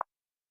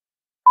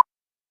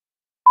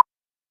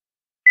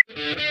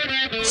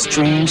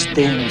Strange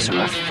things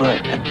are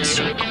afoot at the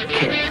Circle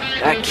K.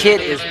 That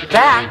kid is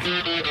back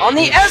on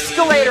the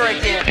escalator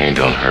again. Ain't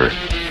gonna hurt.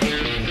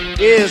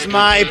 Is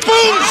my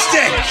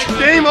boomstick!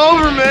 Game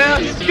over,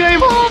 man. It's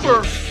game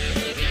over.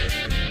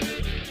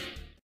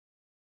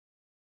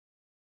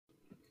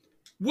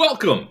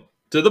 Welcome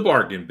to the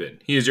Bargain Bin.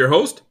 He is your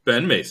host,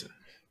 Ben Mason.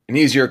 And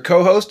he's your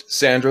co-host,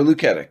 Sandra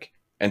Luketic.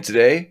 And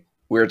today,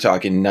 we're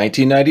talking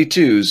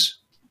 1992's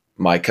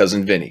My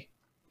Cousin Vinny.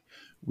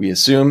 We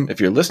assume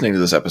if you're listening to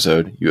this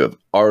episode, you have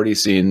already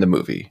seen the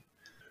movie,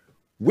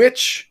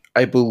 which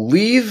I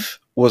believe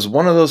was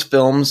one of those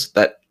films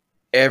that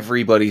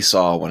everybody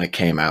saw when it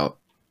came out.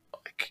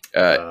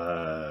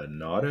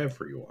 Not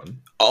everyone.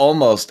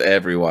 Almost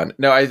everyone.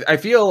 No, I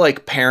feel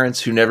like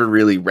parents who never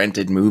really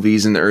rented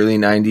movies in the early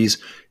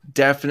 90s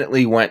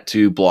definitely went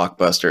to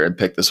Blockbuster and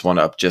picked this one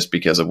up just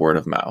because of word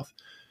of mouth.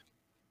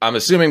 I'm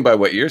assuming by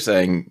what you're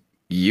saying,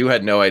 you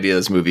had no idea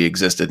this movie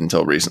existed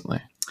until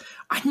recently.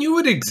 I knew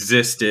it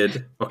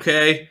existed,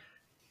 okay?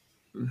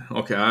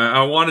 Okay,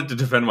 I wanted to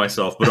defend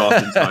myself, but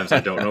oftentimes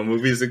I don't know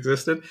movies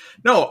existed.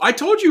 No, I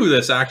told you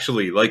this,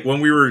 actually, like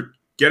when we were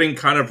getting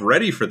kind of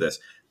ready for this.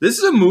 This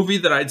is a movie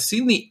that I'd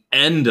seen the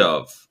end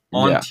of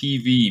on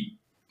TV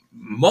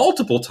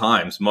multiple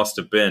times, must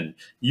have been.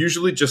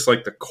 Usually just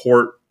like the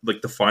court,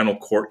 like the final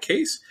court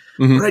case.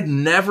 Mm-hmm. But I'd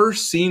never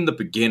seen the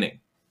beginning.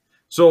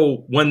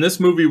 So when this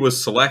movie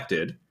was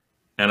selected,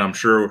 and I'm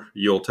sure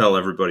you'll tell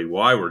everybody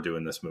why we're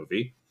doing this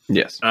movie.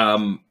 Yes.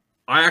 I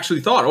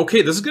actually thought,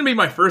 okay, this is going to be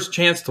my first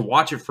chance to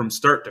watch it from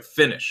start to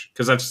finish.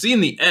 Because I've seen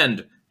the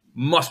end,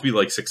 must be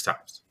like 6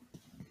 times.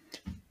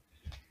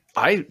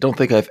 I don't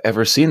think I've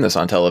ever seen this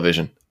on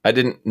television. I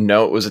didn't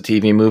know it was a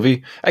TV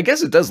movie. I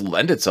guess it does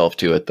lend itself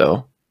to it,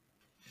 though.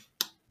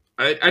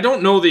 I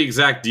don't know the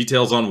exact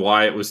details on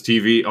why it was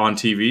on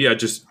TV. I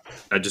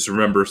just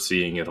remember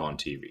seeing it on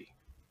TV.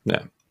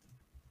 Yeah.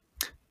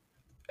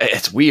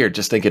 It's weird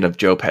just thinking of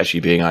Joe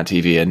Pesci being on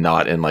TV and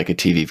not in like a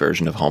TV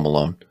version of Home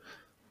Alone.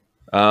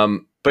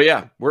 But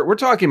yeah, we're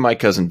talking My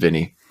Cousin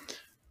Vinny.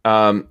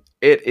 It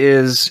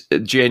is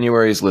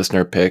January's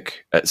listener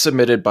pick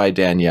submitted by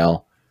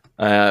Danielle.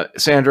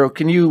 Sandro,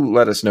 can you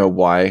let us know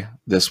why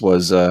this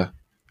was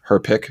her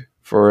pick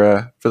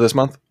for this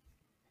month?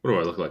 What do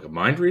I look like, a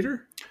mind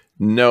reader?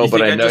 No,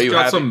 but I know you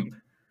have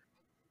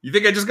You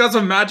think I just got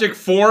some magic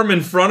form in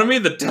front of me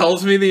that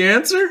tells me the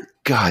answer?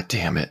 God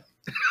damn it.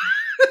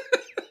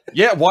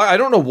 Yeah, why? I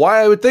don't know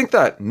why I would think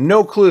that.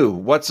 No clue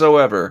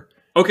whatsoever.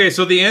 Okay,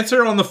 so the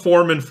answer on the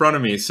form in front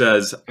of me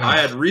says, I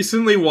had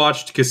recently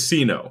watched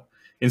Casino,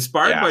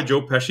 inspired by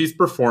Joe Pesci's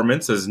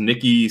performance as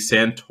Nicky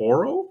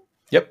Santoro.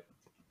 Yep.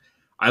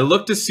 I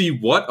looked to see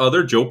what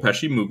other Joe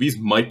Pesci movies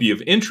might be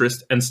of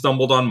interest and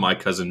stumbled on My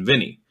Cousin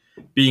Vinny.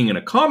 Being in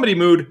a comedy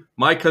mood,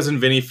 My Cousin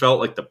Vinny felt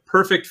like the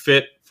perfect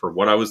fit for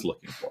what I was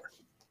looking for.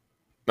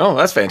 Oh,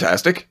 that's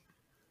fantastic.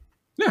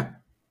 Yeah.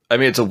 I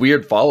mean, it's a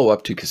weird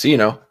follow-up to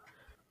Casino.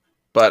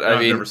 But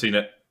I've never seen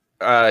it.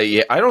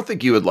 Yeah, I don't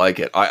think you would like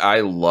it.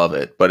 I love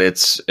it, but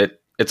it's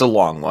a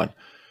long one.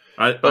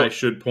 I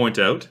should point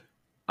out,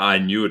 I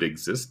knew it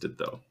existed,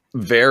 though.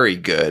 Very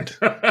good.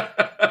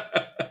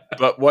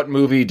 But what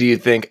movie do you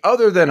think,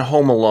 other than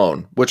Home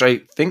Alone, which I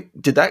think,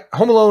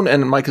 Home Alone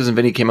and My Cousin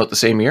Vinny came out the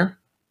same year?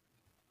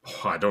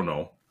 Oh, I don't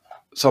know.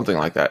 Something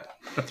like that.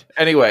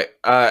 Anyway,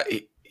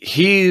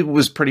 he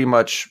was pretty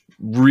much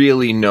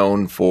really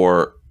known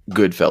for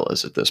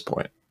Goodfellas at this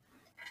point.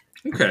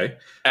 Okay.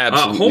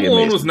 Absolutely Home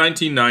Alone amazing. was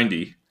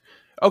 1990.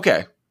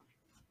 Okay.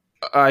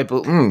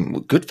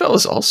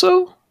 Goodfellas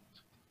also?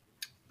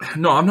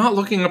 No, I'm not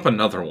looking up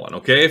another one,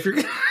 okay? If you're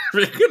going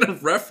to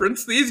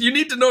reference these, you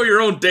need to know your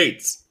own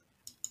dates.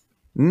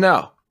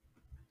 No.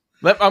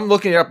 I'm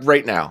looking it up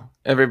right now.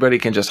 Everybody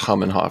can just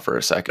hum and haw for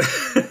a second.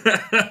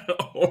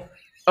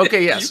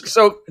 Okay, yes.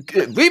 So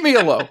leave me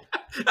alone.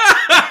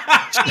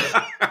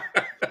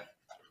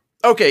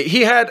 Okay, he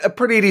had a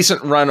pretty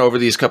decent run over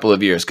these couple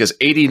of years because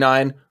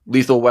 89,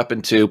 Lethal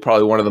Weapon 2,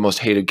 probably one of the most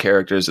hated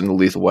characters in the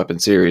Lethal Weapon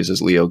series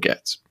is Leo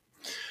Getz.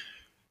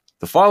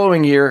 The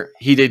following year,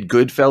 he did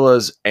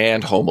Goodfellas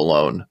and Home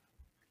Alone.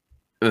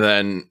 And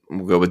then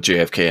we'll go with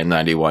JFK in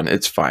 91.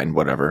 It's fine,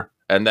 whatever.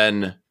 And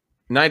then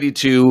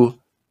 92,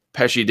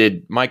 Pesci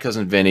did My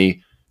Cousin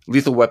Vinny,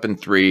 Lethal Weapon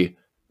 3,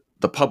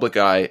 The Public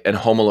Eye, and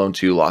Home Alone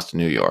 2, Lost in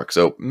New York.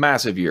 So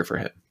massive year for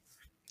him.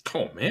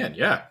 Oh, man,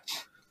 yeah.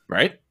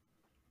 Right?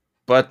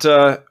 But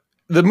the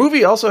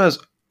movie also has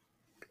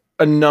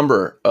a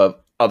number of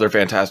other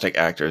fantastic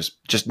actors,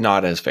 just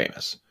not as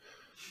famous.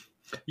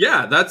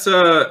 Yeah, that's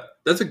a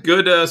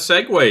good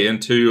segue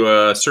into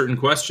a certain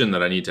question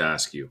that I need to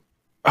ask you.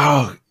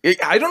 Oh,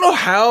 I don't know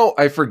how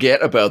I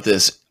forget about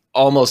this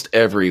almost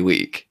every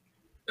week.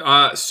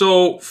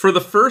 So for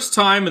the first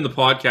time in the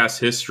podcast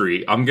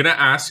history, I'm going to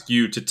ask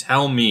you to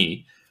tell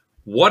me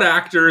what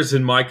actors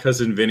in My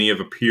Cousin Vinny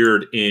have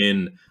appeared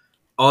in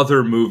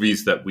other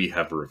movies that we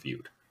have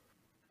reviewed.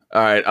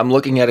 All right, I'm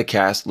looking at a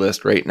cast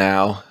list right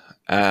now.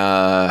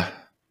 Pesci.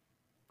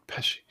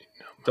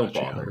 No, don't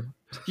bother.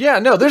 Yeah,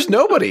 no, there's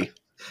nobody.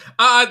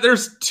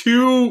 There's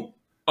two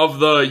of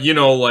the,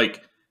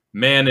 like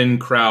man in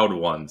crowd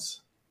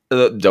ones.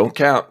 Don't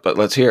count, but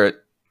let's hear it.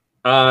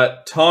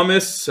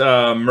 Thomas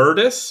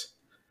Murdis.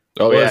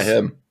 Oh, yeah,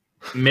 him.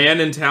 Man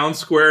in Town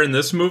Square in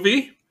this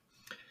movie.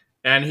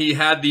 And he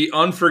had the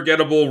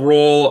unforgettable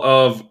role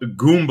of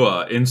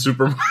Goomba in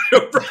Super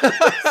Mario Bros.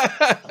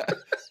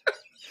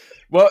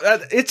 Well,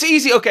 it's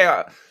easy.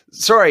 Okay,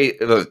 sorry,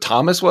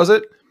 Thomas, was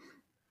it?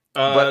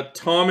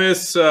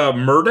 Thomas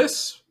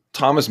Murdis?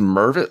 Thomas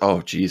Mervis?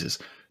 Oh, Jesus.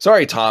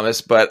 Sorry,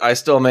 Thomas, but I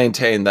still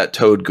maintain that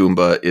Toad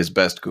Goomba is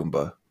best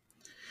Goomba.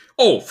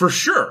 Oh, for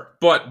sure.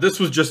 But this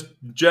was just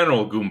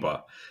general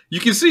Goomba. You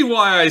can see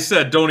why I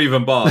said don't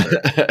even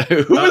bother.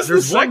 Who was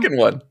the second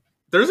one?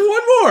 There's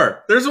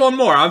one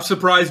more. I'm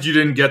surprised you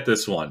didn't get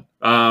this one.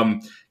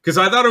 Because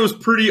I thought it was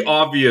pretty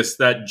obvious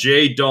that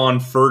J. Don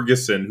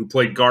Ferguson, who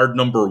played guard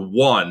number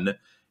 1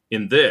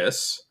 in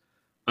this,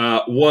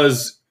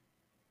 was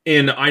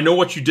in I Know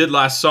What You Did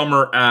Last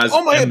Summer as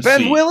MC.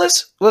 Ben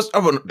Willis?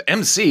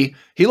 MC?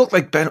 He looked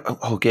like Ben...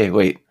 Oh, okay,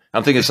 wait.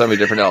 I'm thinking of somebody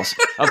different else.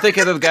 I'm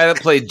thinking of the guy that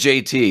played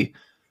JT.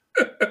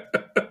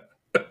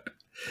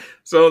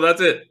 So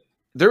that's it.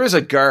 There is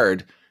a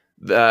guard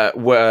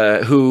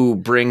who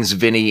brings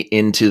Vinny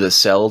into the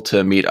cell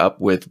to meet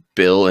up with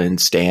Bill and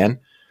Stan.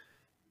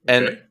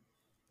 And Okay.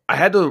 I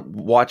had to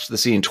watch the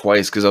scene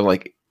twice because I'm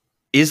like,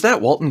 is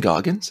that Walton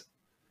Goggins?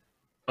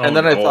 And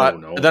then I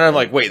thought, then I'm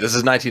like, wait, this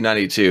is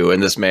 1992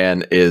 and this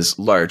man is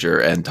larger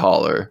and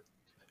taller.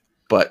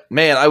 But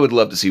man, I would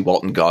love to see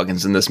Walton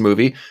Goggins in this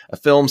movie. A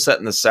film set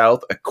in the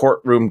South, a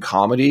courtroom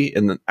comedy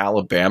in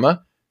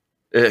Alabama.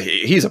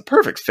 He's a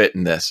perfect fit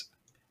in this.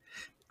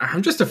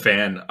 I'm just a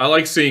fan. I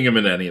like seeing him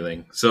in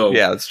anything. So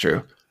Yeah, that's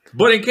true.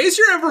 But in case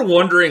you're ever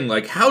wondering,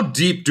 like, how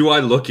deep do I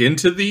look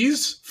into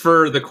these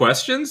for the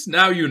questions?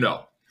 Now you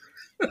know.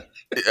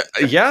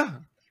 Yeah.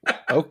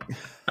 Oh.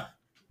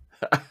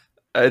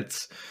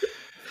 It's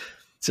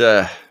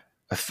a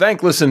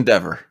thankless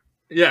endeavor.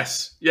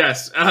 Yes.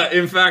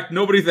 In fact,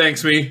 nobody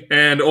thanks me,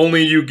 and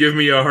only you give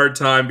me a hard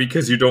time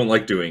because you don't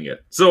like doing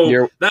it.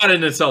 So that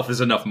in itself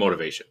is enough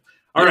motivation.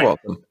 All right,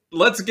 welcome.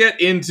 Let's get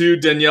into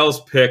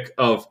Danielle's pick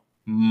of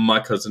My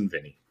Cousin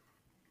Vinny.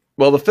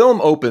 Well, the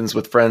film opens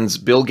with friends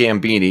Bill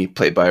Gambini,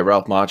 played by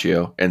Ralph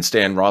Macchio, and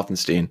Stan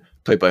Rothenstein,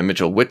 played by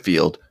Mitchell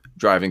Whitfield,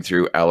 driving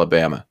through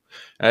Alabama.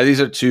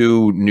 These are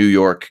two New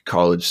York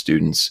college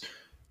students,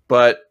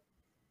 but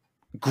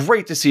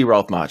great to see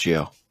Ralph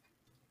Macchio,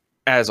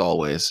 as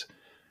always.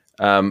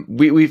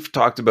 We've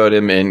talked about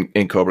him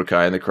in Cobra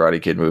Kai and the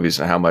Karate Kid movies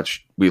and how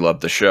much we love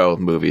the show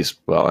movies.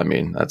 Well, I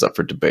mean, that's up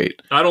for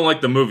debate. I don't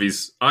like the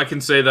movies. I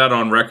can say that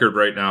on record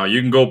right now.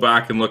 You can go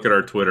back and look at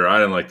our Twitter. I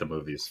didn't like the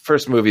movies.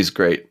 First movie's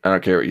great. I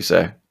don't care what you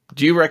say.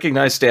 Do you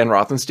recognize Stan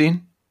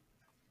Rothenstein?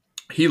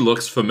 He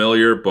looks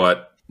familiar,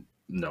 but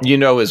no. You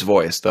know his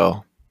voice,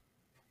 though.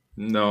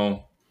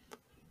 No.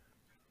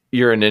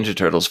 You're a Ninja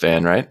Turtles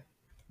fan, right?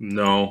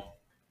 No.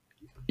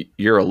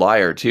 You're a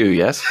liar, too,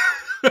 yes?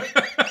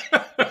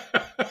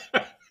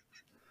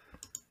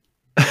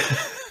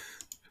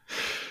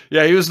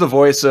 Yeah, he was the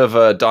voice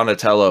of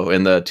Donatello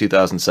in the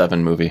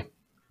 2007 movie.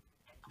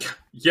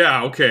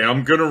 Yeah, okay,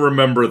 I'm going to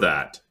remember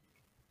that.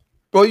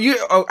 Well,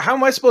 how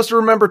am I supposed to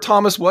remember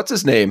Thomas, what's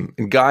his name?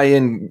 Guy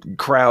in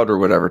Crowd or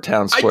whatever,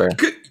 Town Square.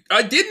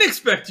 I didn't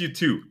expect you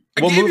to.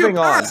 I well, gave moving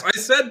you a pass. on. I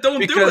said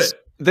don't do it.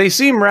 They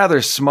seem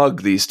rather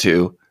smug, these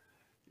two,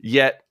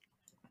 yet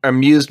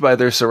amused by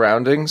their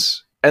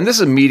surroundings. And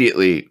this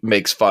immediately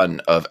makes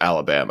fun of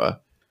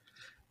Alabama.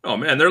 Oh,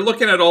 man, they're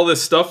looking at all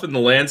this stuff in the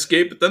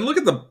landscape, but then look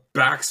at the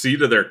back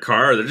seat of their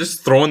car. They're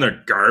just throwing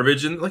their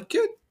garbage and like,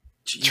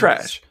 geez,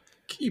 trash.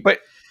 But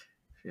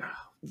yeah,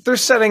 they're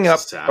setting up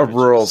savages. A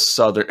rural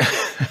southern,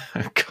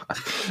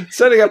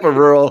 setting up a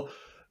rural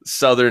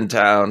southern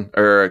town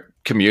or a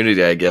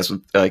community, I guess,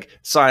 with like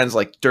signs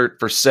like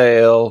 "dirt for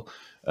sale,"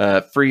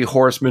 free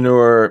horse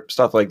manure,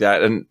 stuff like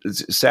that. And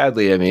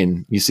sadly, I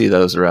mean, you see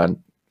those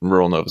around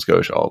rural Nova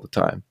Scotia all the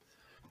time.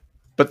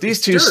 But these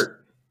two,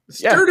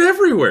 it's dirt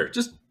everywhere,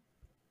 just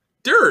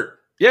dirt.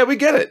 Yeah, we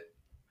get it.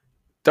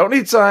 Don't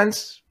need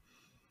signs.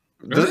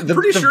 I'm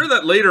pretty sure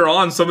that later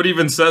on somebody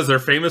even says they're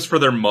famous for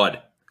their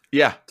mud.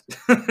 Yeah.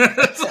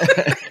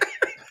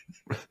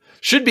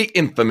 Should be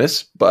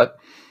infamous, but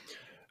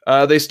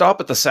they stop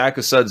at the Sack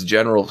of Suds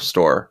General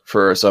Store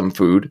for some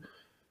food.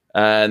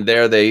 And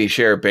there they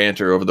share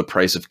banter over the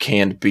price of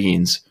canned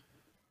beans.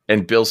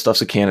 And Bill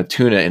stuffs a can of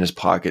tuna in his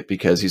pocket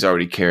because he's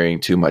already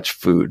carrying too much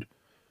food.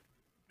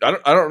 I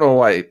don't know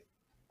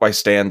why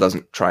Stan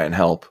doesn't try and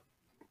help,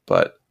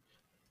 but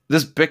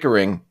this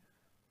bickering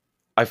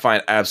I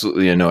find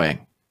absolutely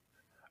annoying.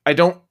 I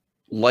don't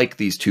like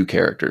these two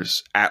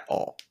characters at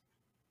all.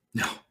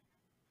 No.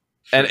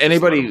 And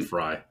anybody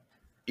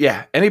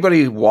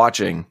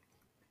watching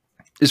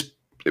is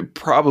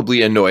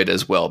probably annoyed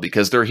as well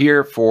because they're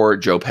here for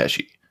Joe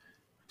Pesci.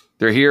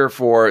 They're here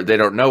for, they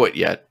don't know it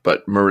yet,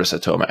 but Marissa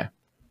Tomei.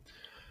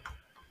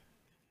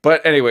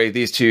 But anyway,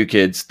 these two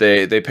kids,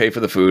 they pay for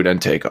the food and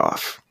take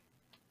off.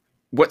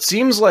 What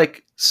seems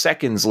like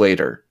seconds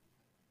later,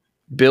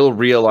 Bill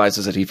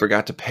realizes that he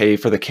forgot to pay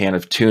for the can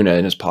of tuna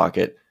in his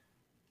pocket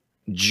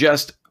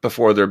just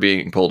before they're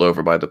being pulled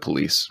over by the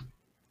police.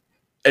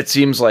 It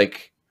seems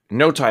like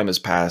no time has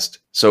passed,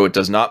 so it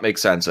does not make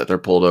sense that they're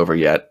pulled over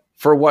yet.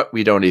 For what,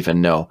 we don't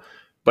even know.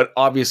 But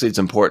obviously it's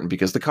important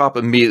because the cop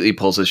immediately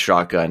pulls his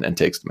shotgun and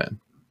takes them in.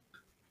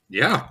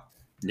 Yeah.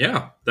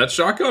 Yeah. That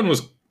shotgun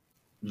was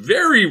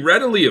very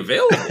readily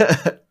available.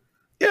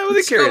 Yeah, well,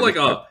 they carry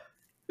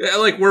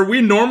like where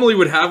we normally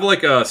would have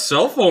like a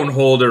cell phone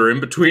holder in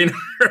between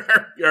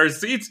our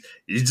seats.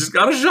 He's just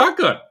got a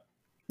shotgun.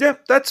 Yeah,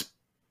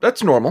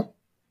 that's normal.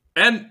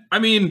 And I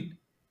mean,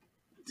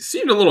 it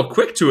seemed a little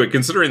quick to it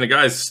considering the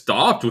guys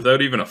stopped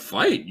without even a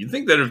fight. You'd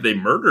think that if they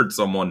murdered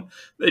someone,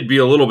 they'd be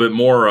a little bit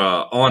more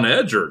on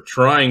edge or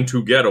trying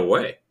to get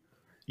away.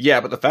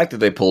 Yeah, but the fact that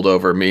they pulled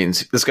over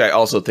means this guy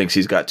also thinks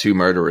he's got two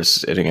murderers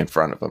sitting in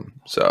front of him.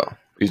 So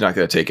he's not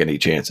going to take any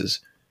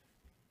chances.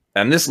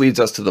 And this leads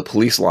us to the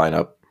police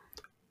lineup.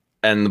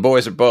 And the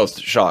boys are both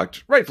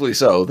shocked, rightfully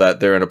so, that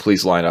they're in a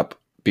police lineup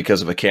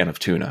because of a can of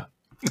tuna.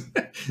 The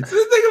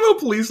thing about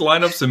police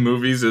lineups in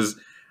movies is,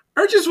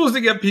 aren't you supposed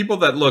to get people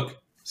that look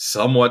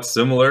somewhat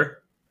similar?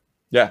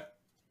 Yeah.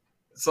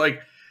 It's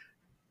like,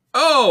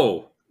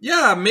 oh,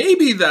 yeah,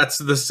 maybe that's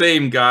the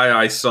same guy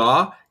I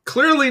saw.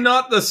 Clearly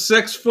not the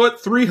 6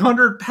 foot,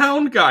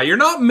 300-pound guy. You're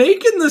not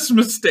making this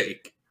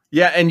mistake.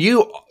 Yeah, and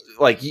you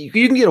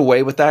can get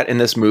away with that in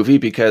this movie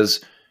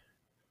because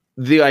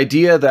the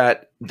idea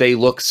that they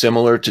look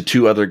similar to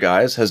two other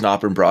guys has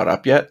not been brought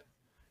up yet.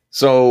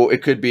 So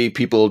it could be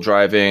people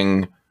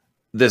driving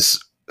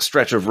this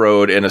stretch of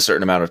road in a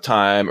certain amount of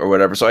time or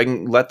whatever. So I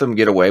can let them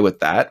get away with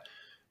that.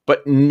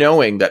 But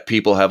knowing that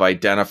people have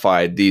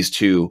identified these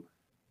two,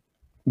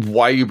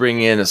 why are you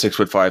bringing in a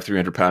 6'5",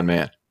 300-pound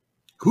man?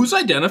 Who's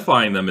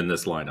identifying them in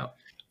this lineup?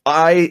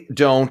 I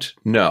don't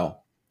know.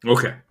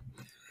 Okay.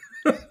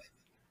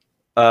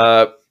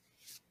 Cut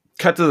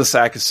to the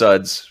sack of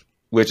suds,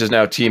 which is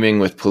now teeming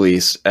with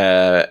police,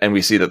 and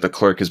we see that the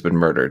clerk has been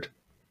murdered.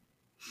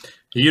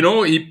 You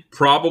know, he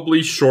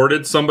probably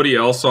shorted somebody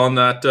else on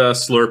that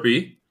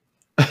Slurpee.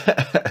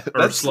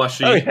 Or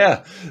slushy. Oh,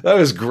 yeah. That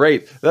was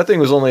great. That thing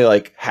was only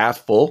like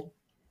half full.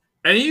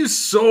 And he was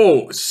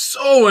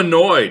so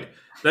annoyed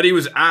that he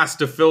was asked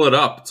to fill it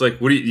up. It's like,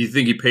 what do you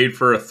think he paid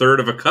for a third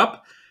of a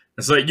cup?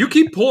 It's like, you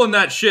keep pulling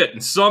that shit,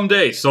 and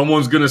someday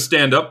someone's going to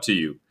stand up to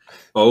you.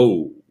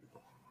 Oh.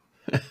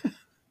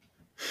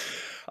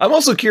 I'm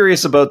also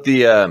curious about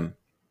the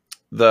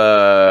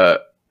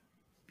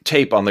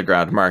tape on the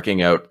ground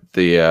marking out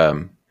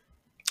the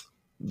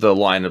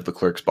line of the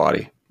clerk's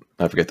body.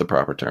 I forget the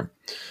proper term.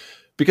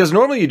 Because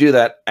normally you do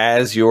that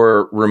as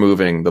you're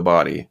removing the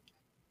body.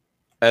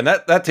 And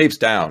that tape's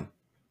down.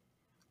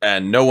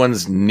 And no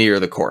one's near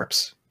the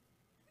corpse.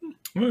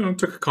 Well, I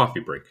took a coffee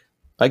break.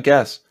 I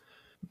guess.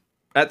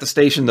 At the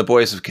station, the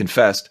boys have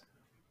confessed,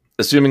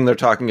 assuming they're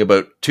talking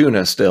about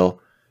tuna still,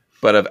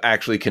 but have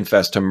actually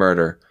confessed to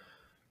murder.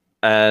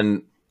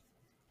 And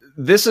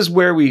this is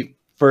where we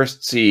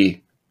first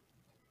see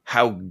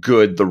how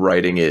good the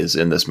writing is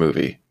in this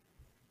movie.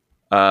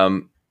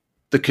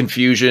 The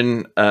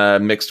confusion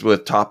mixed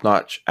with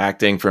top-notch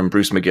acting from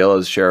Bruce McGill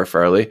as Sheriff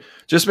Farley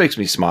just makes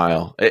me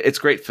smile. It's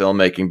great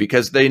filmmaking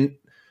because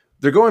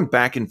they're going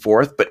back and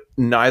forth, but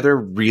neither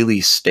really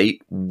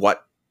state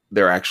what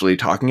they're actually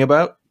talking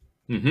about.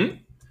 Mm-hmm.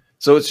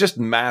 So it's just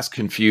mass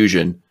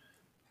confusion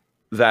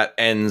that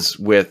ends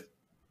with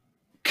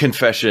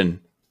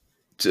confession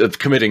of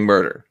committing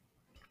murder.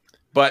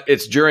 But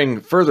it's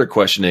during further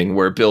questioning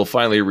where Bill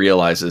finally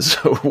realizes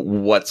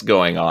what's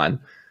going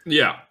on.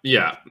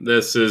 Yeah.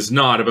 This is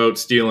not about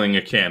stealing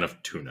a can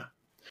of tuna.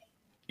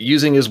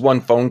 Using his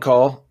one phone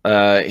call,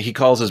 he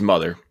calls his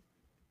mother.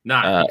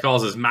 He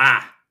calls his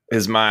ma.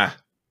 His ma.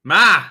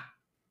 Ma!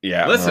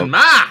 Yeah. Listen,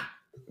 Ma!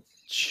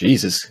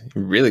 Jesus,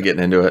 you're really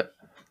getting into it.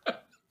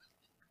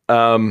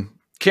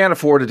 Can't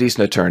afford a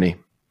decent attorney.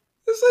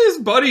 His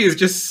buddy is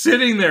just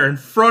sitting there in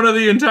front of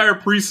the entire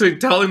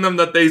precinct telling them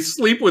that they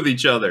sleep with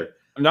each other.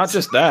 Not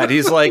just that,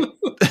 he's like...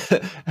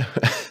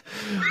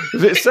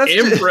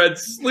 Inbred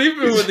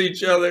sleeping with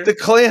each other. The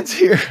clan's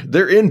here.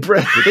 They're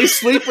inbred. They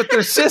sleep with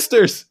their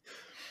sisters.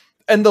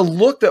 And the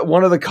look that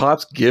one of the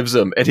cops gives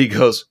him, and he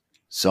goes,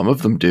 some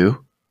of them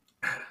do.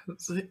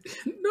 It's like,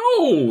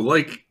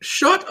 no,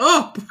 shut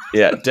up.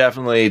 Yeah,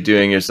 definitely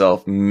doing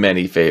yourself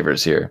many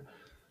favors here.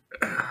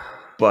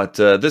 But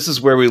this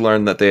is where we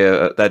learn that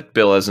that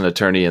Bill has an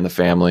attorney in the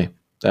family,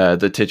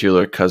 the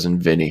titular cousin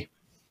Vinny.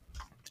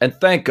 And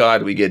thank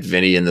God we get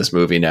Vinny in this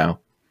movie now.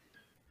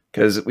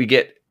 Because we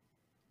get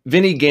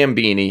Vinny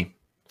Gambini,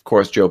 of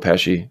course, Joe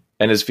Pesci,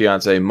 and his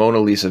fiancée, Mona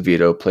Lisa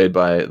Vito, played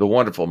by the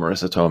wonderful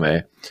Marissa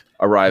Tomei,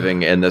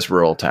 arriving in this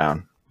rural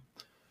town.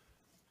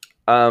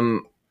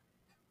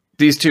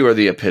 These two are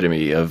the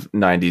epitome of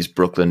 90s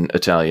Brooklyn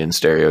Italian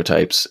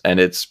stereotypes, and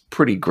it's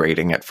pretty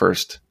grating at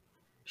first.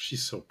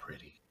 She's so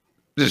pretty.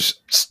 Just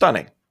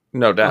stunning,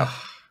 no doubt.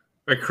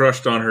 I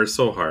crushed on her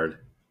so hard.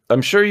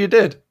 I'm sure you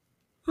did.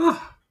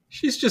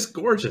 She's just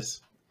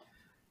gorgeous.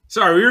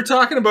 Sorry, we were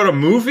talking about a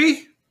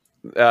movie?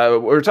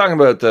 We're talking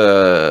about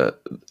the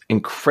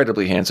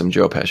incredibly handsome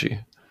Joe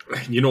Pesci.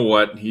 You know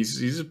what?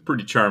 He's a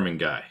pretty charming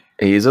guy.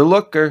 He's a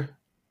looker.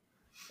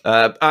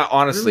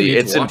 Honestly, Really need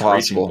it's to watch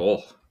Raging impossible.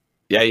 Bull.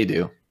 Yeah, you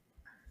do.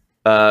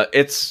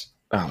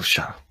 Shut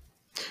up.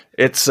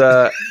 It's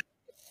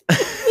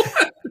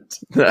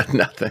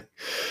nothing.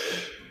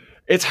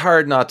 It's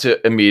hard not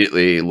to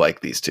immediately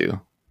like these two.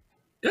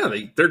 Yeah,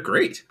 they're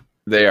great.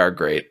 They are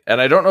great.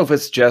 And I don't know if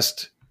it's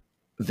just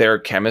their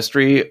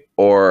chemistry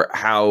or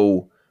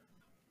how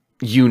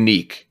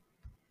unique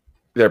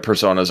their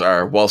personas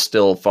are while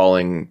still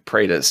falling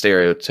prey to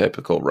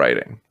stereotypical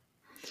writing.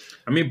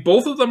 I mean,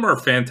 both of them are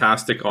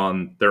fantastic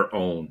on their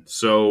own.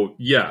 So,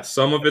 yeah,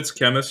 some of it's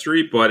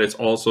chemistry, but it's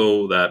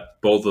also that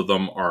both of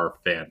them are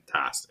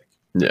fantastic.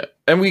 Yeah.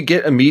 And we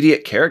get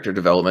immediate character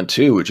development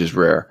too, which is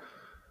rare.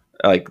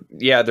 Like,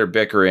 yeah, they're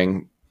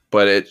bickering,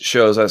 but it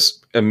shows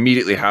us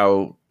immediately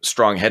how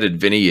strong-headed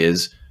Vinny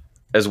is,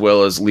 as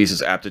well as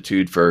Lisa's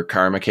aptitude for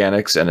car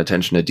mechanics and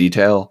attention to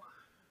detail.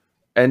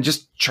 And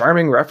just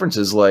charming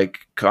references like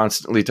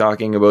constantly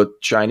talking about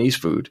Chinese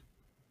food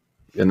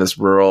in this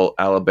rural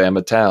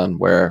Alabama town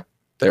where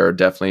there are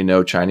definitely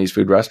no Chinese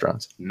food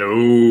restaurants.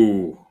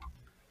 No.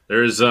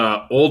 There's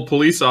old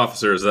police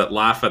officers that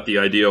laugh at the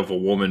idea of a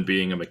woman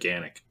being a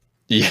mechanic.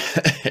 Yeah.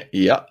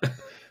 Yeah.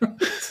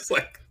 It's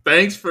like,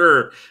 thanks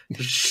for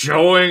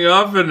showing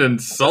up and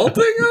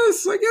insulting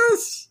us, I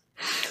guess.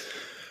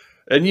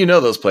 And you know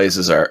those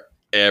places are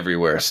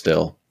everywhere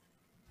still.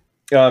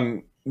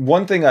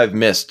 One thing I've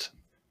missed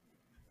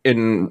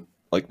in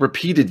like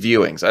repeated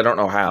viewings, I don't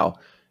know how,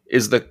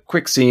 is the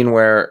quick scene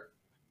where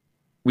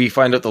we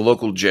find out the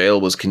local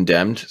jail was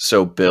condemned,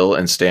 so Bill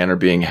and Stan are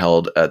being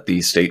held at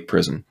the state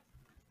prison.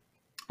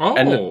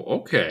 Oh,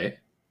 okay.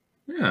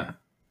 Yeah.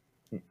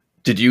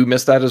 Did you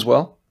miss that as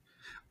well?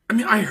 I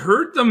mean, I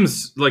heard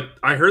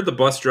I heard the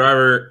bus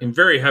driver in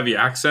very heavy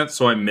accent,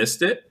 so I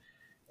missed it.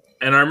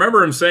 And I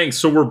remember him saying,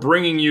 so we're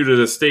bringing you to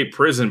the state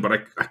prison, but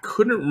I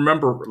couldn't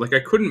remember, like I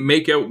couldn't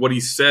make out what he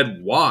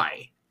said,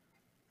 why.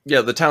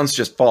 Yeah, the town's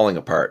just falling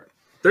apart.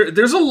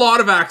 There's a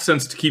lot of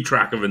accents to keep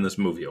track of in this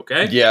movie,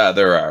 okay? Yeah,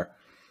 there are.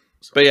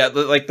 But yeah,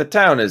 like the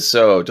town is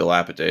so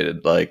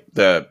dilapidated. Like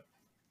the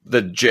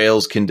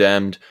jail's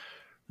condemned.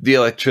 The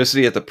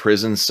electricity at the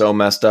prison's so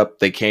messed up,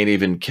 they can't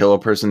even kill a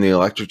person in the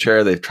electric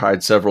chair. They've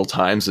tried several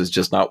times. It's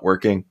just not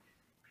working.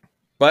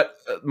 But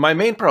my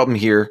main problem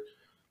here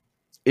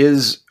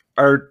is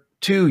our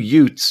two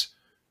Utes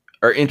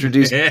are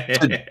introduced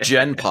to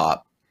Gen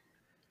Pop.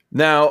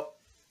 Now,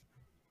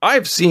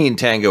 I've seen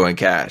Tango and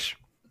Cash.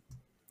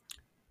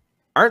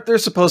 Aren't there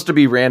supposed to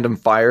be random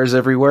fires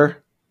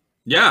everywhere?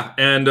 Yeah,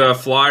 and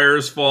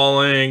flyers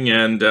falling,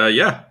 and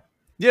yeah.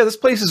 Yeah, this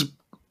place is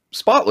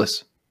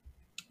spotless.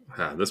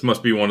 This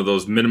must be one of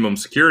those minimum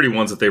security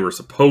ones that they were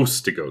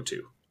supposed to go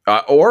to.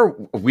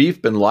 Or we've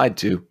been lied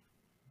to.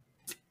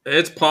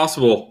 It's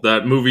possible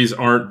that movies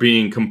aren't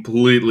being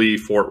completely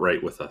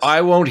forthright with us.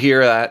 I won't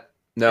hear that.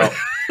 No.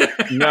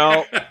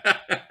 No.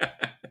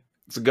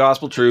 It's the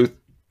gospel truth.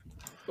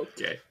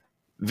 Okay.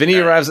 Vinny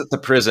arrives at the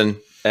prison,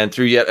 and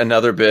through yet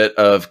another bit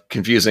of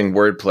confusing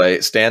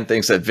wordplay, Stan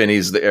thinks that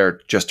Vinny's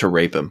there just to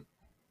rape him.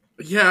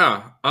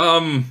 Yeah.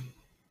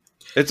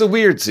 It's a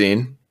weird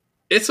scene.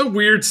 It's a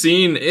weird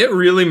scene. It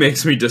really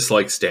makes me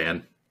dislike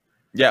Stan.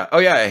 Yeah. Oh,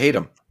 yeah, I hate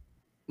him.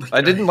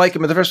 I didn't like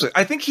him in the first place.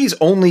 I think he's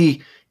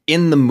only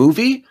in the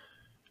movie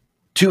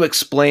to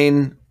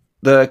explain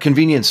the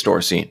convenience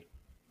store scene.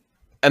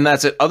 And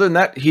that's it. Other than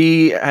that,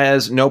 he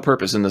has no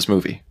purpose in this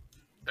movie.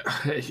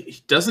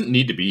 He doesn't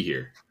need to be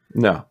here.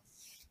 No.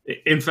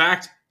 In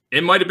fact,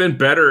 it might have been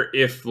better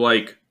if,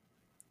 like,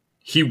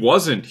 he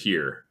wasn't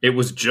here. It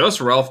was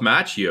just Ralph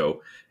Macchio,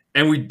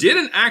 and we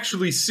didn't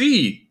actually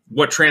see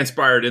what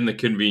transpired in the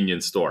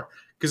convenience store.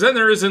 Because then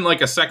there isn't,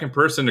 like, a second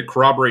person to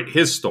corroborate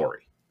his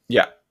story.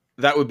 Yeah,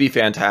 that would be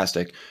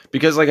fantastic.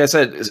 Because, like I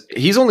said,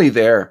 he's only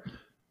there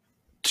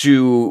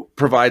to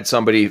provide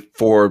somebody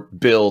for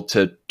Bill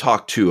to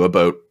talk to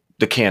about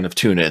the can of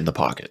tuna in the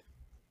pocket.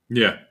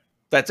 Yeah.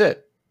 That's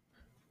it.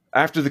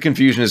 After the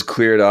confusion is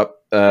cleared up,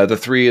 the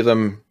three of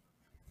them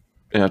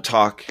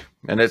talk,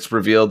 and it's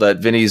revealed that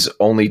Vinny's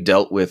only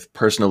dealt with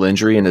personal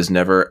injury and has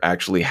never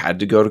actually had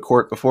to go to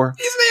court before.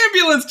 He's an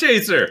ambulance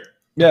chaser.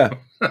 Yeah.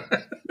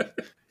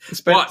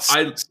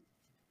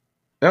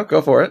 No,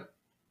 go for it.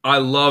 I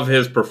love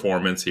his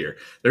performance here.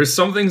 There's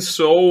something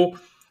so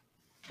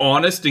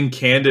honest and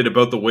candid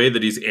about the way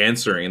that he's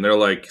answering. And they're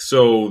like,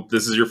 so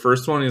this is your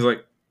first one? He's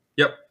like,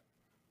 yep.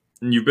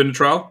 And you've been to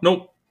trial?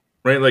 Nope.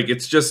 Right? Like,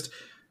 his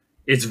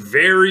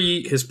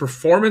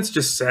performance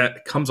just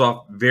comes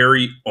off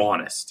very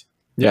honest.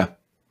 Yeah.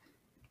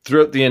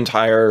 Throughout the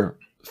entire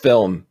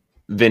film,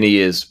 Vinny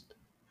is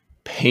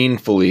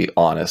painfully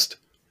honest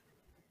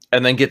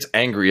and then gets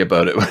angry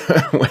about it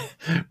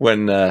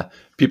when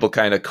people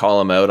kind of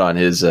call him out on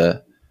his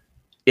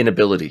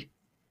inability.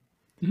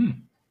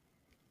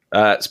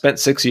 Spent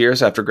 6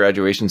 years after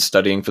graduation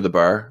studying for the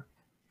bar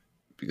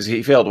because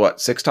he failed,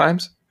 6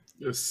 times?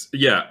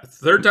 Yeah.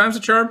 3rd time's a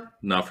charm?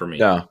 Not for me.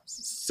 No.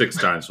 6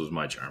 times was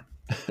my charm.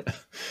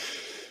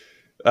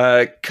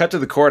 Cut to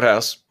the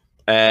courthouse,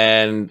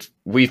 and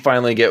we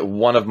finally get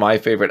one of my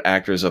favorite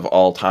actors of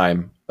all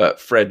time,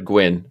 Fred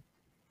Gwynne,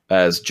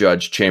 as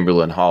Judge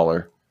Chamberlain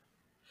Holler.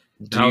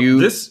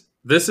 This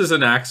is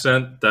an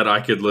accent that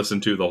I could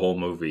listen to the whole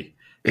movie.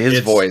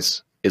 His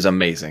voice is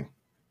amazing.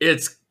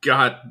 It's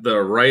got the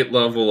right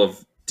level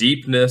of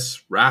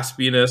deepness,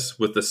 raspiness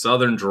with the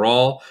southern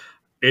drawl.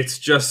 It's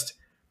just,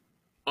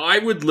 I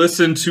would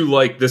listen to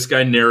like this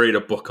guy narrate a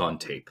book on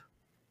tape.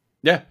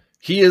 Yeah,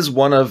 he is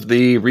one of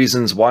the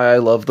reasons why I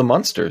love the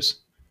Munsters.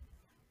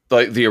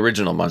 Like the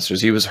original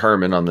Munsters. He was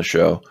Herman on the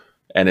show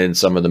and in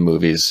some of the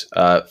movies.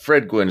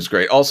 Fred Gwynne is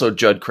great. Also,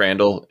 Judd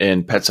Crandall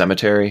in Pet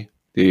Sematary,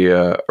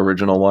 the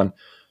original one.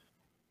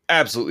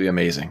 Absolutely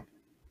amazing.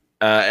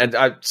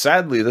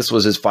 Sadly, this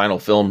was his final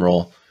film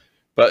role.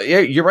 But yeah,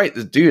 you're right.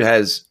 The dude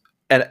has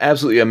an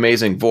absolutely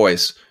amazing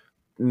voice.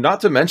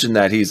 Not to mention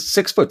that he's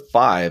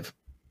 6'5",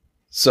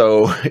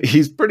 so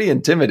he's pretty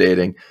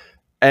intimidating.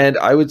 And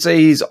I would say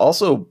he's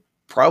also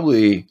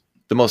probably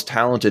the most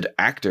talented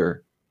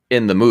actor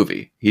in the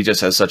movie. He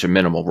just has such a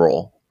minimal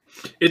role.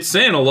 It's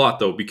saying a lot,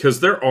 though, because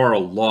there are a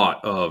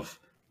lot of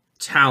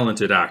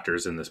talented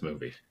actors in this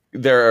movie.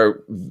 There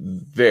are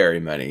very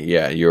many.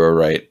 Yeah, you're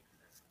right.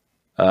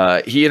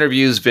 He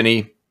interviews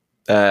Vinny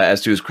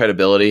as to his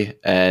credibility,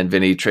 and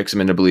Vinny tricks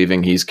him into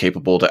believing he's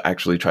capable to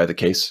actually try the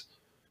case.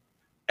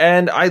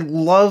 And I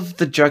love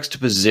the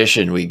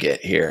juxtaposition we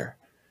get here.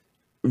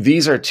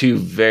 These are two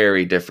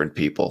very different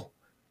people,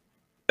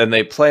 and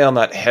they play on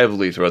that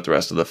heavily throughout the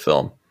rest of the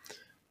film.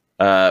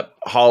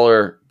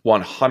 Holler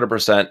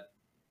 100%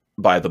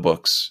 by the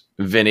books.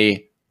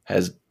 Vinny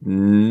has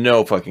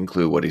no fucking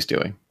clue what he's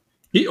doing.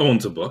 He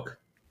owns a book.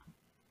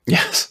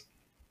 Yes.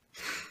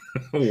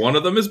 One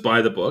of them is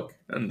by the book,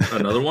 and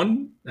another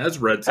one has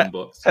read some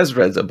books. Has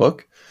read a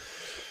book.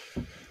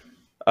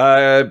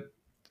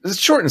 It's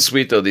short and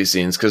sweet, though, these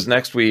scenes, because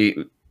next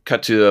we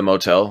cut to a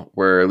motel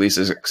where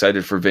Lisa's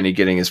excited for Vinny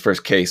getting his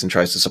first case and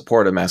tries to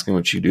support him, asking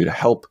what you do to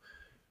help,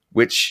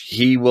 which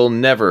he will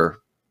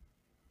never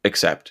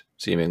accept,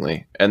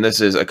 seemingly. And this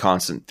is a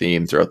constant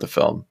theme throughout the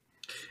film.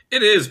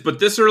 It is, but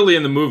this early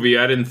in the movie,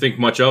 I didn't think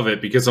much of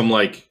it because I'm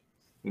like,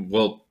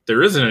 well,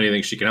 there isn't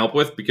anything she can help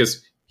with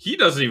because he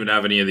doesn't even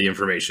have any of the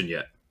information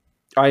yet.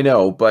 I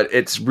know, but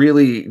it's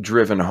really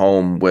driven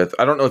home with,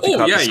 I don't know if you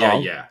caught the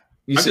song. Yeah.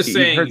 I'm just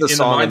saying, heard the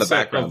song in the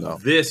background background,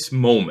 of though. this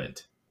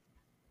moment.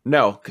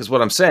 No, because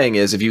what I'm saying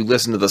is if you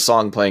listen to the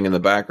song playing in the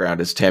background,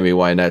 it's Tammy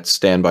Wynette's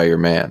Stand By Your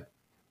Man.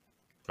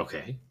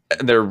 Okay.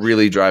 And they're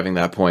really driving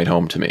that point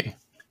home to me.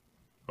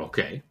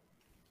 Okay.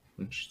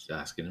 She's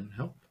asking him to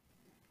help.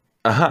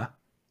 Uh-huh.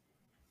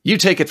 You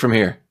take it from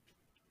here.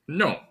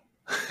 No.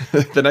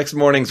 The next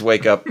morning's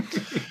wake up.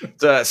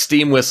 It's a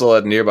steam whistle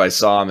at a nearby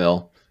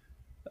sawmill.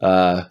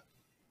 And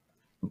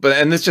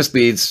this just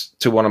leads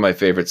to one of my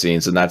favorite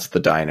scenes, and that's the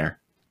diner.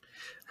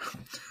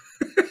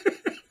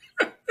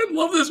 I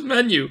love this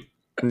menu.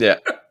 Yeah.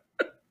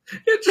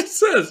 It just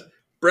says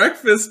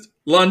breakfast,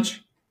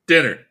 lunch,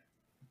 dinner.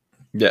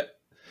 Yeah.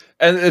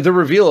 And the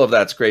reveal of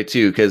that's great,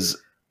 too,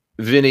 because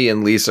Vinny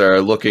and Lisa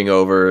are looking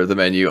over the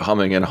menu,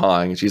 humming and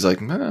hawing, and she's like,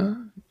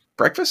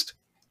 breakfast?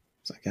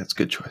 It's like, yeah, it's a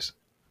good choice.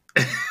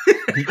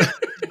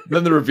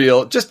 Then the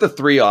reveal, just the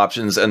three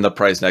options and the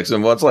price next to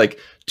them. One's like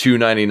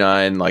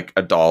 $2.99, like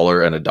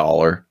 $1 and $1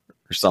 or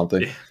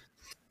something.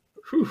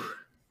 Yeah.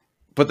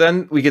 But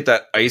then we get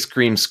that ice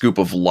cream scoop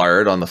of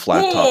lard on the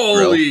flat top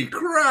grill. Holy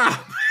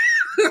crap!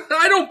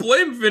 I don't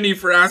blame Vinny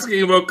for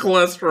asking about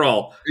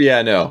cholesterol.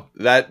 Yeah, no,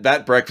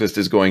 that breakfast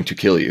is going to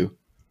kill you.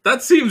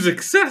 That seems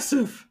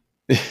excessive.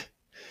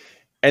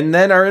 And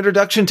then our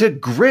introduction to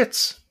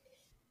grits.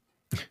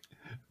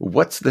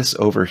 What's this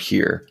over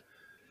here?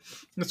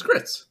 It's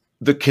grits.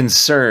 The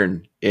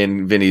concern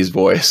in Vinny's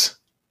voice.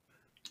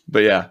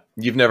 But yeah,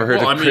 you've never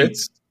heard of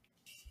grits?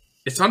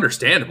 It's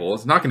understandable.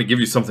 It's not going to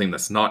give you something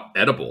that's not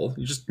edible.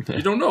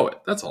 You don't know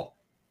it. That's all.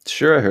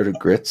 Sure, I heard of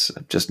grits.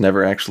 I've just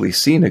never actually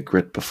seen a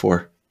grit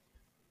before.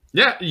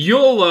 Yeah,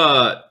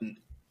 you'll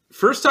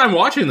first time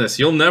watching this,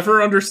 you'll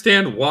never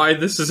understand why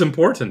this is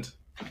important.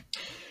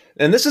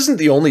 And this isn't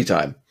the only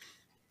time.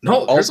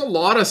 No, there's a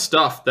lot of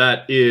stuff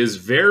that is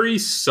very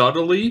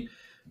subtly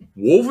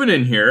woven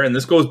in here, and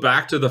this goes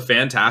back to the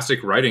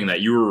fantastic writing that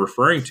you were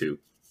referring to.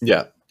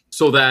 Yeah.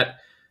 So that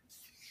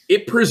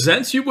it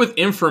presents you with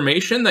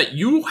information that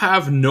you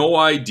have no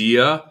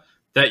idea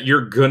that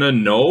you're gonna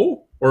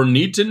know or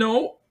need to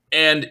know,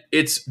 and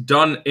it's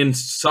done in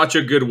such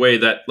a good way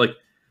that, like,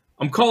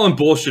 I'm calling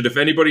bullshit if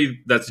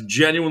anybody that's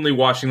genuinely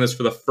watching this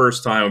for the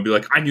first time would be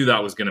like, I knew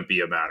that was gonna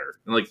be a matter.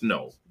 And like,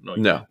 no.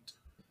 No.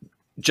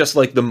 Just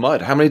like the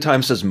mud. How many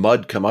times does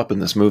mud come up in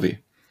this movie?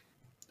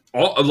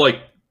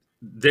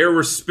 They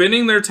were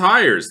spinning their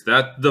tires.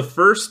 That the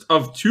first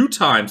of 2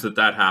 times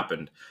that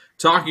happened.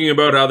 Talking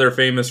about how they're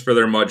famous for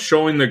their mud,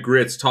 showing the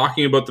grits,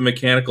 talking about the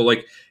mechanical,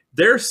 like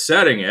they're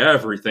setting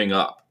everything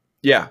up.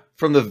 Yeah,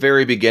 from the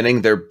very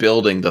beginning, they're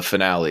building the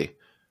finale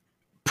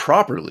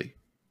properly,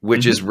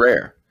 which is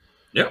rare.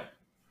 Yeah.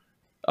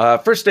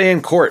 First day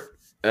in court,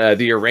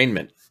 the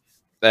arraignment,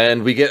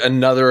 and we get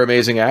another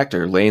amazing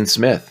actor, Lane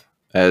Smith,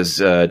 as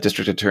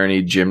District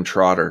Attorney Jim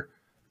Trotter.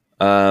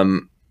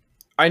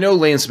 I know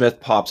Lane Smith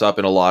pops up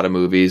in a lot of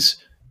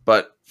movies,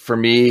 but for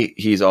me,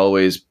 he's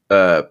always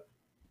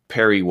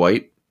Perry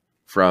White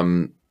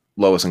from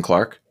Lois and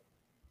Clark.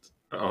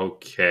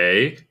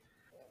 Okay.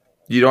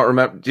 You don't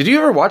remember? Did you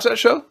ever watch that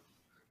show?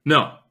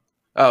 No.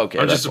 Oh, okay.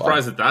 I'm just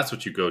surprised that that's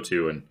what you go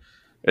to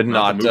and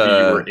not the movie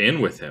you were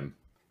in with him.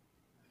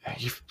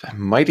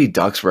 Mighty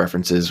Ducks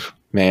references,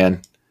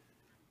 man.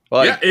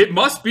 Like, yeah, it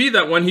must be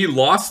that when he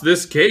lost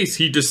this case,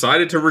 he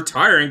decided to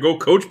retire and go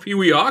coach Pee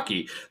Wee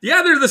hockey.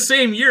 Yeah, they're the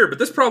same year, but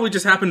this probably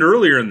just happened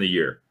earlier in the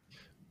year.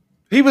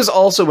 He was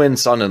also in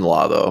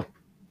Son-in-Law, though,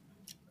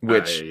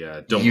 which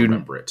I don't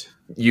remember it.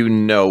 You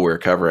know we're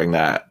covering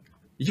that.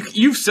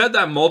 You've said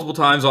that multiple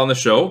times on the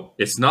show.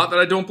 It's not that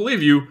I don't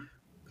believe you.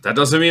 But that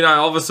doesn't mean I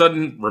all of a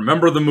sudden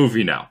remember the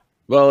movie now.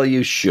 Well,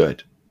 you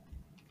should.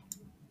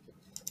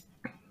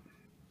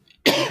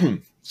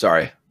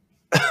 Sorry.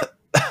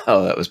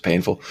 Oh, that was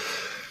painful.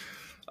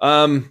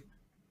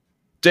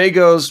 Day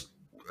goes,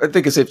 I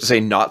think it's safe to say,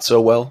 not so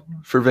well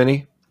for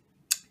Vinny.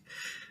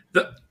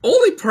 The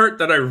only part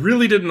that I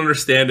really didn't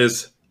understand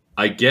is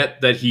I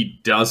get that he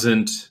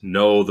doesn't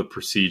know the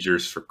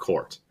procedures for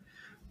court.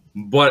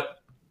 But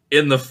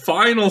in the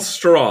final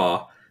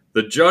straw,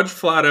 the judge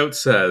flat out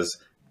says,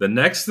 the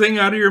next thing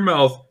out of your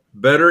mouth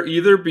better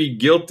either be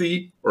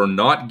guilty or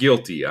not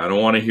guilty. I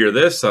don't want to hear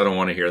this. I don't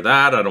want to hear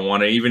that. I don't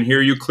want to even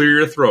hear you clear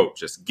your throat.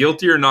 Just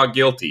guilty or not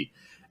guilty.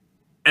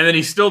 And then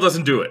he still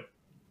doesn't do it.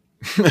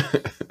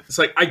 It's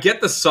like, I get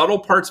the subtle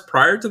parts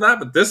prior to that,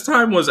 but this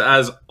time was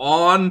as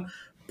on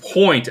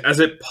point as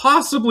it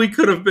possibly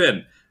could have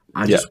been.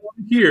 I just want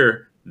to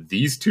hear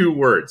these two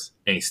words,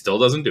 and he still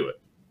doesn't do it.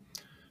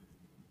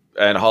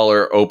 And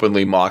Haller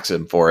openly mocks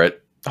him for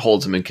it,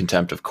 holds him in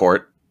contempt of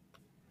court.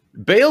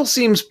 Bail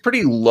seems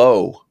pretty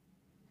low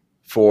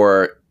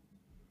for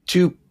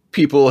two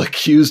people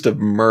accused of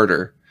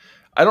murder.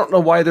 I don't know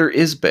why there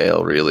is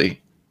bail,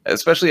 really,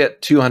 especially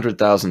at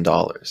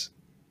 $200,000.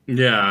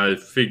 Yeah, I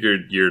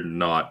figured you're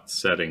not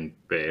setting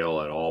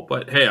bail at all.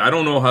 But hey, I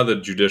don't know how the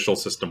judicial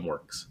system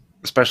works.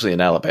 Especially in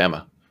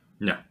Alabama.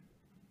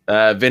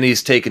 Yeah.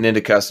 Vinny's taken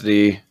into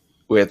custody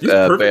with He's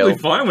perfectly bail.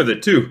 fine with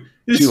it, too.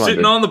 He's 200.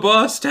 sitting on the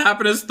bus,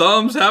 tapping his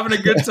thumbs, having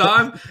a good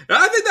time.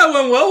 I think that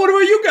went well. What about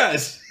you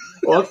guys?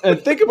 Well, and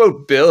think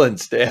about Bill and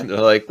Stan.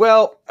 They're like,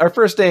 well, our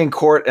first day in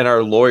court and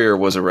our lawyer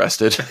was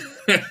arrested.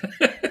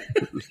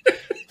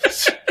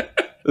 This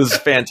is a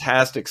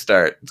fantastic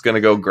start. It's going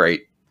to go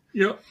great.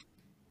 Yep.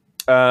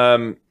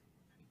 A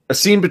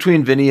scene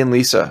between Vinny and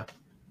Lisa.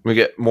 We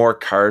get more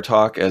car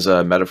talk as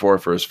a metaphor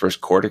for his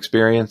first court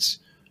experience.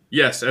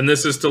 Yes, and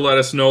this is to let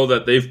us know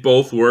that they've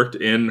both worked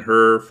in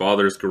her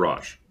father's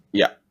garage.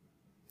 Yeah.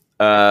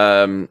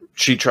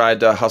 She tried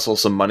to hustle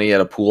some money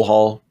at a pool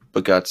hall,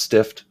 but got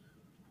stiffed.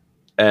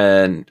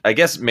 And I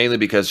guess mainly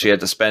because she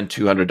had to spend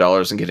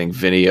 $200 in getting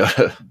Vinny out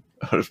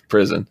of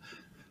prison.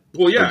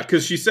 Well, yeah,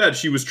 because she said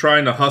she was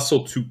trying to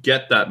hustle to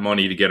get that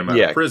money to get him out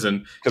of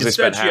prison.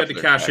 Instead, she had to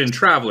cash in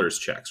traveler's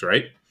checks,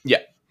 right? Yeah.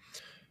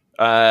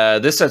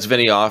 This sets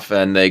Vinny off,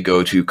 and they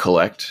go to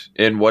collect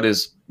in what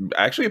is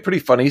actually a pretty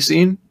funny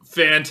scene.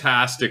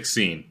 Fantastic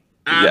scene.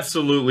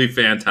 Absolutely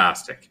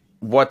fantastic.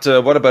 What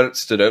about it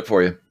stood out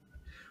for you?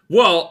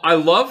 Well, I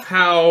love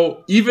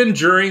how even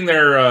during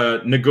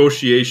their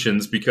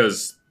negotiations,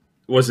 because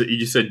was it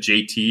you said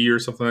JT or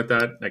something like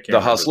that? I can't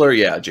remember. Hustler,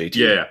 yeah, JT.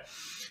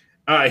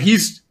 Yeah.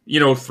 He's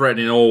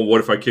threatening, oh,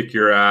 what if I kick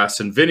your ass?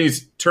 And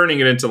Vinny's turning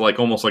it into like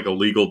almost like a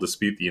legal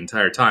dispute the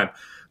entire time.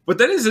 But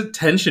then his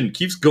attention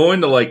keeps going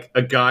to like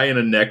a guy in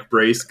a neck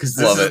brace because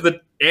this is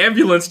the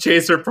ambulance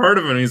chaser part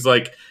of him. He's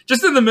like,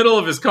 just in the middle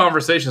of his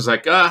conversation, it's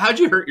like, how'd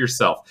you hurt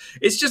yourself?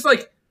 It's just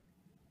like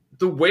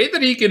the way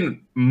that he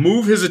can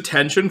move his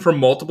attention from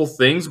multiple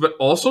things, but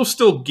also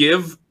still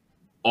give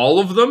all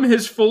of them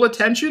his full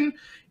attention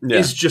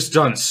is just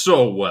done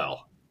so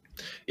well.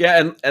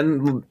 Yeah,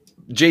 and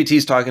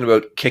JT's talking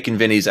about kicking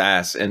Vinny's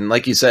ass. And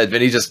like you said,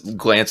 Vinny just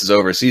glances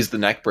over, sees the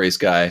neck brace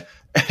guy,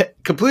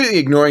 completely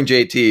ignoring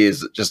JT,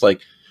 is just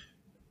like,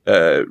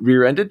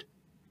 rear-ended?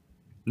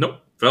 Nope,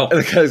 fell.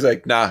 And the guy's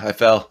like, nah, I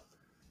fell.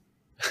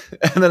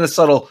 And then a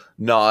subtle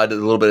nod, a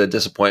little bit of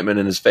disappointment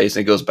in his face,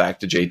 and he goes back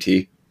to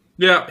JT.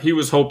 Yeah, he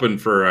was hoping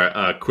for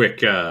a quick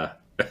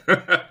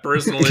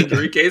personal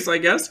injury case, I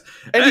guess.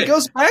 And he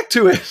goes back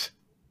to it.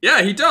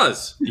 Yeah, he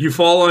does. You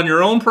fall on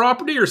your own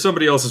property or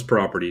somebody else's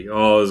property?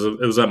 Oh,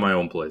 it was at my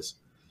own place.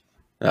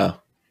 Oh.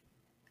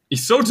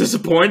 He's so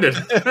disappointed.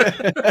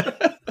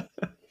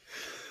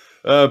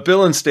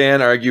 Bill and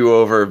Stan argue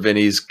over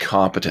Vinny's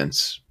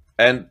competence,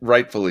 and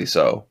rightfully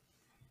so.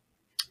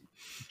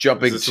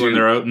 Jumping Is this when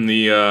they're out in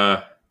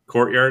the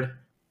courtyard?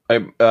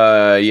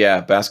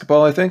 Yeah,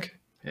 basketball, I think.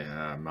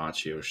 Yeah,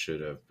 Machio should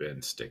have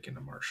been sticking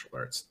to martial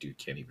arts. Dude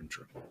can't even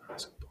dribble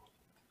basketball.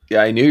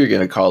 Yeah, I knew you were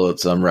going to call it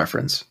some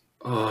reference.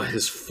 Oh,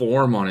 his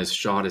form on his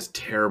shot is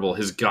terrible.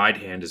 His guide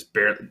hand is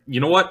barely... You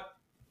know what?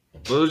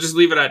 We'll just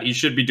leave it at he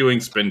should be doing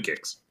spin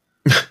kicks.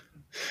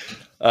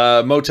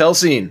 Motel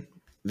scene.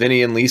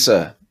 Vinny and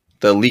Lisa.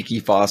 The leaky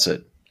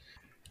faucet.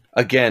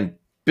 Again,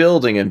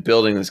 building and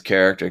building this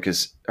character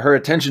because her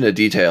attention to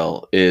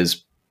detail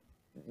is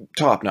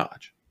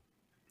top-notch.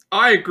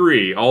 I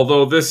agree,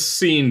 although this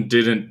scene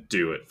didn't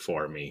do it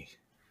for me.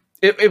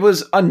 It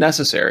was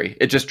unnecessary.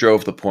 It just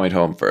drove the point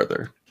home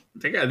further.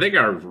 They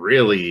got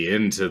really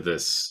into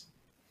this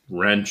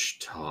wrench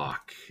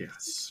talk.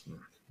 Yes.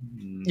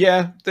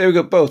 Yeah,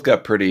 both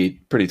got pretty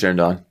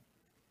turned on.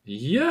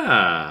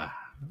 Yeah.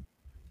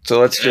 So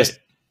let's just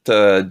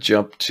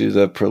jump to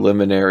the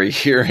preliminary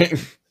hearing.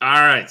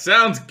 All right,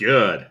 sounds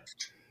good.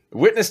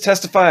 Witness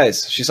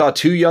testifies she saw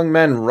 2 young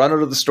men run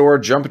out of the store,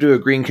 jump into a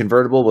green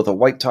convertible with a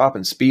white top,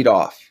 and speed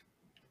off.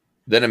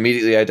 Then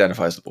immediately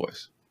identifies the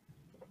boys.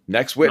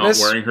 Next witness...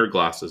 Not wearing her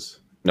glasses.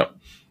 No.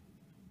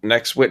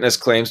 Next witness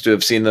claims to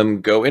have seen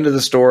them go into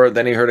the store,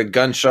 then he heard a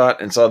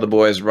gunshot and saw the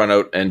boys run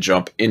out and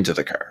jump into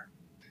the car.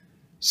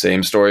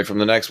 Same story from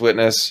the next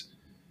witness.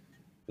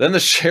 Then the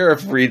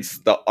sheriff reads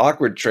the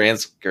awkward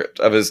transcript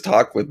of his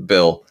talk with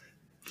Bill.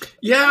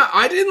 Yeah,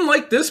 I didn't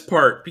like this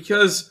part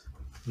because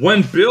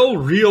when Bill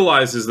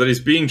realizes that he's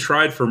being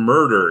tried for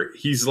murder,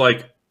 he's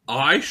like,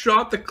 I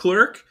shot the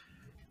clerk?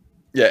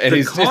 Yeah, and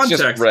it's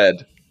just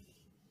read.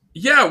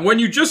 Yeah, when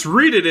you just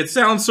read it, it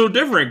sounds so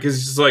different because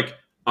he's like,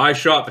 I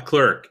shot the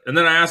clerk. And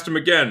then I asked him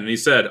again, and he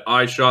said,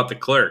 I shot the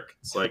clerk.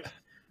 It's like,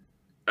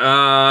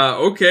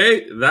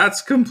 okay,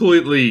 that's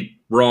completely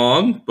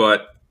wrong,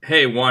 but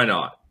hey, why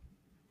not?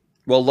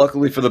 Well,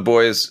 luckily for the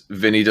boys,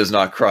 Vinny does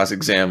not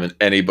cross-examine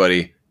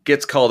anybody,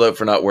 gets called out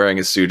for not wearing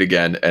a suit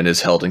again, and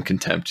is held in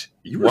contempt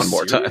one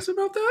more time. You were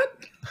serious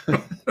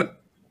about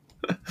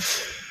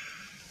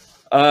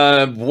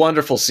that?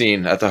 Wonderful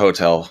scene at the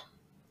hotel.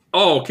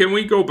 Oh, can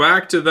we go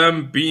back to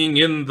them being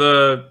in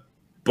the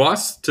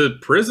bus to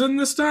prison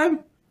this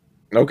time?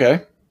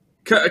 Okay.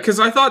 Because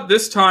I thought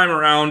this time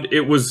around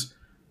it was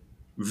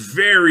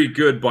very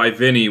good by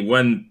Vinny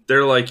when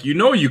they're like,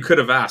 you could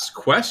have asked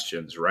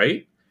questions,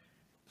 right?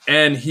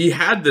 And he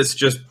had this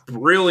just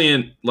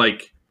brilliant,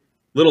 like,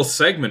 little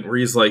segment where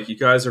he's like, you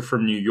guys are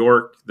from New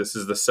York. This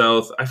is the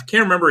South. I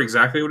can't remember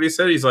exactly what he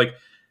said. He's like,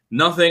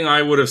 nothing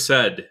I would have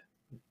said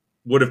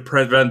would have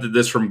prevented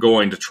this from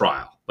going to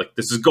trial. Like,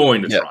 this is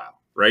going to trial,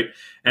 right?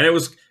 And it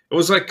was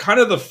like kind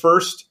of the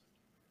first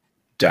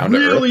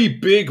really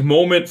big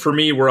moment for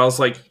me where I was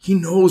like, he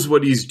knows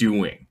what he's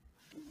doing.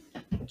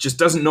 Just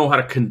doesn't know how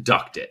to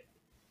conduct it.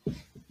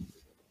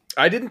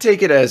 I didn't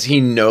take it as he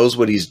knows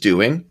what he's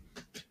doing.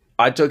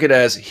 I took it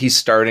as he's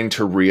starting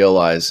to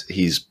realize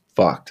he's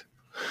fucked.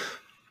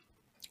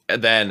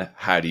 And then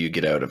how do you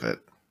get out of it?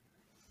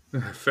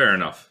 Fair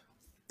enough.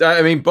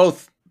 I mean,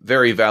 both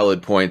very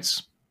valid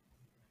points.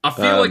 I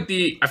feel like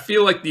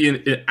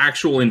the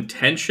actual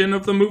intention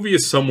of the movie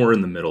is somewhere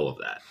in the middle of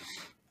that.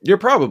 You're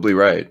probably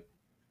right.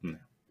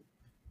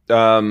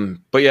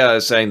 But yeah, I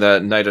was saying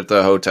that night at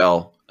the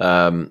hotel,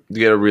 you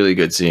get a really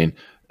good scene.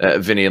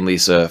 Vinny and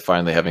Lisa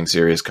finally having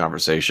serious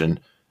conversation.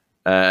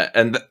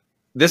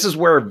 This is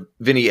where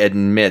Vinny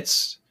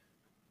admits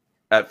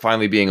at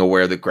finally being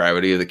aware of the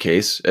gravity of the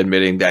case,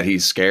 admitting that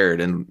he's scared,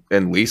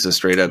 and Lisa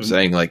straight up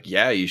saying, like,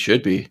 yeah, you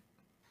should be.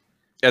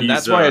 And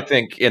that's why I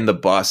think in the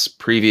bus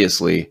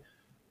previously,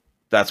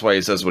 that's why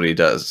he says what he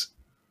does.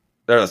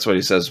 That's what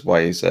he says,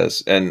 why he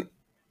says. And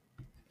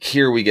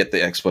here we get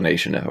the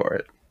explanation for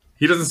it.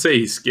 He doesn't say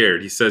he's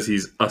scared. He says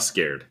he's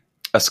scared.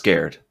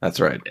 Scared. That's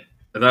right.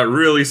 And that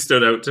really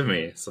stood out to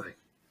me. It's like,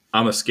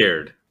 I'm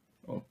scared.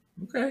 Oh,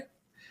 okay.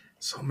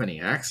 So many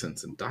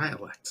accents and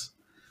dialects.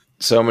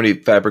 So many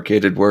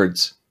fabricated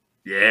words.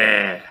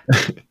 Yeah.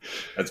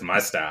 That's my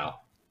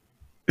style.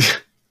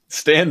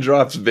 Stan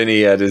drops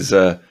Vinny at his...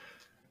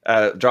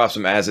 drops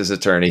him as his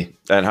attorney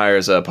and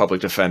hires a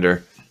public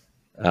defender.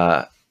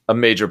 A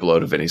major blow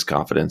to Vinny's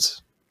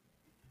confidence.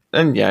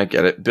 And yeah, I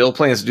get it. Bill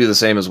plans to do the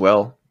same as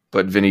well,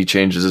 but Vinny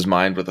changes his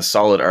mind with a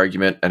solid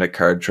argument and a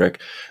card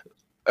trick.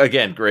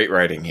 Again, great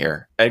writing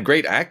here and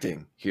great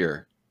acting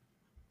here,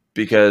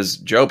 because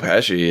Joe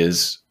Pesci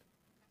is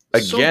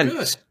he's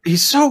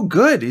so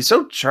good. He's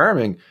so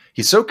charming.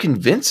 He's so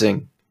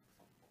convincing.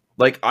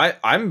 Like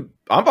I'm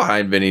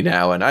behind Vinny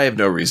now, and I have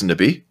no reason to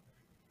be.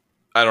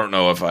 I don't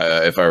know if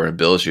I were in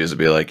Bill's shoes, I'd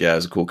be like, yeah,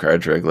 it's a cool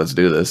card trick. Let's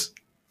do this.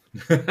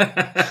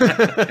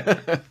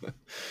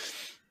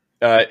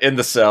 In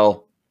the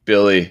cell,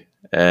 Billy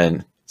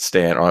and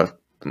Stan,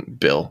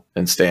 Bill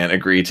and Stan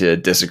agree to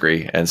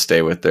disagree and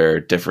stay with their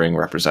differing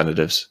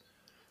representatives.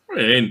 I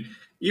mean,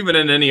 even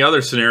in any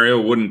other scenario,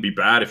 it wouldn't be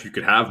bad if you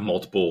could have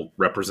multiple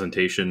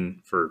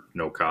representation for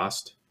no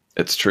cost.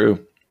 It's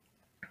true.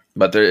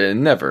 But they're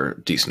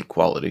never decent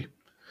quality.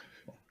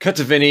 Cut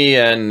to Vinny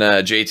and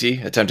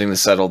JT attempting to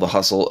settle the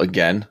hustle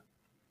again.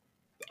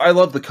 I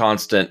love the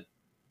constant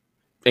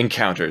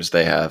encounters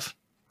they have.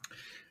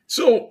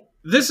 So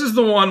this is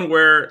the one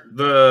where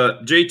the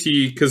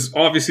JT, because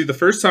obviously the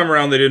first time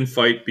around they didn't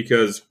fight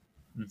because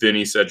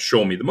Vinny said,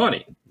 show me the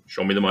money.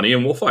 Show me the money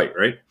and we'll fight,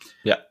 right?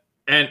 Yeah.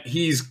 And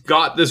he's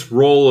got this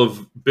roll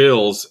of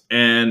bills,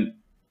 and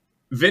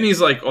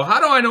Vinny's like, oh, how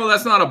do I know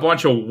that's not a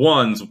bunch of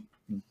ones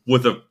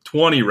with a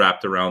 20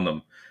 wrapped around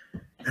them?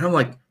 And I'm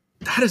like,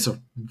 that is a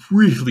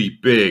really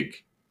big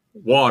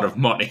wad of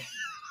money.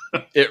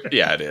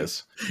 It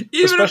is.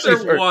 Even especially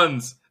if they're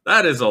ones,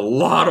 that is a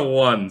lot of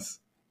ones.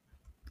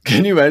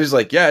 Can you imagine? He's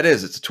like, yeah, it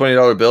is. It's a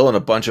 $20 bill and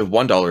a bunch of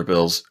 $1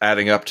 bills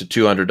adding up to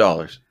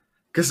 $200.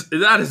 Because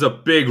that is a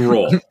big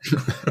roll.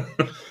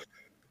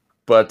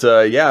 But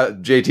yeah,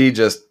 JT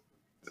just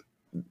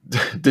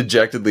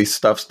dejectedly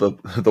stuffs the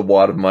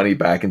wad of money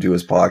back into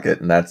his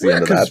pocket, and that's the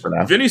end of that for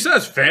now. Vinny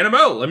says, fan him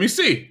out. Let me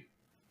see.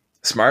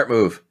 Smart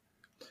move.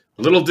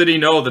 Little did he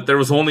know that there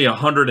was only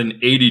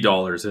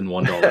 $180 in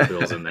 $1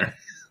 bills in there.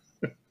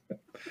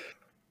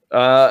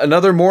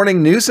 Another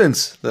morning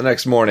nuisance the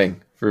next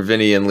morning for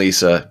Vinny and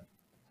Lisa.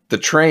 The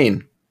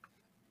train.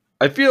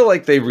 I feel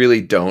like they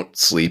really don't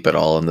sleep at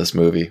all in this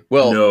movie.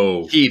 Well,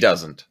 no. He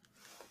doesn't.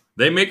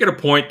 They make it a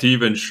point to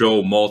even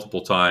show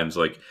multiple times,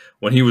 like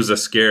when he was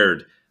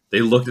scared,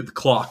 they looked at the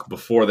clock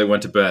before they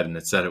went to bed and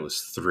it said it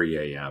was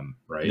 3 a.m.,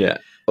 right? Yeah.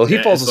 Well,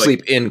 he falls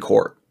asleep in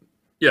court.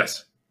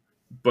 Yes.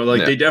 But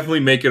they definitely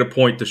make it a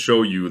point to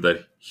show you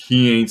that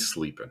he ain't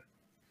sleeping.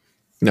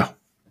 No.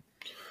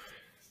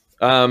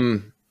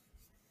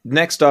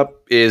 Next up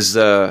is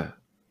a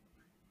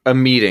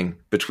meeting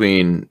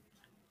between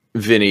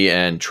Vinny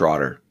and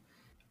Trotter.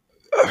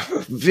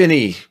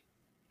 Vinny,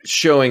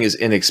 showing his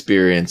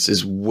inexperience,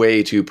 is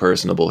way too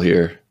personable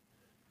here.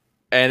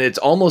 And it's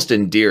almost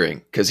endearing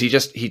because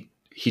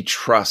he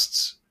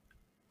trusts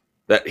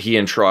that he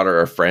and Trotter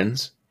are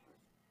friends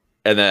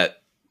and that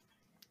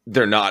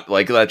they're not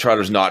like that.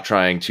 Trotter's not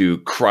trying to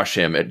crush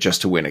him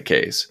just to win a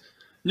case.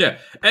 Yeah.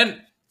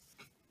 And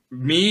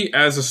me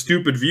as a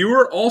stupid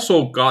viewer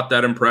also got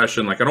that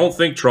impression. Like, I don't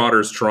think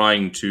Trotter's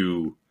trying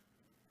to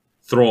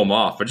throw him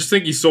off. I just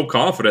think he's so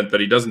confident that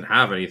he doesn't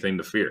have anything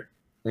to fear.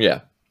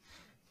 Yeah.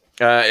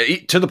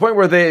 To the point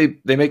where they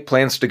make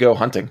plans to go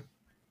hunting.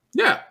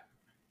 Yeah.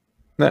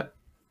 Yeah.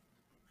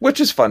 Which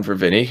is fun for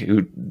Vinny,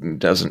 who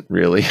doesn't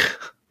really.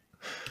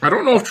 I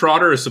don't know if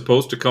Trotter is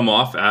supposed to come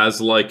off as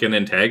like an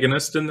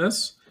antagonist in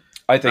this.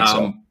 I think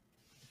so.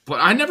 But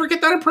I never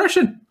get that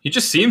impression. He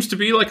just seems to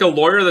be like a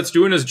lawyer that's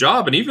doing his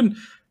job. And even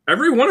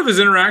every one of his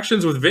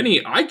interactions with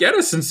Vinny, I get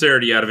a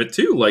sincerity out of it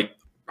too. Like,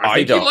 I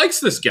think he likes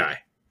this guy.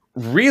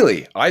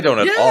 Really? I don't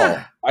at all.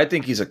 I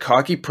think he's a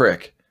cocky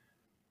prick.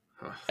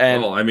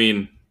 And well, I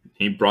mean,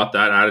 he brought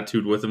that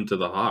attitude with him to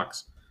the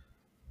Hawks.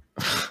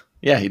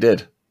 Yeah, he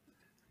did.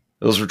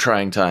 Those were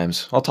trying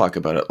times. I'll talk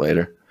about it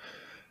later.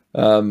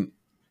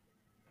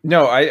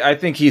 No, I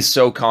think he's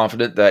so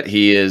confident that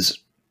he is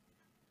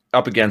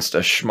up against a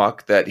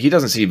schmuck that he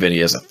doesn't see Vinny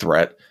as a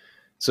threat.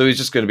 So he's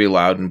just going to be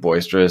loud and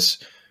boisterous.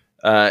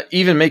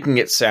 Even making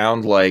it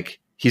sound like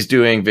he's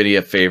doing Vinny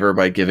a favor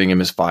by giving him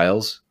his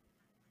files.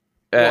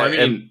 Well, I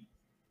mean,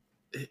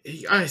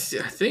 I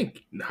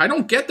think I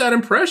don't get that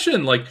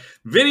impression. Like,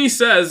 Vinny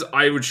says,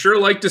 I would sure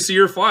like to see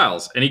your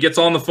files. And he gets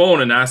on the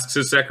phone and asks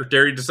his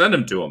secretary to send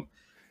him to him.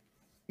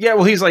 Yeah,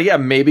 well, he's like, yeah,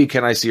 maybe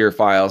can I see your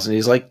files? And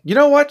he's like, you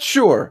know what?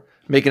 Sure.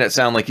 Making it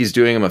sound like he's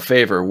doing him a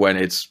favor when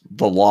it's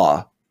the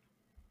law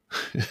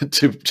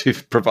to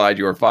provide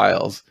your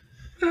files.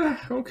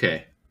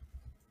 Okay.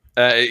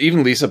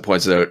 Even Lisa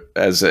points it out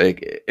as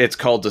it's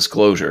called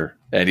disclosure,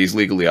 and he's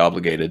legally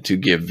obligated to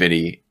give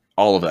Vinny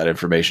all of that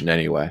information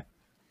anyway.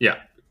 Yeah,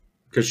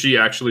 because she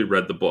actually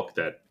read the book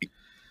that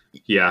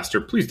he asked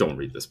her, please don't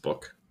read this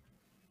book.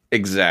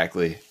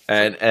 Exactly.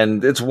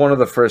 And it's one of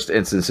the first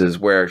instances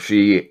where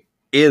she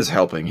is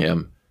helping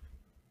him.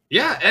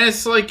 Yeah, and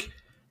it's like,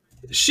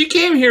 she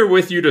came here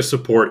with you to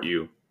support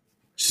you.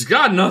 She's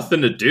got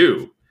nothing to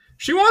do.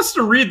 She wants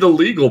to read the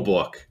legal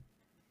book.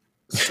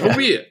 So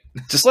be it.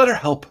 Just let her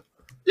help.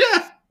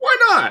 Yeah,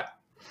 why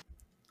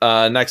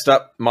not? Next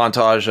up,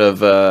 montage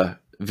of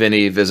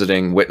Vinny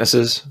visiting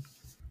witnesses.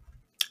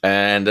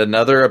 And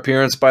another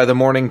appearance by the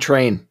morning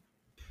train.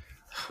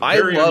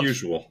 Very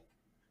unusual.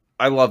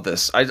 I love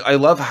this. I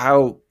love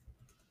how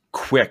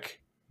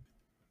quick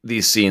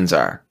these scenes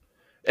are.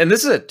 And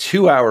this is a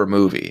 2-hour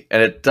movie,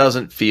 and it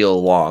doesn't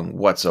feel long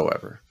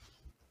whatsoever.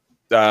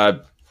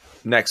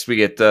 Next, we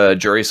get the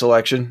jury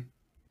selection.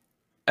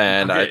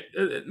 And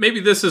okay. Maybe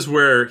this is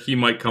where he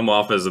might come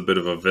off as a bit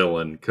of a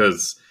villain,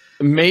 because...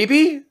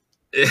 Maybe?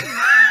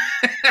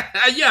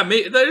 Yeah,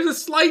 there's a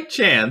slight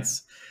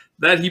chance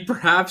that he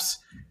perhaps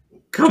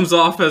comes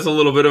off as a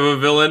little bit of a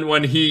villain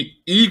when he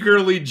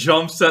eagerly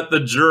jumps at the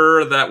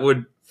juror that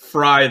would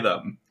fry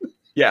them.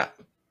 Yeah.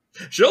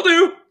 She'll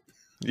do.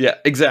 Yeah,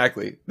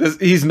 exactly.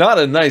 He's not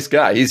a nice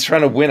guy. He's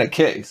trying to win a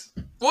case.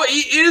 Well,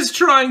 he is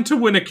trying to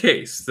win a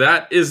case.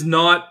 That is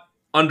not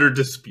under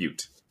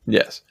dispute.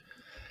 Yes.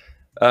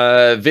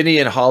 Vinny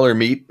and Holler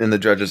meet in the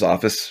judge's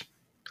office.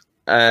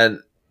 And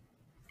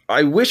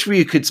I wish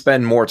we could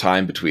spend more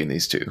time between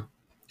these two.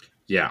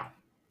 Yeah.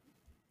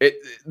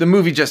 The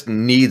movie just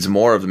needs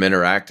more of them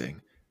interacting.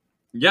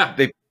 Yeah.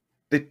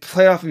 They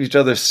play off of each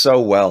other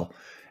so well.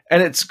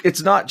 And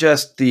it's not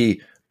just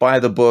the by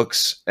the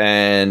books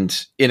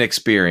and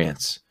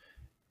inexperience.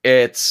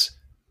 It's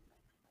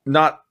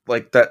not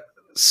like that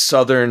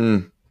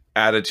Southern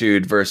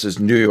attitude versus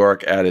New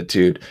York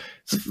attitude.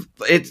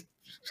 It's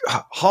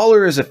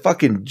Holler is a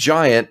fucking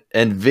giant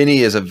and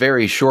Vinny is a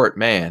very short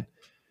man.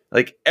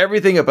 Like,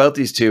 everything about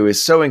these two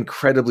is so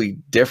incredibly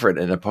different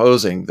and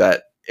opposing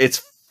that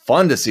it's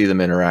fun to see them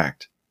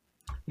interact.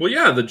 Well,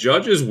 yeah, the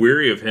judge is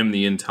weary of him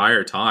the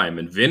entire time,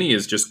 and Vinny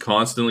is just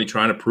constantly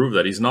trying to prove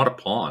that he's not a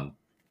pawn.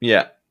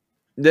 Yeah.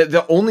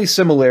 The only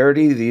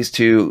similarity these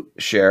two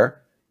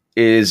share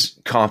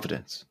is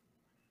confidence.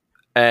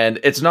 And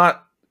it's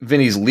not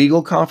Vinny's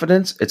legal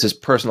confidence, it's his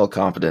personal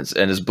confidence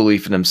and his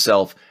belief in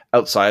himself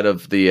outside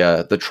of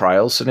the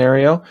trial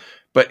scenario.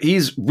 But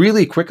he's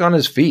really quick on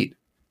his feet.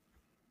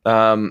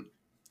 Explaining,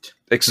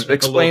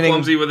 a little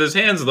clumsy with his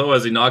hands, though,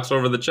 as he knocks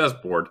over the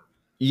chessboard.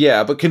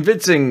 Yeah, but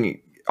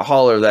convincing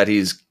Haller that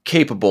he's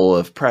capable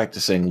of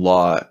practicing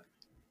law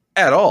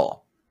at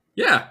all.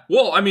 Yeah,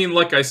 well, I mean,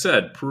 like I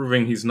said,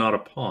 proving he's not a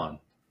pawn.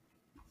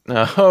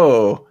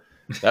 Oh,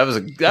 that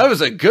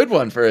was a good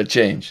one for a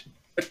change.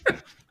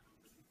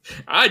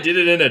 I did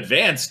it in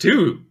advance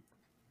too.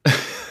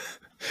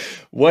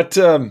 What's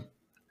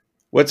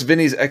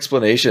Vinny's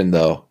explanation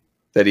though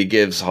that he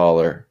gives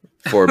Haller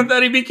for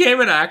that he became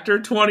an actor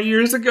 20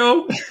 years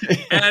ago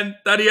and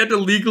that he had to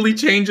legally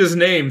change his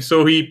name,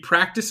 so he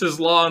practices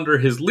law under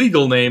his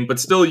legal name but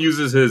still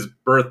uses his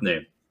birth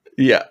name.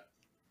 Yeah.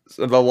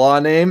 So the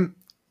law name,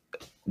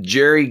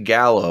 Jerry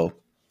Gallo,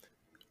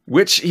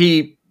 which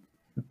he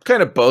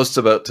kind of boasts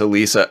about to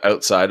Lisa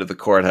outside of the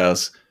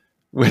courthouse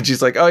when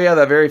she's like, oh yeah,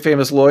 that very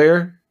famous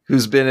lawyer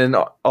who's been in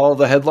all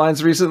the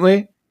headlines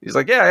recently. He's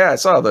like, yeah, I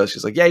saw those.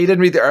 She's like, yeah, you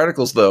didn't read the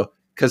articles though,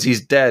 because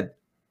he's dead.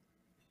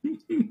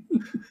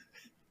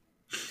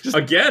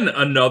 Again,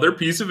 another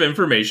piece of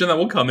information that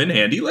will come in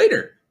handy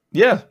later.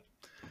 Yeah.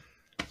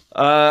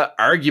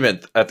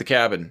 Argument at the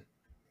cabin.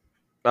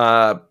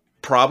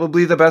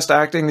 Probably the best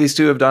acting these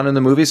two have done in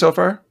the movie so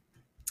far.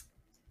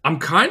 I'm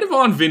kind of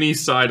on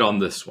Vinny's side on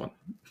this one.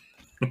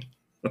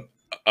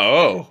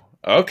 Oh,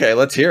 okay.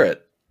 Let's hear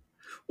it.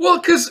 Well,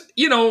 because,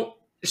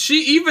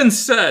 she even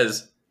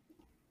says,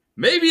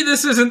 maybe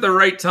this isn't the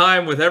right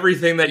time with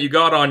everything that you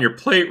got on your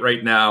plate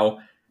right now,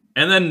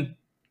 and then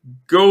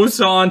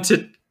goes on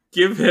to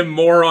give him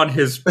more on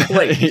his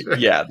plate.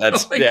 Yeah,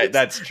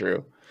 that's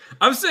true.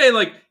 I'm saying,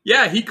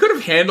 he could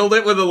have handled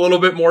it with a little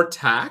bit more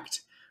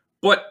tact,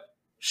 but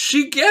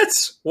she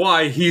gets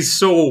why he's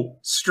so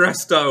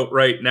stressed out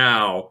right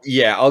now.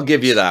 Yeah, I'll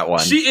give you that one.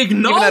 She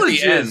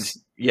acknowledges. Even at the end,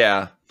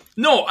 yeah.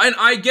 No, and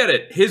I get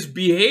it. His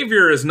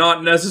behavior is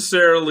not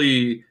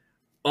necessarily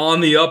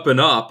on the up and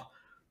up,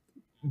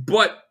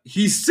 but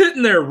he's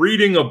sitting there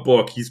reading a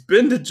book. He's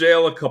been to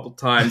jail a couple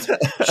times.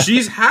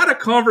 She's had a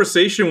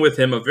conversation with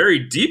him, a very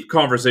deep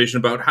conversation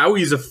about how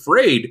he's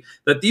afraid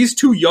that these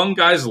two young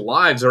guys'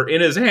 lives are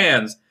in his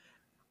hands.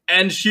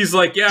 And she's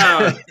like,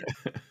 yeah,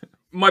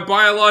 my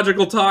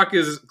biological clock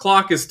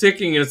is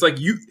ticking. And it's like,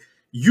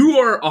 you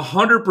are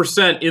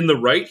 100% in the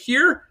right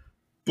here,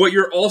 but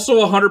you're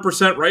also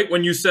 100% right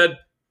when you said,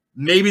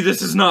 maybe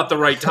this is not the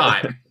right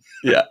time.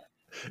 Yeah.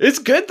 It's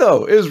good,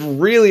 though. It was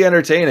really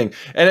entertaining.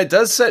 And it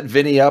does set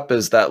Vinny up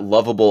as that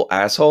lovable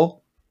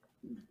asshole,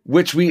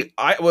 which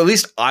at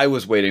least I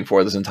was waiting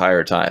for this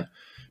entire time.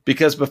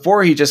 Because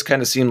before he just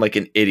kind of seemed like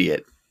an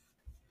idiot.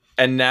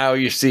 And now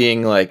you're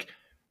seeing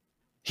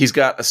he's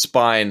got a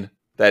spine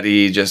that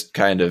he just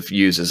kind of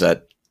uses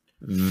at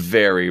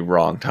very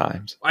wrong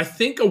times. I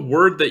think a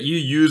word that you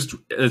used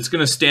that's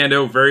going to stand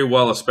out very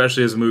well,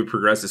 especially as the movie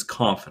progresses, is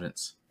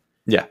confidence.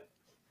 Yeah.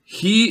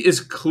 He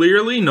is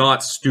clearly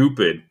not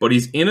stupid, but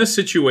he's in a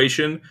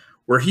situation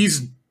where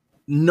he's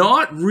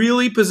not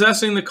really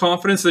possessing the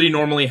confidence that he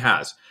normally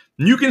has.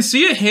 And you can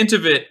see a hint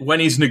of it when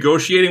he's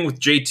negotiating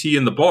with JT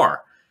in the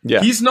bar.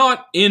 Yeah. He's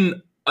not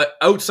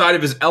outside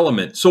of his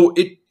element, so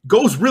it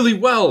goes really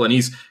well, and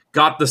he's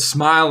got the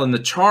smile and the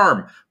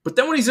charm. But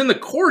then when he's in the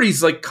court,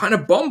 he's kind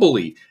of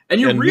bumbly, and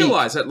you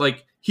realize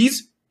that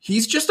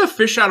he's just a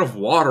fish out of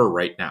water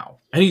right now,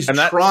 and he's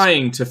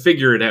trying to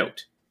figure it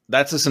out.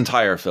 That's this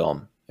entire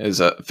film. Is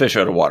a fish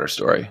out of water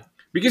story.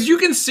 Because you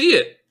can see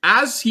it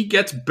as he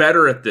gets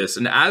better at this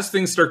and as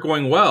things start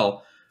going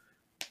well,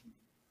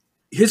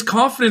 his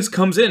confidence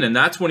comes in, and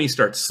that's when he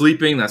starts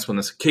sleeping. That's when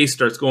this case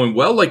starts going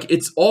well.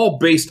 It's all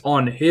based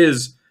on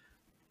his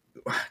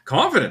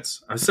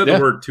confidence. I said the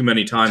word too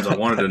many times. I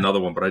wanted another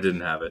one, but I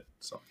didn't have it.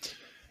 So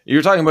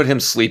you're talking about him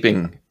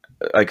sleeping,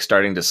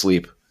 starting to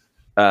sleep.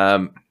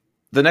 The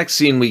next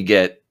scene we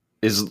get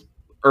is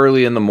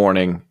early in the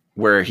morning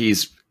where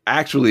he's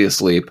actually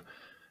asleep,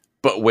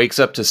 but wakes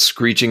up to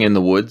screeching in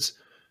the woods.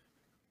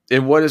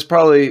 And what is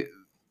probably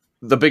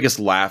the biggest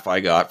laugh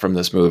I got from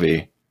this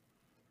movie,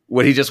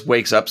 when he just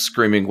wakes up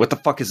screaming, "What the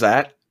fuck is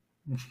that?"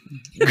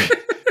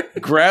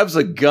 Grabs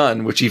a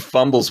gun, which he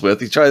fumbles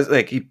with. He tries,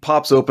 he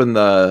pops open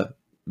the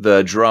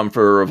drum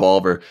for a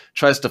revolver,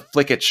 tries to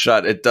flick it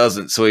shut. It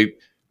doesn't. So he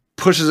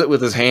pushes it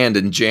with his hand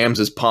and jams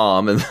his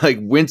palm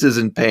and winces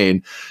in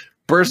pain.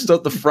 Bursts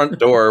out the front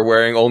door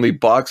wearing only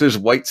boxers,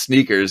 white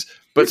sneakers,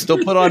 but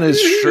still put on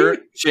his shirt,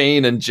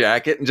 chain, and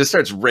jacket and just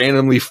starts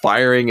randomly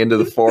firing into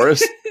the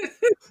forest.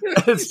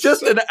 It's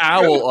just an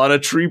owl on a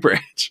tree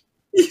branch.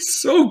 He's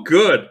so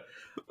good.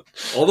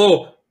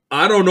 Although,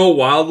 I don't know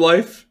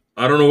wildlife.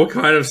 I don't know what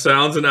kind of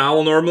sounds an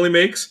owl normally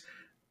makes.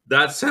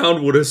 That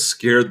sound would have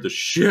scared the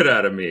shit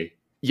out of me.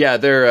 Yeah,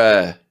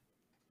 they're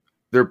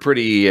They're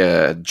pretty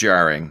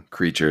jarring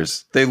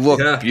creatures. They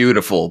look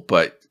beautiful,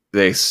 but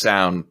they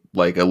sound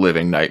like a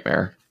living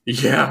nightmare.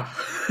 Yeah.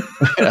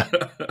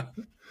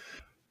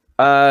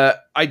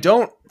 I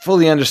don't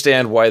fully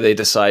understand why they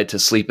decide to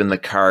sleep in the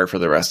car for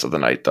the rest of the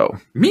night, though.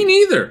 Me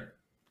neither.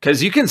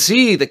 Because you can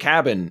see the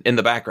cabin in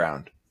the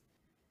background.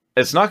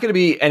 It's not going to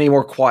be any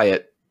more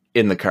quiet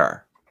in the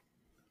car.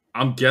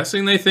 I'm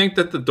guessing they think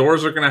that the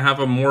doors are going to have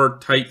a more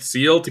tight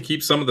seal to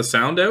keep some of the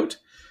sound out.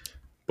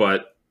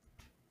 But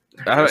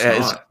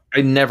I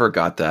never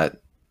got that.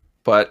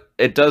 But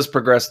it does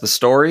progress the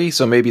story,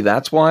 so maybe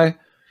that's why.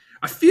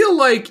 I feel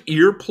like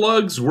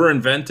earplugs were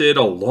invented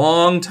a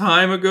long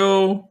time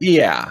ago.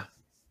 Yeah.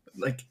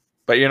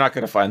 But you're not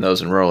going to find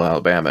those in rural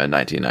Alabama in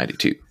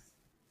 1992.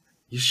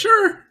 You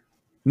sure?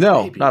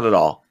 No, Maybe. Not at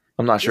all.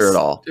 I'm not sure at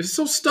all. There's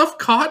so stuff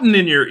cotton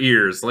in your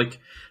ears. I think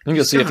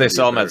you'll see if they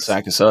sell them at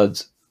Sack of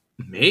Suds.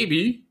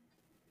 Maybe.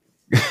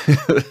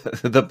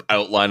 The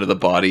outline of the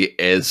body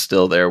is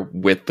still there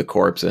with the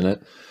corpse in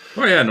it.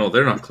 Oh, yeah, no,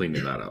 they're not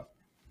cleaning that up.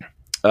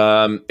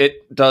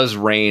 It does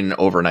rain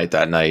overnight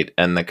that night,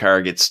 and the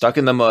car gets stuck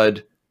in the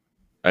mud.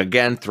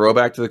 Again,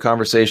 throwback to the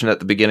conversation at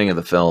the beginning of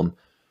the film.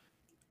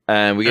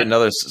 And we get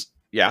another...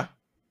 Yeah?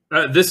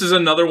 This is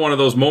another one of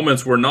those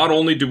moments where not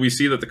only do we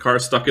see that the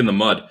car's stuck in the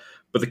mud,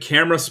 but the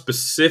camera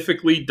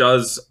specifically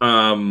does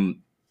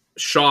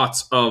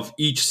shots of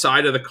each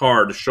side of the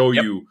car to show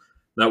you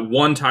that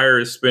one tire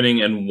is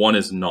spinning and one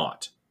is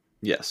not.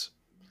 Yes.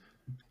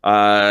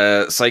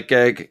 Sight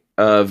gag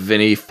of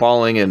Vinny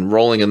falling and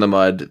rolling in the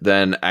mud,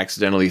 then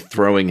accidentally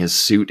throwing his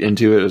suit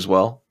into it as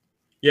well.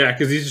 Yeah,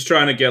 because he's just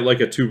trying to get like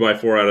a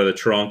 2x4 out of the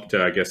trunk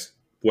to, I guess,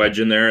 wedge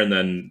in there, and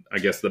then I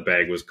guess the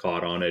bag was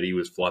caught on it. He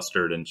was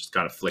flustered and just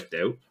kind of flicked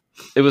out.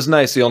 It was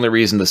nice. The only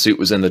reason the suit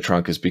was in the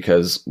trunk is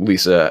because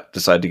Lisa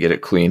decided to get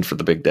it cleaned for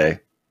the big day.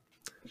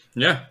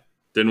 Yeah.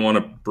 Didn't want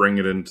to bring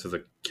it into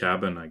the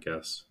cabin, I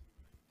guess.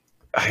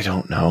 I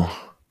don't know.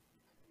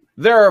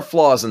 There are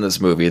flaws in this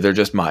movie. They're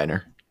just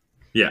minor.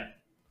 Yeah.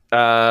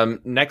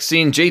 Next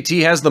scene,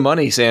 JT has the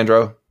money,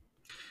 Sandro.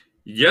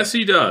 Yes,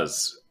 he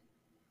does.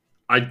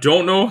 I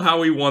don't know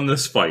how he won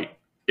this fight.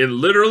 It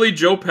literally,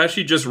 Joe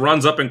Pesci just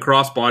runs up and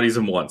cross-bodies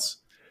him once.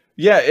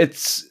 Yeah,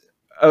 it's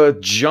a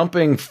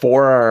jumping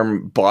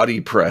forearm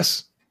body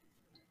press.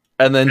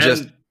 And then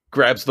just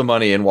grabs the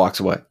money and walks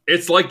away.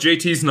 It's like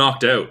JT's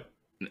knocked out.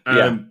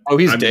 Yeah.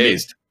 He's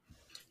dazed.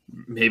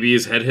 Maybe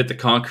his head hit the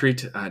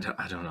concrete. I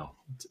don't know.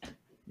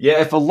 Yeah,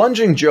 if a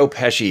lunging Joe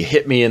Pesci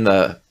hit me in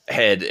the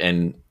head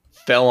and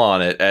fell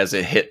on it as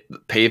it hit the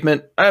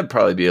pavement, I'd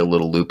probably be a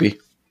little loopy.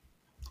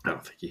 I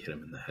don't think he hit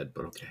him in the head,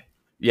 but okay.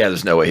 Yeah,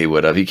 there's no way he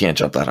would have. He can't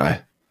jump that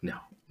high.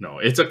 No,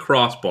 it's a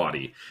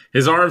crossbody.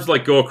 His arms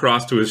go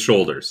across to his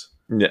shoulders.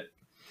 Yeah.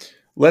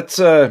 Let's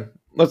head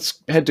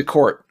to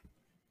court.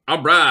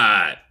 All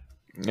right.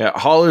 Yeah,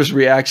 Haller's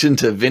reaction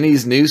to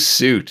Vinny's new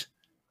suit.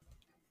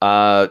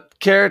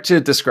 Care to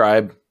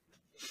describe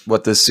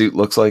what this suit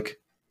looks like?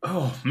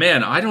 Oh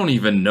man, I don't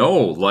even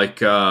know.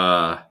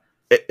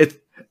 It's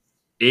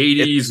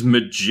 80s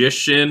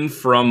magician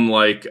from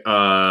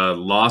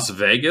Las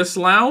Vegas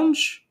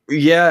lounge.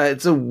 Yeah,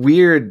 it's a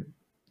weird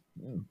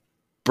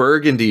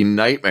burgundy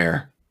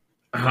nightmare.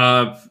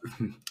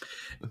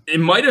 It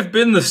might have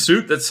been the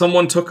suit that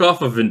someone took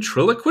off a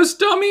ventriloquist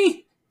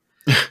dummy.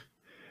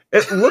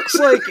 It looks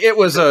like it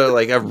was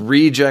a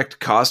reject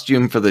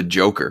costume for the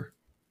Joker.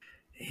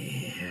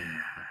 Yeah.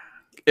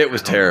 It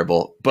was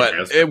terrible, but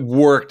it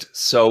worked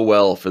so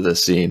well for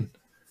this scene.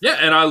 Yeah,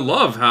 and I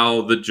love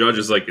how the judge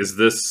is like, is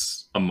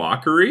this a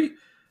mockery?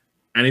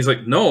 And he's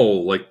like,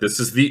 no, this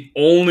is the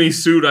only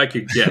suit I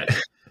could get.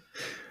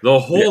 The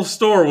whole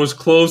store was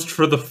closed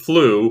for the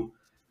flu.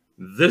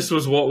 This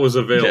was what was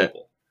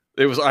available.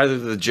 Yeah. It was either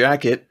the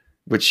jacket,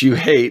 which you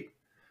hate,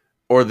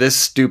 or this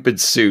stupid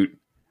suit.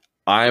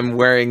 I'm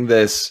wearing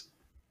this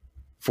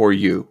for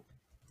you.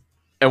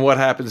 And what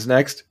happens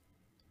next?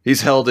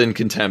 He's held in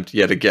contempt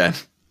yet again.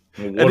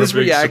 What and his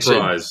reaction,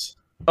 surprise.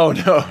 Oh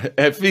no,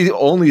 if he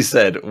only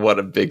said, what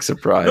a big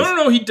surprise.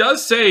 No, he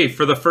does say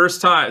for the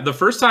first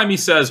time he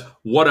says,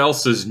 what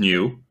else is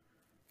new?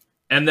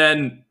 And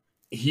then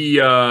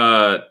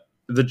the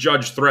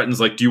judge threatens,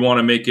 do you want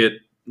to make it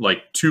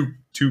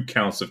two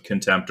counts of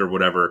contempt or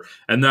whatever?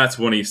 And that's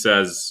when he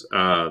says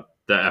the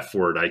F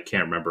word. I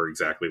can't remember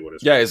exactly what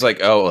it's. Yeah, he's like,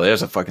 oh, well,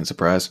 there's a fucking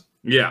surprise.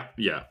 Yeah.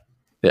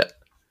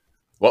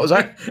 What was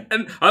that?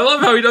 And I love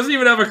how he doesn't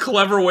even have a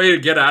clever way to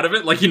get out of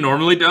it like he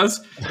normally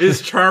does.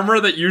 His charmer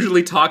that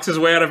usually talks his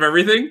way out of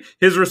everything,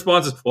 his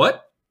response is,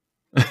 what?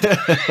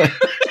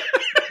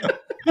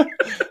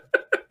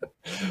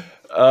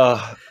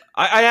 I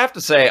have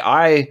to say,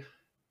 I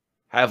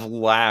have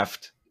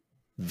laughed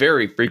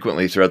very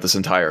frequently throughout this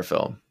entire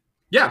film.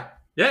 Yeah.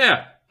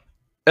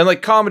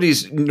 And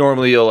comedies,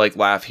 normally you'll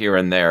laugh here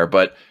and there,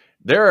 but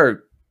there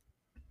are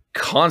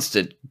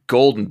constant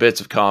golden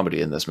bits of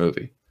comedy in this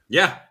movie.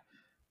 Yeah.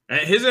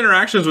 And his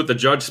interactions with the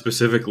judge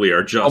specifically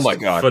are just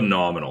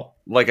phenomenal.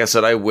 Like I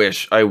said, I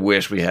wish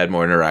we had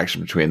more interaction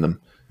between them.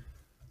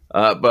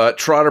 But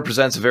Trotter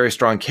presents a very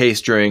strong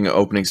case during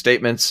opening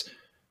statements.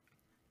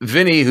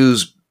 Vinny,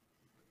 who's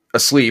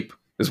asleep,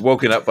 is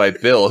woken up by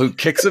Bill, who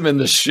kicks him in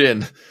the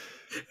shin.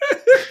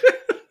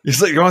 He's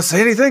like, "You want to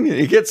say anything?" And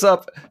he gets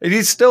up, and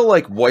he's still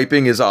like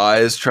wiping his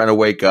eyes, trying to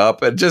wake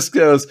up, and just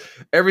goes,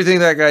 "Everything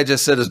that guy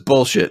just said is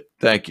bullshit.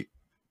 Thank you."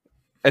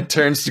 And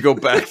turns to go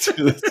back to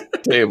the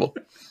table.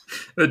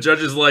 The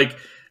judge is like,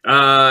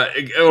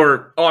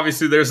 or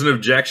obviously there's an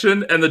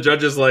objection, and the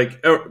judge is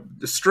like,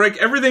 strike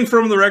everything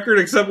from the record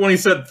except when he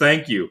said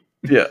thank you.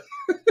 Yeah.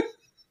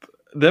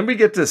 Then we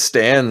get to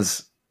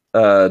Stan's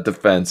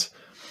defense,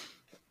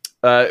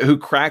 who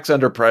cracks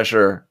under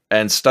pressure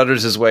and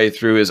stutters his way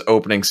through his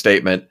opening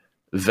statement,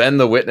 then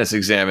the witness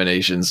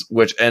examinations,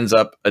 which ends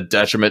up a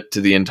detriment to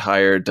the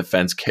entire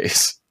defense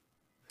case.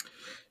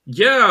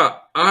 Yeah,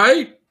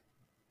 I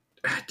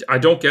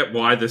don't get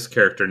why this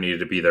character needed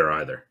to be there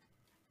either.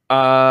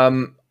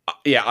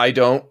 Yeah, I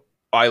don't.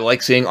 I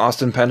like seeing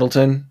Austin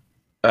Pendleton.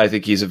 I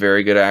think he's a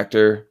very good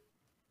actor.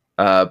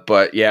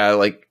 But yeah,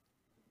 like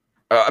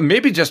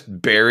maybe just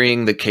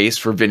burying the case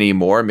for Vinny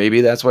Moore. Maybe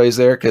that's why he's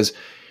there, because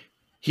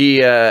he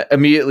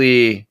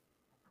immediately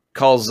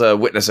calls a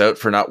witness out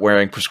for not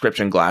wearing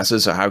prescription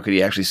glasses. So how could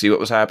he actually see what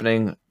was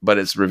happening? But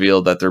it's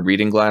revealed that they're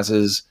reading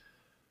glasses.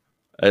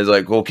 It's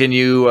like, well, can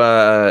you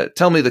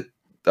tell me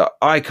the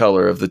eye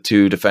color of the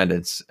two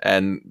defendants?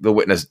 And the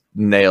witness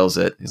nails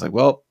it. He's like,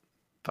 well,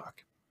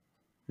 fuck.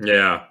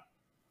 Yeah.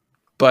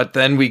 But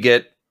then we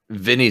get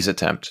Vinny's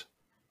attempt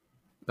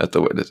at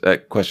the witness,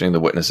 at questioning the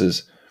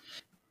witnesses.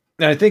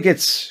 And I think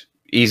it's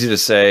easy to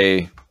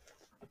say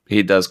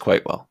he does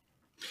quite well.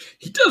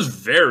 He does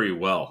very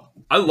well.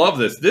 I love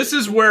this. This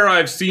is where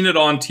I've seen it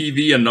on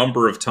TV a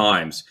number of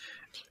times.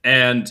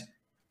 And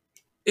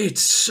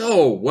it's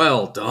so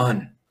well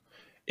done.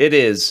 It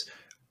is.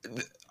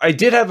 I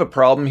did have a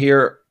problem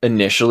here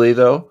initially,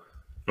 though.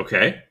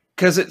 Okay.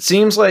 Because it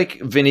seems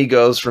like Vinny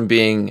goes from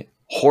being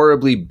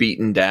horribly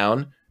beaten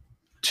down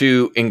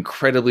to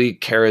incredibly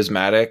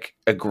charismatic,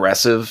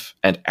 aggressive,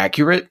 and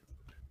accurate.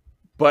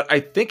 But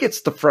I think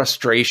it's the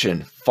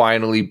frustration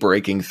finally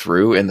breaking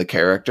through in the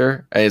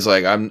character. And he's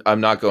like, I'm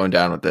not going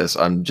down with this.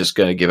 I'm just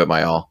going to give it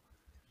my all.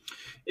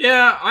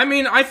 Yeah, I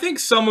mean, I think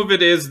some of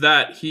it is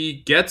that he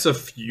gets a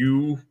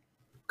few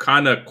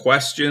kind of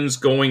questions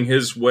going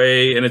his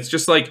way. And it's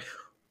just like,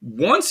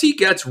 once he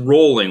gets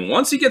rolling,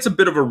 once he gets a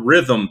bit of a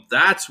rhythm,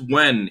 that's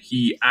when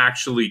he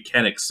actually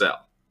can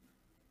excel.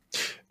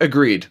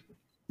 Agreed.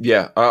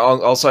 Yeah,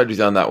 I'll side with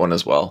you on that one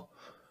as well.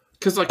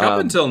 Because like up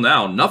until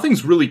now,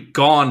 nothing's really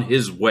gone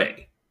his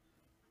way.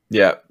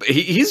 Yeah,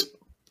 he's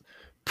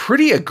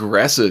pretty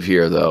aggressive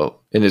here,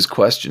 though, in his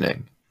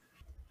questioning.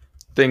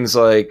 Things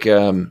like,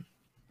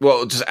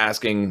 just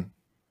asking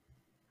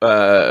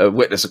a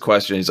witness a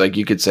question. He's like,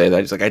 you could say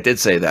that. He's like, I did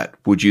say that.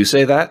 Would you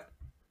say that?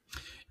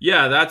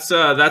 Yeah, that's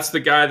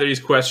the guy that he's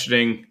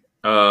questioning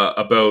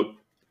about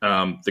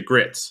the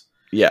grits.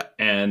 Yeah,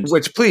 and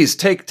which please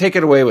take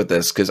it away with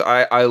this, because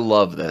I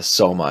love this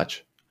so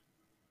much.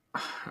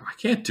 I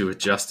can't do it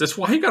justice.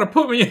 Why you gotta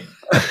put me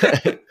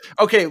in?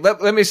 Okay,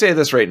 let me say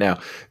this right now.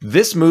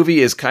 This movie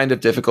is kind of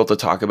difficult to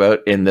talk about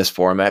in this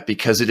format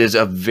because it is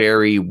a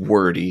very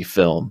wordy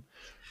film.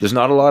 There's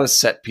not a lot of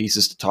set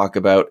pieces to talk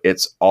about.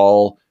 It's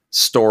all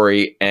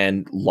story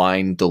and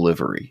line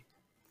delivery.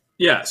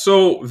 Yeah,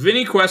 so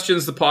Vinny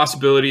questions the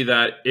possibility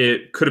that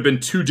it could have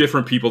been two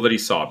different people that he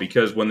saw,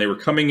 because when they were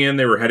coming in,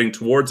 they were heading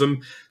towards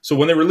him. So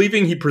when they were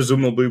leaving, he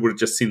presumably would have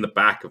just seen the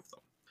back of them.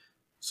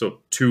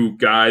 So two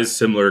guys,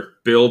 similar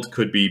build,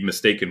 could be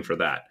mistaken for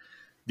that.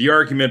 The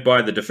argument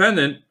by the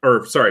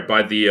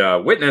by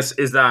the witness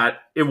is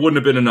that it wouldn't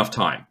have been enough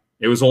time.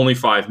 It was only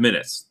 5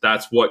 minutes.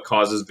 That's what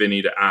causes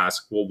Vinny to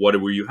ask, well,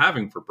 what were you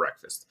having for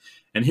breakfast?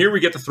 And here we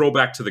get the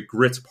throwback to the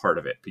grits part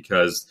of it,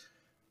 because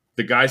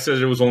the guy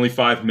says it was only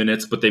 5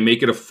 minutes, but they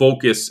make it a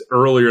focus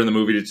earlier in the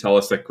movie to tell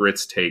us that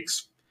grits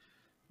takes,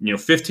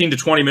 15 to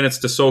 20 minutes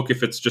to soak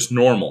if it's just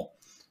normal.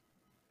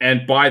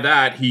 And by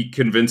that, he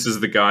convinces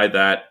the guy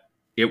that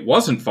it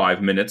wasn't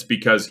 5 minutes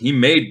because he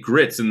made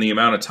grits in the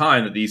amount of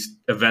time that these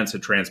events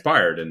had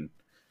transpired. And,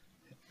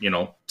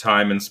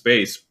 time and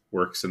space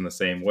works in the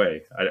same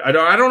way. I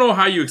don't know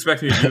how you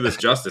expect me to do this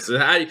justice.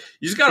 You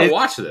just got to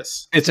watch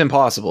this. It's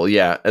impossible.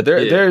 Yeah.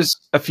 There's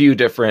a few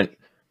different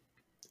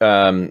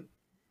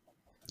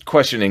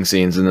questioning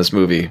scenes in this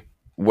movie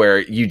where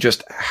you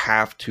just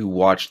have to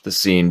watch the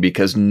scene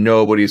because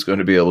nobody's going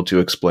to be able to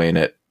explain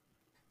it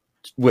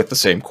with the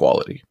same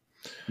quality.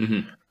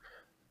 Mm-hmm.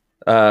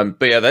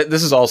 But yeah,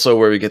 this is also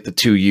where we get the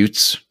two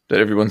Utes that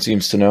everyone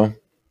seems to know.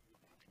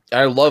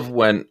 I love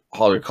when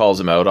Holler calls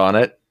him out on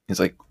it. He's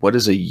like, what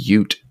is a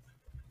Ute?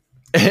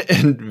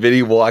 And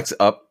Vinny walks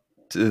up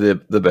to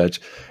the bench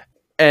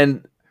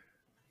and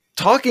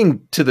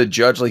talking to the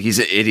judge like he's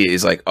an idiot.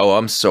 He's like, oh,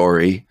 I'm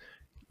sorry.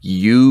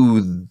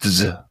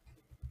 Youths. I'm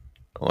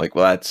like,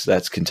 well,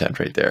 that's contempt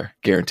right there.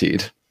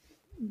 Guaranteed.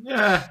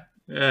 Yeah.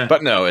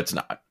 But no, it's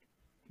not.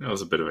 That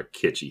was a bit of a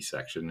kitschy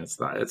section. It's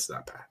not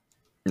bad.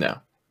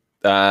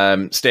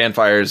 No. Stan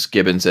fires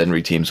Gibbons and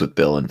reteams with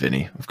Bill and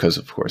Vinny, because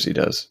of course he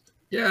does.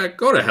 Yeah,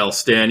 go to hell,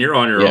 Stan. You're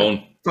on your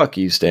own. Fuck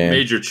you, Stan.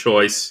 Made your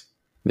choice.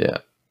 Yeah.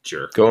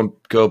 Jerk.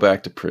 Go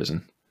back to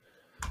prison.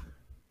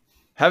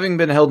 Having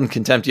been held in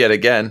contempt yet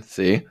again,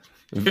 see,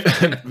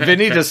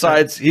 Vinny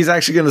decides he's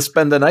actually going to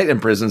spend the night in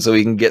prison so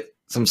he can get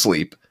some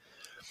sleep.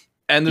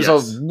 And there's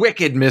a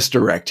wicked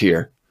misdirect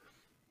here.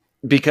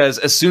 Because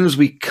as soon as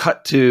we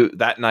cut to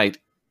that night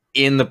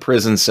in the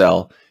prison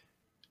cell,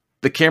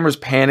 the camera's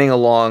panning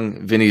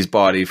along Vinny's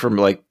body from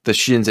like the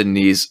shins and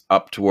knees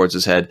up towards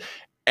his head.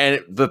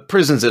 And the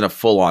prison's in a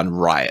full-on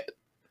riot.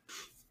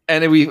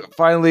 And we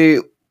finally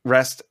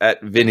rest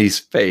at Vinny's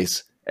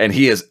face, and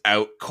he is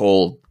out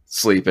cold,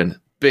 sleeping.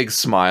 Big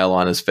smile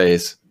on his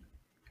face.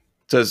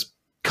 Says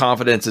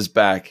confidence is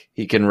back.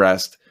 He can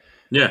rest.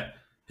 Yeah.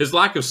 His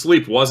lack of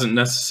sleep wasn't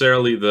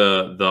necessarily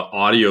the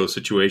audio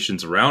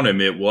situations around him.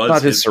 It was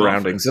not his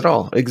surroundings at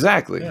all.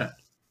 Exactly. Yeah.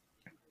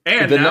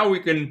 And now we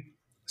can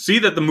see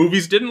that the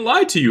movies didn't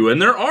lie to you,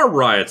 and there are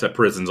riots at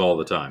prisons all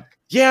the time.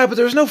 Yeah, but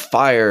there's no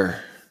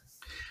fire.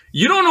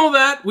 You don't know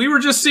that. We were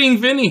just seeing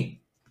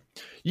Vinny.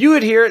 You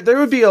would hear, there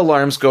would be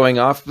alarms going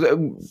off.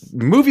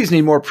 Movies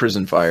need more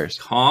prison fires.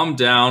 Calm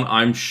down.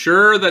 I'm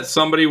sure that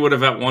somebody would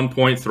have at one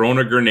point thrown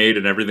a grenade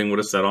and everything would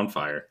have set on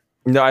fire.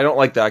 No, I don't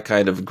like that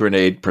kind of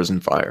grenade prison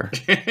fire.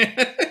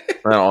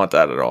 I don't want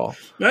that at all.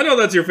 I know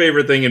that's your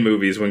favorite thing in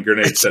movies, when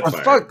grenades set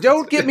fire.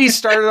 Don't get me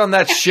started on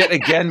that shit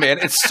again, man.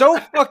 It's so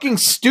fucking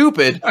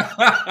stupid.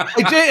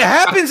 It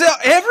happens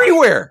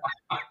everywhere.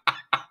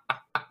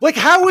 Like,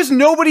 how is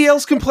nobody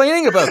else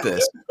complaining about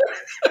this?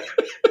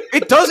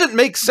 It doesn't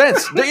make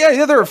sense.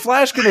 Yeah, there are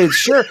flash grenades,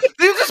 sure.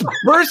 They just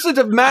burst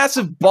into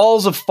massive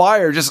balls of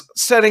fire, just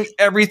setting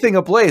everything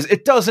ablaze.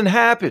 It doesn't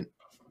happen.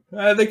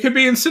 They could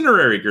be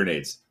incinerary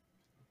grenades.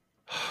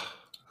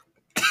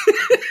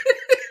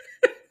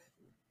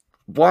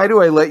 Why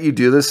do I let you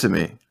do this to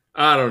me?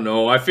 I don't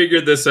know. I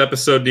figured this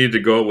episode needed to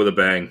go out with a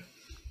bang.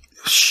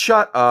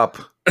 Shut up.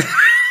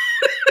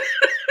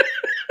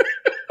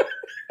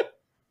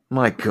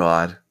 My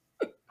God.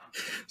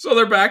 So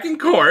they're back in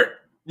court.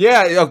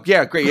 Yeah, oh,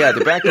 yeah, great. Yeah,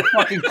 they're back in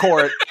fucking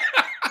court.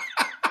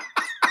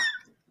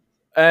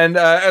 And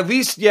at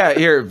least, yeah,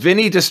 here,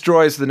 Vinny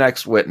destroys the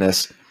next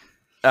witness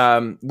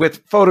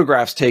with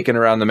photographs taken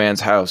around the man's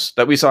house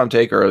that we saw him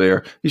take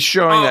earlier. He's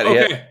showing that.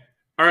 Okay.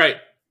 All right.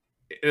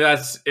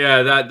 That's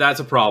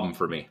a problem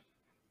for me.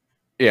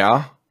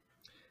 Yeah.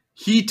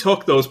 He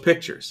took those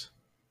pictures.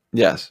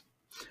 Yes.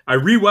 I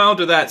rewound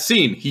to that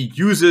scene. He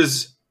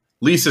uses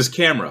Lisa's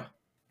camera.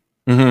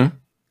 Mm-hmm.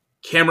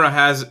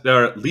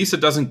 Lisa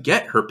doesn't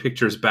get her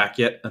pictures back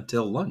yet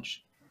until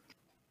lunch.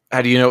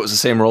 How do you know it was the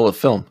same roll of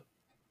film?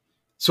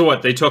 So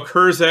what? They took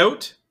hers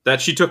out that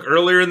she took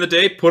earlier in the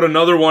day, put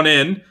another one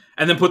in,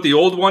 and then put the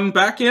old one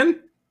back in?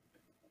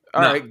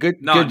 All right,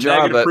 good job.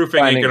 Negative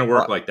proofing ain't going to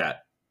work like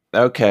that.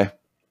 Okay.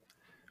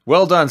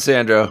 Well done,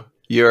 Sandro.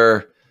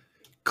 Your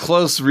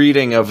close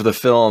reading of the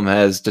film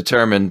has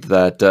determined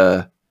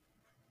that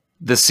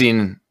this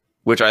scene,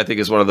 which I think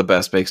is one of the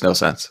best, makes no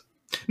sense.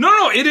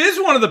 No, it is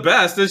one of the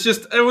best. It's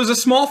just, it was a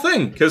small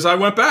thing, because I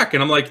went back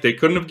and I'm like, they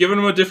couldn't have given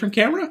him a different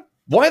camera?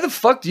 Why the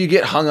fuck do you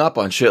get hung up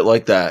on shit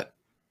like that?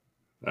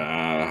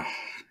 I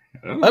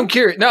don't know. I'm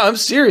curious. No, I'm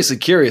seriously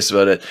curious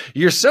about it.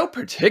 You're so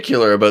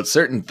particular about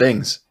certain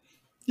things.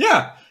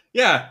 Yeah.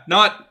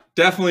 Not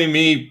definitely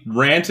me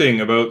ranting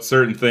about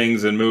certain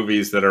things in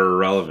movies that are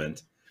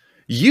irrelevant.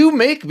 You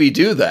make me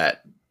do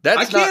that.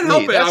 I can't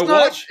help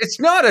it. It's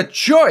not a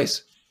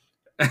choice.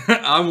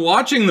 I'm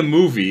watching the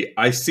movie.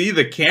 I see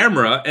the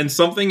camera, and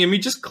something in me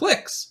just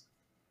clicks.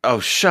 Oh,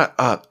 shut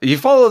up. You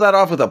follow that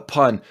off with a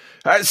pun.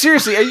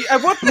 Seriously,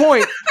 at what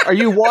point are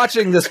you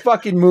watching this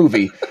fucking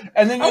movie?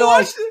 And then you're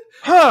like,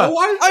 I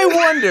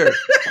wonder,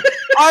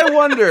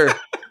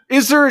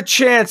 is there a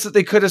chance that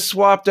they could have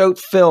swapped out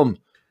film?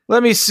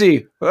 Let me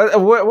see.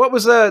 What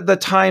was the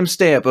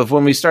timestamp of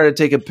when we started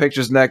taking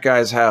pictures in that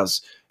guy's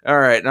house? All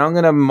right, now I'm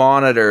going to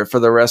monitor for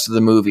the rest of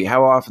the movie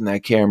how often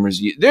that camera's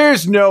used.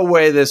 There's no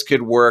way this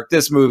could work.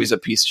 This movie's a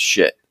piece of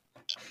shit.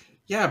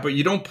 Yeah, but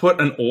you don't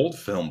put an old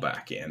film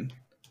back in.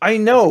 I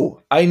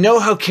know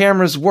how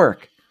cameras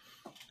work.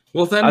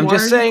 Well, then why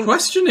are you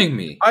questioning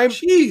me?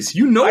 Jeez,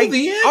 you know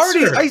the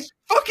answer. I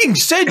fucking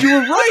said you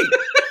were right.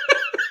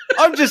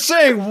 I'm just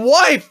saying,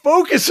 why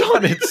focus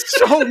on it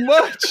so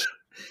much?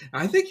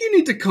 I think you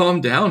need to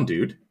calm down,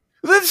 dude.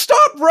 Then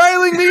stop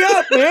riling me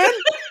up, man.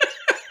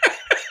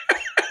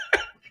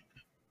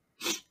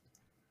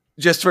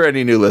 Just for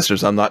any new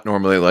listeners, I'm not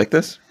normally like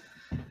this.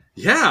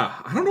 Yeah,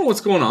 I don't know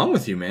what's going on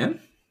with you, man.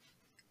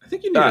 I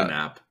think you need a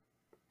nap.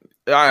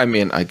 I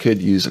mean, I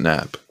could use a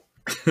nap.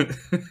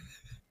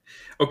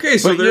 Okay,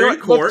 so they're in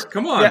court.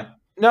 Come on. Yeah,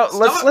 no,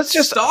 let's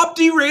just stop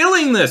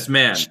derailing this,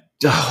 man.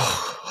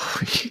 Oh,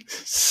 you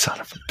son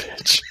of a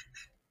bitch.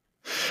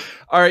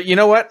 All right, you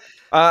know what?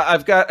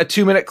 I've got a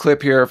 2-minute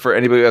clip here for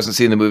anybody who hasn't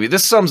seen the movie.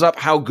 This sums up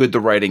how good the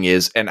writing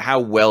is and how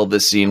well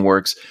this scene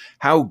works,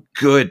 how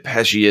good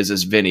Pesci is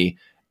as Vinny,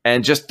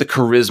 and just the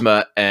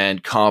charisma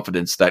and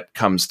confidence that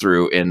comes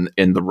through in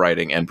the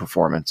writing and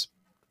performance.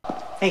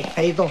 Hey,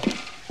 how you doing?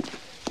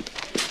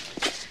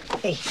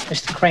 Hey,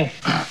 Mr. Crane.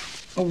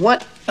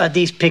 What are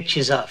these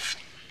pictures of?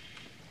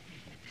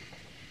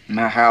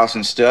 My house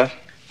and stuff.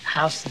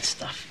 house and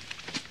stuff.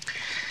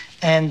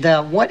 And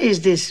what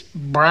is this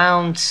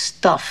brown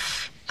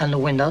stuff on the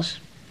windows?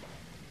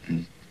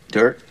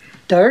 Dirt?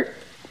 Dirt?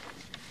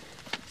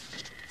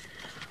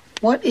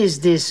 What is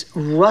this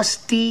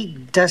rusty,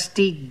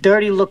 dusty,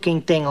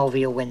 dirty-looking thing over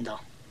your window?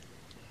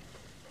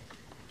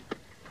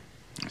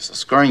 It's a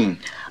screen.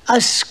 A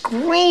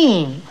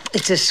screen.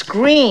 It's a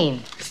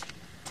screen.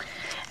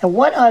 And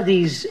what are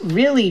these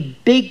really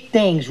big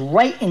things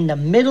right in the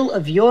middle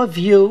of your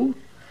view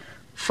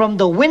from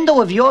the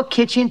window of your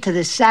kitchen to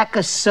the sack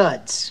of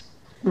suds?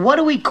 What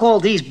do we call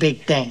these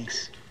big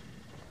things?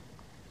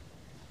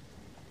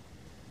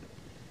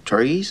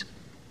 Trees?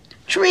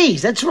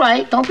 Trees, that's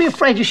right. Don't be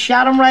afraid. Just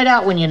shout them right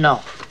out when you know.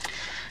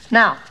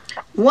 Now,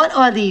 what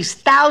are these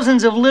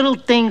thousands of little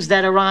things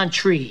that are on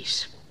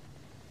trees?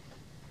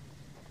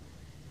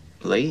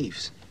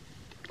 Leaves.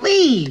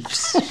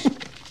 Leaves.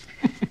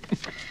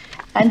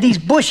 And these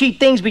bushy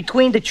things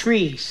between the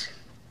trees.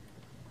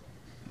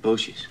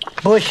 Bushes.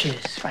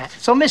 Bushes, right.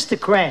 So, Mr.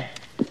 Crane,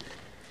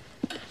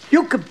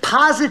 you could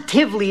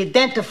positively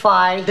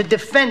identify the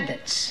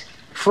defendants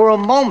for a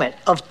moment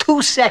of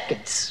 2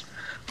 seconds,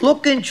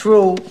 looking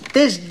through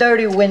this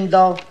dirty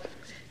window,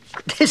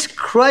 this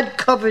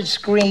crud-covered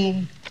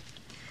screen,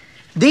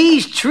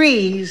 these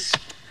trees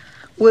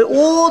with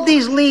all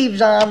these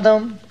leaves on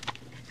them,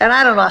 and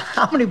I don't know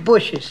how many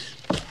bushes.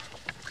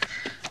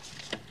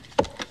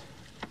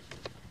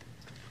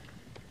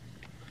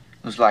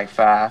 Looks like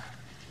 5.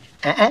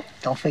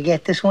 Don't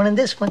forget this one and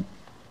this one.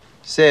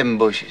 7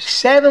 bushes.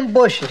 7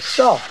 bushes.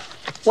 So,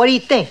 what do you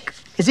think?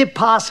 Is it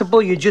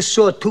possible you just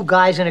saw 2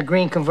 guys in a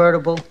green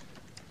convertible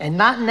and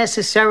not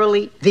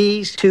necessarily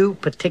these 2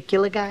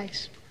 particular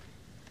guys?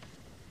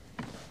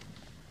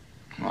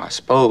 Well, I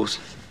suppose.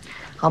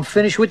 I'm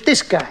finished with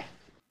this guy.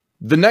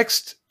 The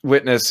next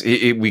witness,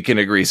 we can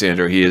agree,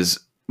 Sandro, he is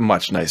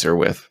much nicer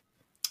with.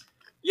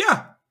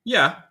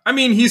 Yeah. I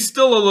mean, he's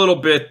still a little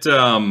bit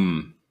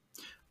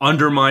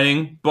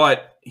undermining,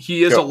 but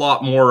he is a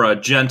lot more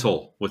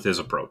gentle with his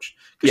approach.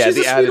 Yeah, she's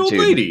the a sweet attitude, old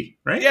lady,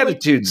 right? The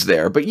attitude's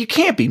there, but you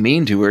can't be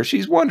mean to her.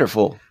 She's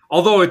wonderful.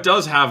 Although it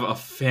does have a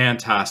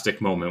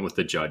fantastic moment with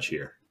the judge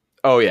here.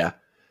 Oh yeah,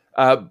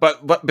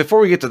 but before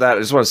we get to that, I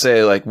just want to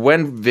say, like,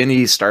 when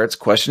Vinny starts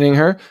questioning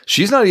her,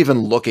 she's not even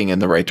looking in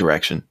the right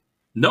direction.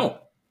 No,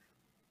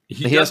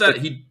 he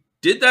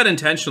did that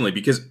intentionally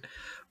because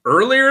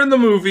earlier in the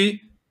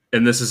movie,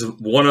 and this is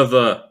one of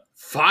the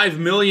 5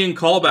 million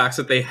callbacks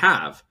that they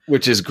have,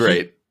 which is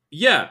great.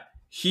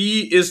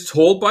 He is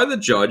told by the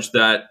judge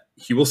that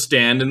he will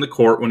stand in the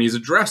court when he's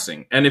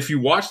addressing. And if you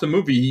watch the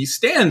movie, he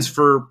stands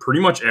for pretty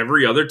much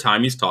every other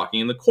time he's talking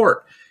in the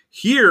court.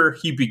 Here,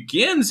 he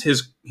begins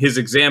his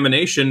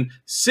examination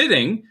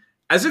sitting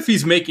as if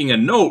he's making a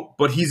note,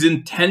 but he's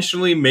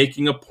intentionally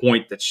making a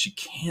point that she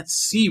can't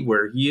see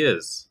where he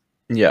is.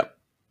 Yeah,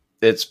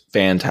 it's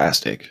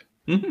fantastic.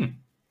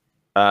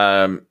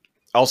 Mm-hmm.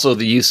 Also,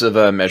 the use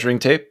of measuring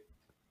tape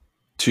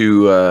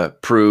to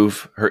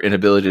prove her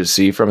inability to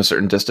see from a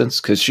certain distance,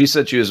 because she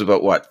said she was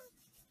about, what,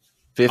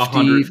 50?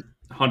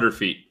 100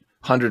 feet.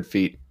 100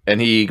 feet.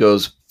 And he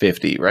goes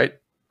 50, right?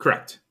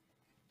 Correct.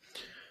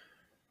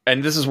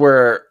 And this is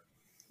where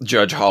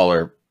Judge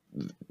Haller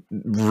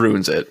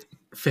ruins it.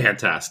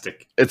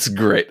 Fantastic. It's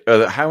great.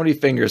 How many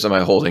fingers am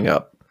I holding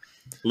up?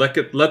 Let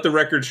the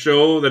record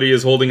show that he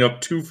is holding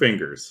up 2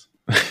 fingers.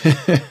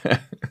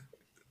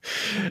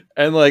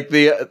 And like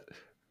the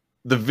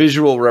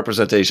visual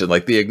representation,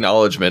 like the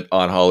acknowledgement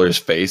on Haller's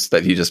face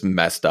that he just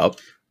messed up.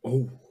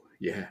 Oh,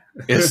 yeah.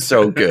 Is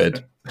so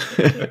good.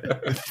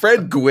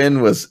 Fred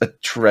Gwynne was a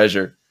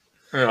treasure.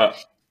 Yeah.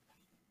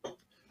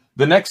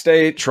 The next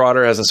day,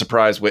 Trotter has a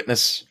surprise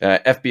witness,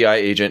 FBI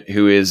agent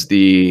who is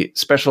the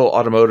special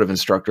automotive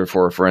instructor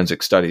for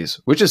forensic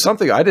studies, which is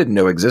something I didn't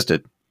know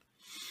existed.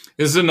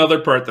 This is another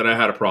part that I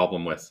had a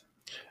problem with.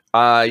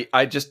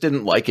 I just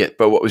didn't like it,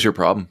 but what was your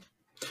problem?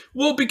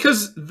 Well,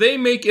 because they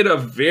make it a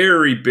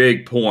very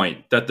big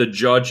point that the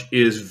judge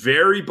is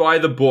very by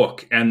the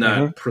book and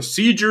that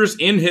procedures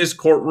in his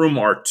courtroom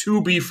are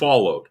to be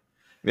followed.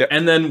 Yep.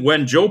 And then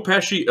when Joe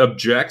Pesci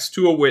objects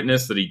to a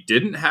witness that he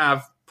didn't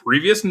have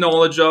previous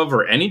knowledge of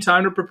or any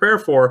time to prepare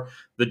for,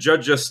 the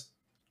judge just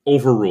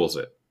overrules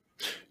it.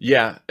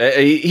 Yeah,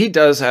 he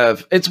does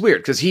have... It's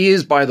weird because he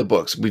is by the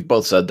books. We've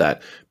both said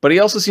that. But he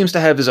also seems to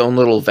have his own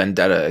little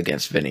vendetta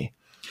against Vinny.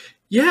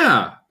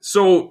 Yeah.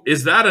 So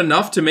is that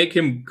enough to make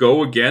him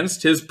go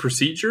against his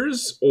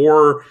procedures?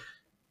 Or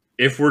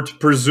if we're to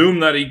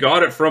presume that he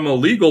got it from a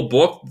legal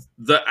book,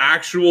 the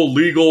actual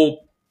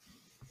legal...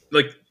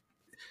 Like,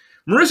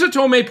 Marissa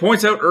Tomei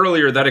points out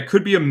earlier that it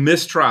could be a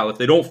mistrial if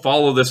they don't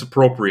follow this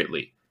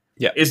appropriately.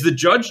 Yeah. Is the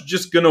judge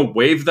just going to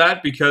waive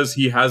that because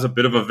he has a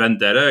bit of a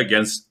vendetta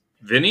against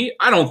Vinny?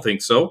 I don't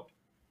think so.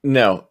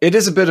 No, it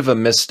is a bit of a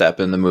misstep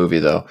in the movie,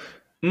 though.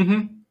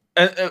 Mm-hmm.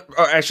 And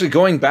actually,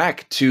 going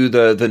back to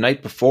the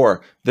night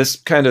before, this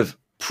kind of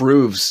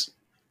proves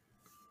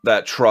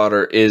that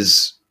Trotter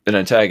is an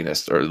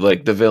antagonist, or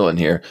like the villain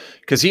here,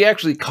 because he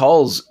actually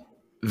calls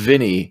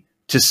Vinny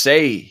to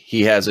say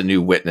he has a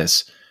new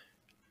witness.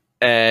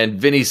 And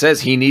Vinny says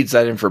he needs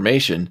that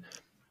information.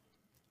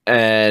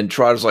 And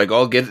Trotter's like,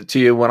 I'll get it to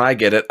you when I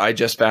get it. I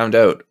just found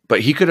out. But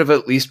he could have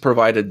at least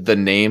provided the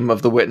name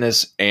of the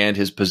witness and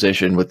his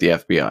position with the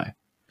FBI.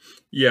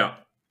 Yeah.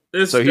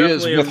 So he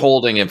is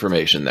withholding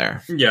information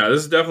there. Yeah,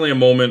 this is definitely a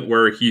moment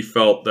where he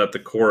felt that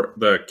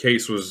the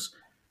case was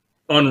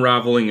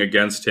unraveling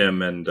against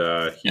him, and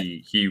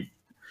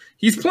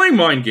he's playing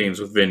mind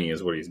games with Vinny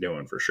is what he's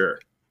doing for sure.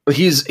 But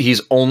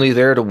he's only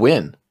there to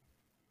win.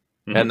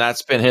 Mm-hmm. And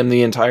that's been him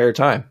the entire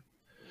time.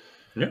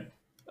 Yeah.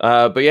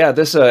 But yeah,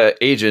 this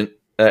agent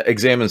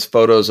examines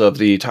photos of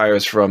the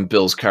tires from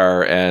Bill's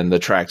car and the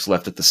tracks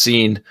left at the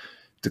scene,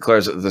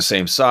 declares it the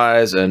same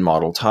size and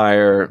model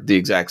tire, the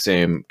exact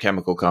same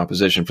chemical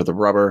composition for the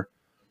rubber.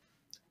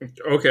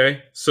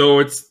 Okay, so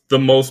it's the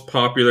most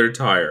popular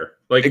tire.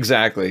 Like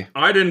exactly.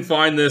 I didn't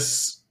find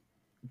this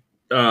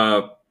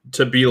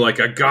to be like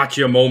a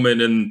gotcha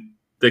moment in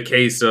the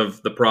case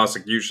of the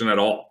prosecution at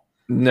all.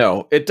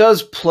 No, it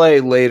does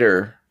play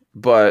later,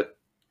 but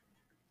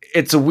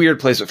it's a weird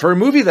place. For a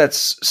movie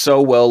that's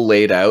so well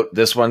laid out,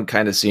 this one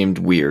kind of seemed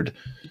weird.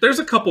 There's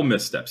a couple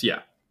missteps,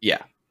 yeah.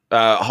 Yeah.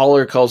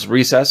 Haller calls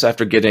recess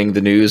after getting the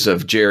news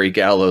of Jerry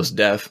Gallo's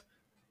death.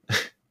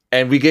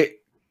 And we get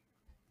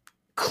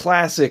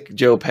classic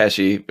Joe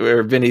Pesci,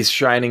 where Vinny's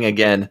shining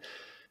again.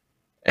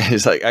 And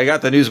he's like, I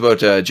got the news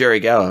about Jerry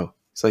Gallo.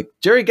 He's like,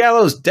 Jerry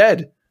Gallo's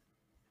dead.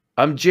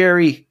 I'm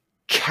Jerry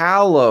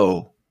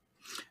Callow.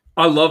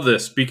 I love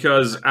this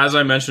because, as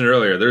I mentioned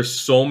earlier, there's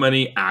so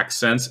many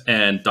accents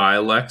and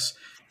dialects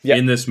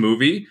in this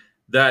movie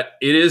that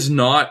it is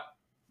not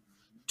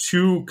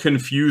too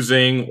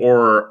confusing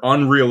or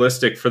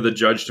unrealistic for the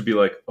judge to be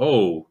like,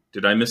 oh,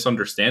 did I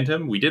misunderstand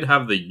him? We did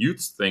have the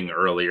Utes thing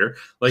earlier.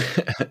 Like,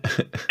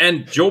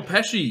 and Joe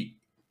Pesci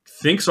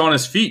thinks on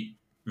his feet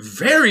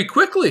very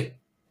quickly.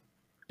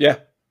 Yeah.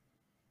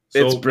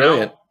 So it's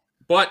brilliant. Now,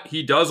 but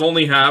he does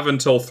only have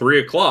until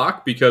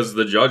 3:00 because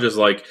the judge is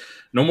like,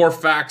 no more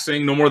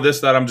faxing, no more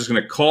this, that. I'm just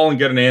going to call and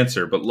get an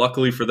answer. But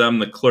luckily for them,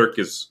 the clerk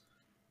is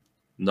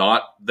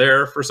not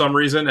there for some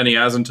reason, and he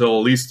has until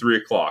at least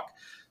 3:00.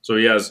 So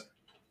he has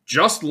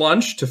just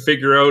lunch to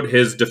figure out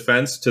his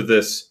defense to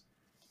this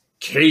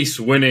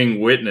case-winning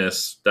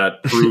witness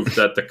that proved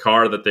that the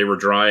car that they were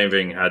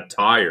driving had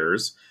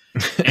tires,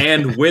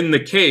 and win the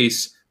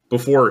case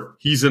before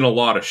he's in a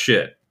lot of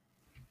shit.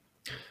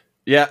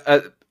 Yeah,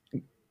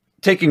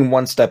 taking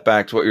one step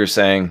back to what you're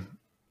saying,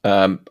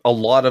 a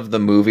lot of the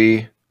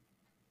movie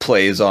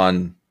plays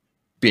on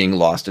being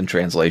lost in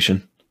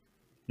translation.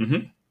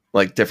 Mm-hmm.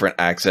 Like different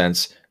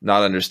accents,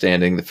 not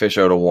understanding, the fish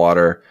out of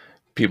water,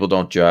 people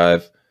don't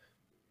jive.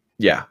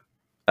 Yeah.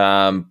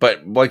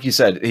 But like you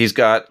said, he's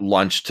got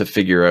lunch to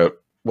figure out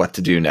what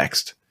to do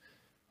next.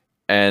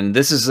 And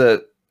this is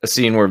a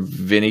scene where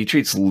Vinny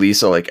treats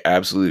Lisa like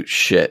absolute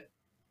shit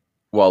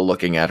while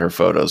looking at her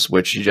photos,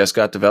 which she just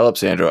got developed,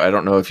 Sandro. I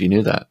don't know if you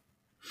knew that.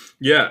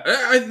 Yeah,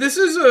 this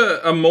is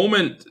a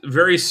moment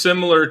very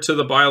similar to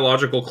the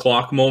biological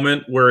clock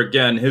moment where,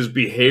 again, his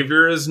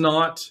behavior is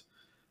not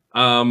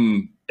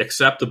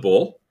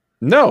acceptable.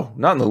 No,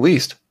 not in the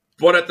least.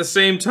 But at the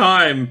same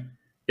time,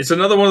 it's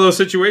another one of those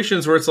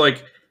situations where it's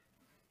like,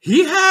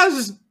 he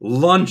has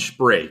lunch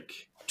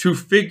break to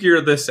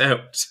figure this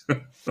out.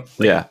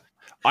 Yeah.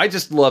 I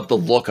just love the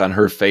look on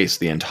her face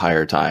the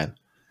entire time.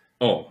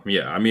 Oh,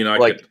 yeah. I mean,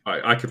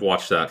 I could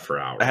watch that for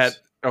hours.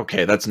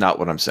 Okay, that's not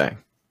what I'm saying.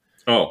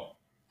 Oh.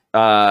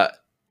 Had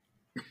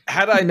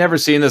I never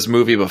seen this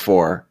movie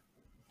before,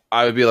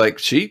 I would be like,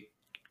 she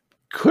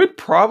could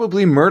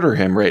probably murder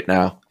him right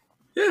now.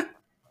 Yeah.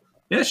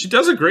 Yeah, she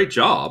does a great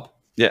job.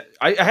 Yeah,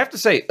 I have to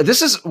say,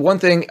 this is one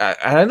thing,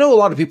 and I know a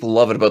lot of people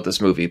love it about this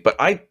movie, but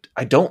I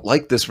don't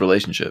like this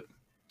relationship.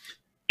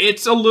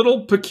 It's a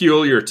little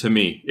peculiar to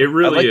me. It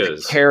really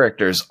is. The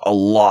characters a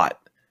lot,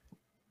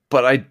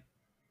 but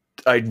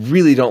I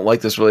really don't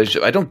like this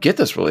relationship. I don't get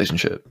this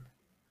relationship.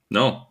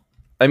 No.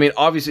 I mean,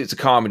 obviously it's a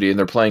comedy and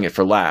they're playing it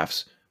for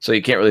laughs, so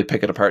you can't really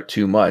pick it apart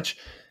too much.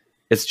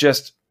 It's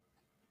just,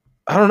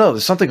 I don't know,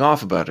 there's something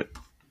off about it.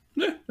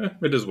 Yeah,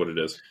 it is what it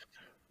is.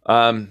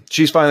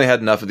 She's finally had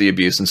enough of the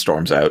abuse and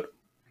storms out.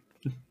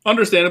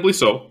 Understandably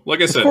so.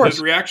 Like I said,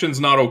 his reaction's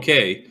not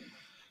okay,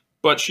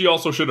 but she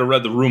also should have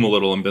read the room a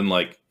little and been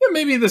like, yeah,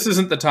 maybe this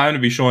isn't the time to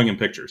be showing him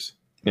pictures.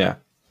 Yeah.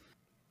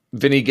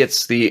 Vinny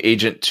gets the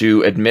agent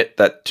to admit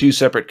that two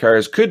separate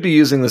cars could be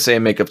using the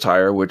same make of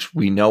tire, which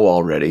we know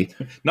already.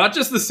 Not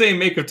just the same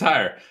make of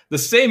tire, the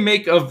same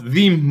make of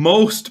the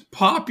most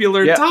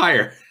popular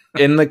tire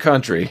in the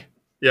country.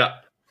 Yeah.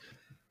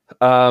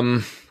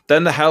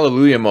 Then the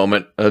hallelujah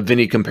moment of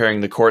Vinny comparing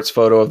the court's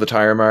photo of the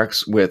tire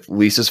marks with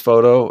Lisa's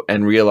photo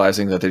and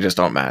realizing that they just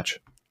don't match.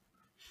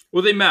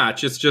 Well, they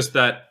match. It's just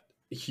that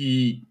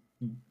he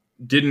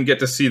didn't get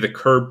to see the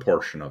curb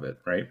portion of it,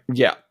 right?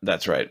 Yeah,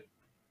 that's right.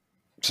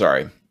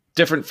 Sorry.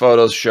 Different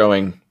photos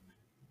showing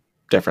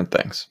different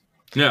things.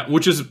 Yeah,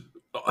 which is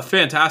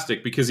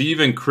fantastic because he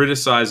even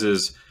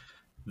criticizes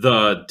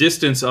the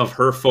distance of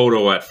her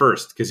photo at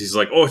first because he's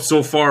like, oh, it's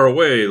so far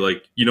away.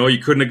 Like, you know, you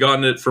couldn't have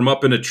gotten it from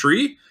up in a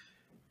tree.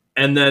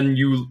 And then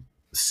you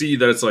see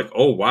that it's like,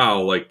 oh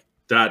wow, like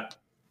that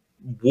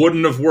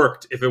wouldn't have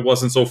worked if it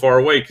wasn't so far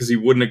away, because he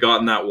wouldn't have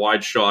gotten that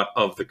wide shot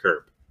of the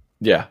curb.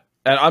 Yeah.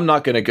 And I'm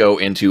not going to go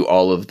into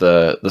all of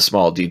the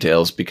small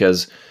details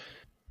because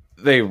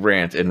they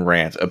rant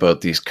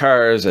about these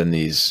cars and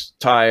these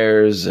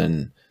tires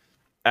and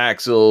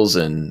axles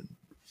and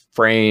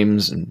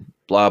frames and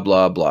blah,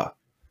 blah, blah.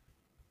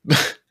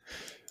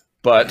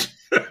 But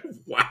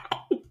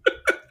Wow.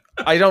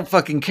 I don't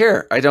fucking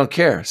care. I don't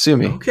care. Sue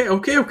me. Okay.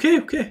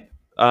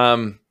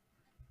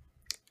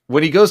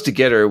 When he goes to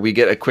get her, we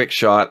get a quick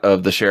shot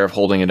of the sheriff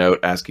holding a note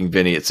asking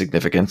Vinny its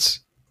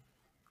significance.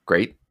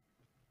 Great.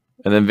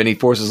 And then Vinny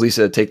forces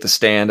Lisa to take the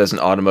stand as an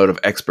automotive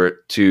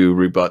expert to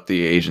rebut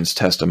the agent's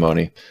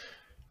testimony.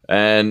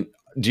 And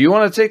do you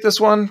want to take this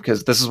one?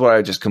 Because this is what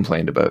I just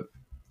complained about.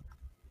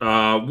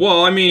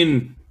 Well, I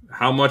mean,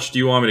 how much do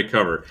you want me to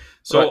cover?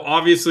 So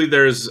obviously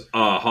there's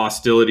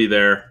hostility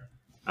there.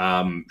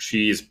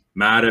 She's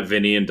mad at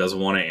Vinny and doesn't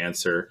want to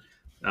answer.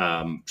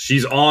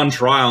 She's on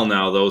trial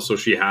now, though, so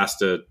she has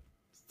to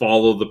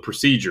follow the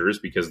procedures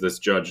because this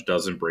judge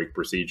doesn't break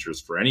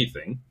procedures for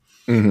anything.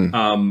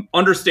 Mm-hmm.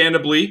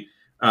 Understandably,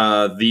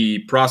 the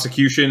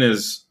prosecution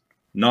is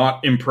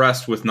not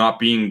impressed with not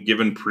being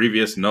given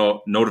previous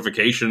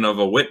notification of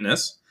a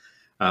witness.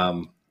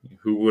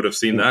 Who would have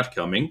seen that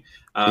coming?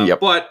 Yep.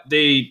 But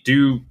they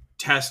do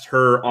test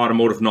her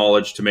automotive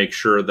knowledge to make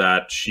sure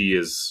that she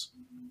is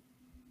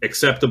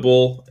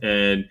acceptable,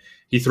 and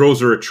he throws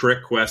her a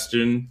trick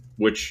question,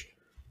 which,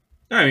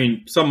 I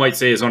mean, some might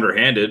say is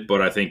underhanded,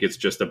 but I think it's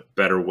just a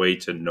better way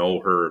to know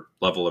her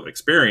level of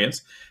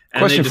experience.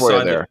 And question for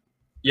you there.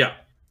 Yeah.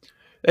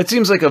 It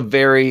seems like a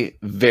very,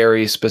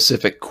 very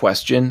specific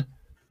question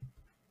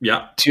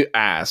to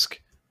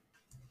ask.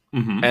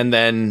 Mm-hmm. And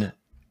then,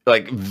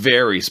 like,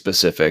 very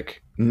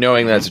specific,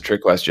 knowing that's a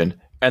trick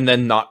question, and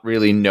then not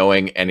really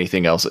knowing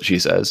anything else that she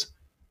says.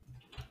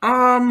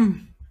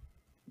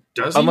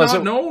 Does he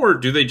not know, or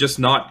do they just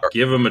not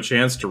give him a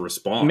chance to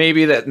respond?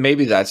 Maybe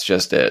that's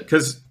just it.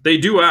 Because they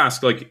do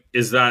ask, like,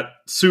 is that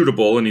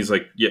suitable? And he's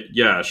like,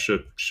 yeah,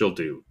 she'll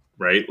do,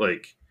 right?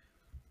 Like,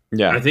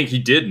 yeah, I think he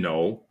did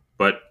know,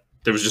 but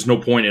there was just no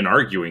point in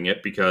arguing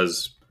it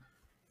because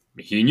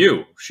he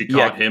knew she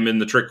caught him in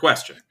the trick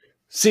question.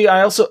 See,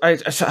 I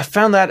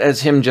found that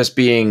as him just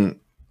being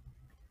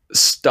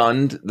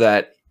stunned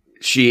that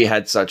she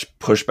had such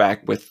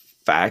pushback with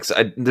facts.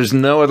 There's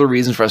no other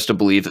reason for us to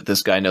believe that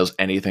this guy knows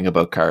anything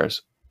about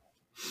cars.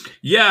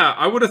 Yeah,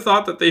 I would have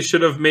thought that they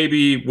should have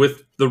maybe,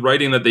 with the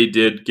writing that they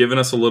did, given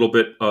us a little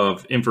bit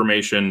of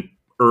information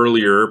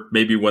earlier,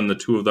 maybe when the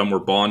two of them were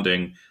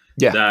bonding,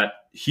 that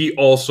he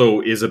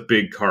also is a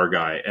big car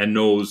guy and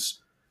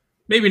knows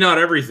maybe not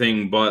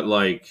everything, but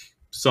like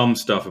some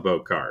stuff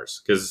about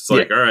cars. Because it's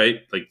like, all right,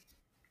 like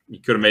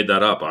you could have made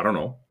that up. I don't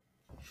know.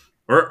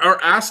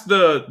 Or ask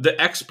the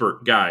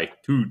expert guy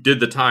who did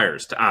the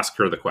tires to ask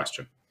her the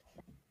question.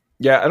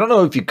 Yeah, I don't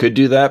know if you could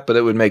do that, but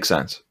it would make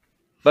sense.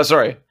 But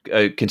sorry,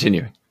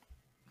 continuing.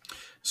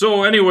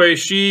 So anyway,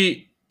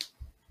 she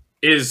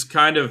is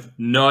kind of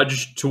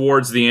nudged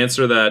towards the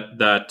answer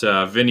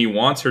that Vinny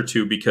wants her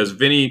to, because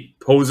Vinny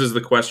poses the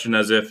question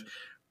as if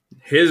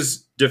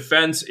his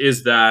defense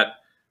is that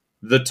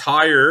the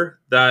tire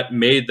that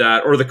made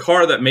that, or the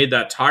car that made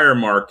that tire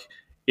mark,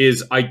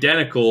 is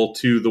identical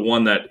to the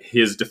one that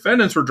his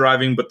defendants were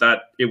driving, but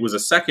that it was a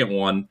second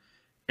one.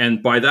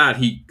 And by that,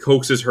 he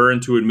coaxes her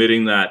into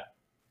admitting that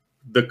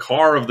the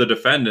car of the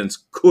defendants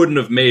couldn't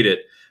have made it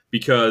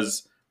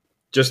because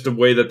just the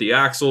way that the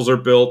axles are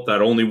built,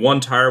 that only one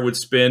tire would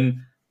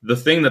spin. The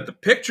thing that the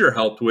picture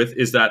helped with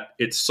is that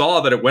it saw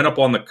that it went up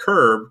on the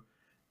curb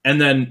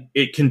and then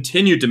it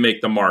continued to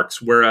make the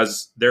marks,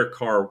 whereas their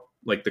car,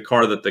 like the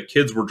car that the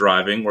kids were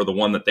driving or the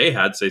one that they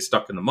had, say,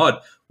 stuck in the mud,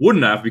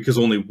 wouldn't have, because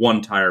only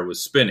one tire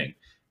was spinning.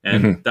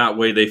 And that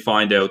way they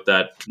find out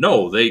that,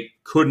 no, they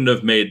couldn't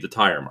have made the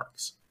tire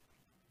marks.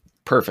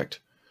 Perfect.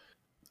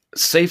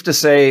 Safe to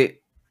say,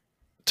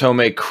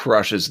 Tomei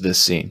crushes this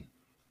scene.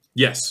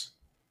 Yes.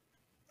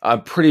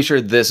 I'm pretty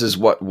sure this is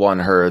what won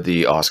her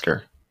the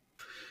Oscar.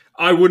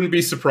 I wouldn't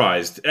be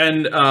surprised.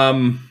 And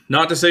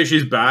not to say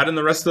she's bad in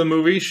the rest of the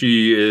movie.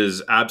 She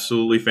is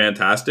absolutely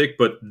fantastic.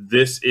 But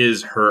this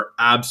is her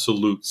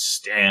absolute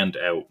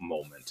standout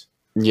moment.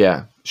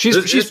 Yeah.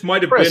 This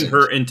might have been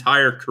her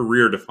entire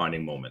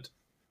career-defining moment.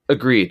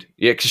 Agreed.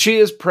 Yeah, because she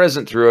is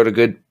present throughout a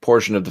good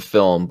portion of the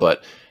film,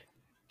 but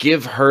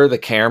give her the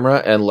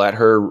camera and let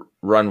her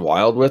run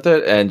wild with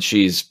it, and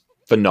she's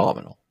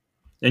phenomenal.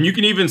 And you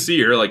can even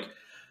see her, like,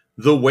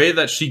 the way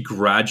that she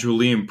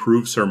gradually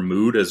improves her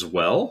mood as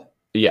well.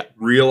 Yeah.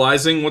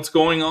 Realizing what's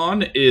going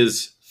on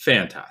is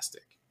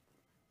fantastic.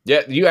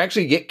 Yeah, you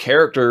actually get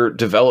character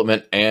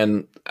development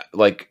and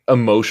like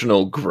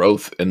emotional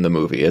growth in the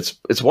movie.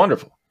 It's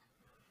wonderful.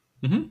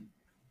 Mm-hmm.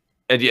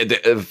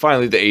 And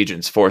finally the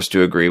agent's forced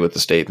to agree with the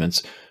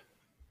statements.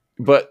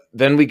 But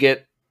then we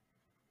get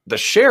the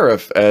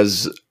sheriff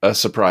as a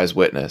surprise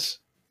witness.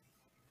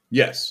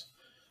 Yes.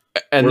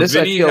 And where this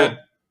Vinny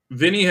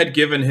Vinny had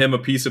given him a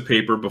piece of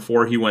paper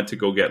before he went to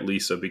go get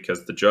Lisa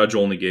because the judge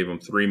only gave him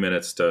 3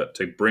 minutes to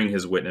bring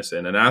his witness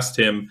in and asked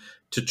him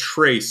to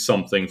trace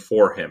something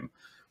for him.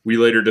 We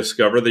later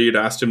discovered that he had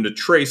asked him to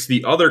trace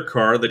the other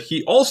car that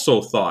he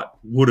also thought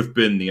would have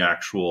been the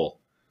actual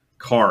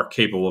car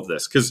capable of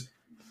this. Because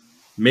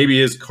maybe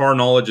his car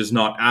knowledge is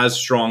not as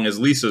strong as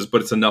Lisa's,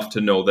 but it's enough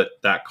to know that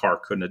that car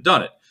couldn't have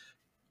done it.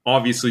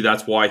 Obviously,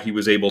 that's why he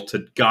was able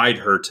to guide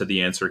her to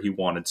the answer he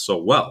wanted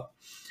so well.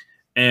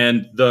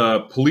 And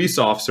the police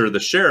officer,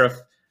 the sheriff,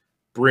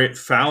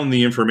 found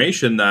the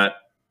information that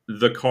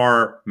the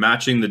car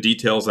matching the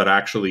details that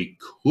actually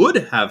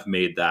could have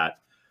made that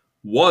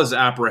was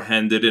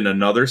apprehended in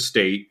another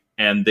state,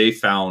 and they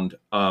found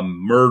a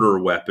murder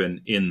weapon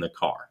in the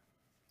car.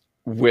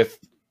 With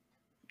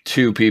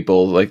 2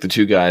 people, like the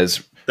 2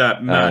 guys.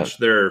 That match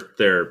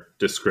their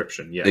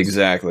description, yes.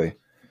 Exactly.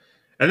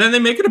 And then they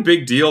make it a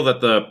big deal that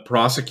the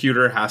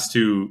prosecutor has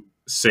to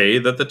say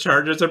that the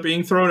charges are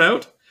being thrown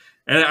out.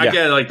 And I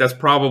get like that's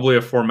probably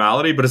a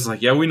formality, but it's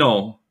like, yeah, we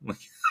know.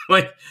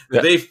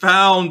 They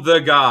found the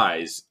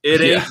guys.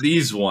 It ain't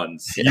these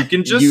ones. You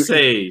can just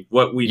say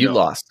what we know. You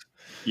lost.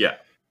 Yeah.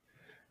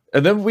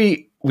 And then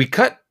we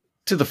cut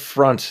to the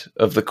front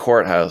of the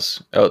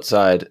courthouse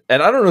outside.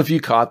 And I don't know if you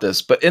caught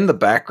this, but in the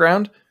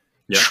background,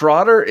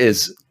 Trotter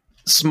is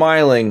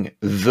smiling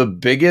the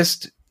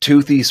biggest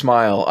toothy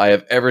smile I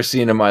have ever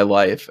seen in my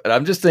life. And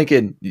I'm just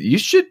thinking, you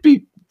should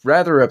be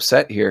rather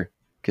upset here.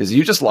 Because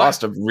you just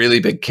lost a really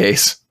big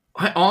case.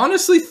 I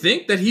honestly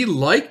think that he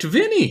liked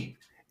Vinny.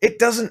 It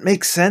doesn't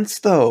make sense,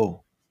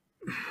 though.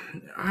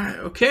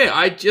 Okay,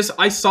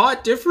 I saw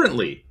it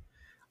differently.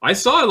 I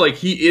saw it like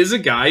he is a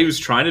guy who's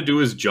trying to do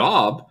his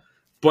job,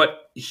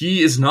 but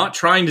he is not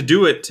trying to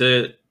do it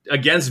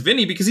against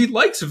Vinny because he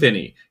likes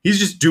Vinny. He's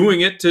just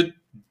doing it to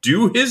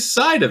do his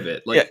side of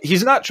it.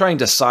 He's not trying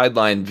to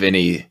sideline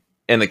Vinny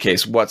in the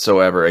case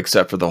whatsoever,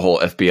 except for the whole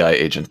FBI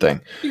agent thing.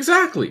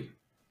 Exactly.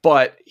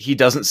 But he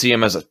doesn't see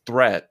him as a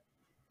threat,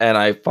 and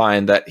I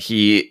find that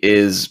he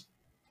is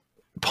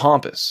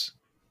pompous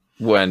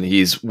when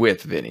he's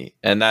with Vinny,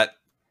 and that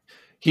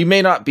he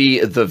may not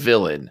be the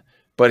villain,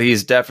 but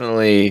he's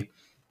definitely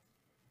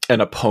an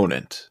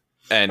opponent,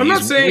 and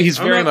he's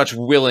very much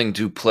willing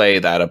to play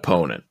that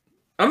opponent.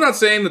 I'm not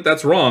saying that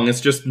that's wrong. It's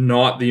just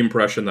not the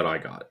impression that I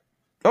got.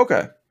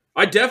 Okay,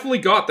 I definitely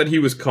got that he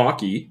was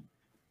cocky,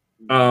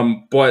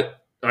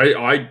 but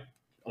I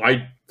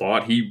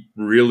thought he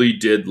really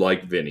did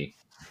like Vinny.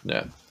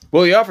 Yeah.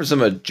 Well, he offers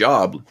him a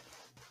job,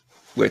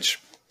 which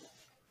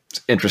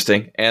is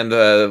interesting, and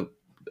the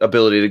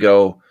ability to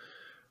go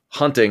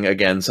hunting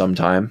again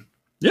sometime.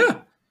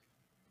 Yeah.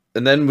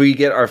 And then we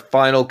get our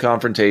final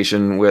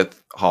confrontation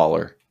with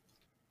Haller.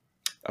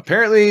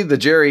 Apparently, the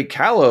Jerry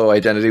Callow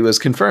identity was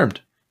confirmed.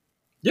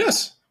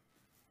 Yes.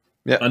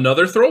 Yeah.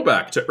 Another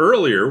throwback to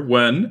earlier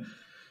when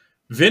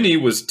Vinny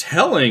was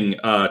telling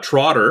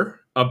Trotter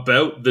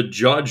about the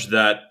judge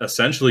that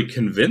essentially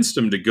convinced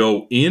him to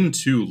go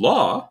into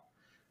law,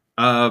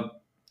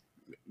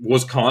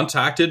 was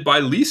contacted by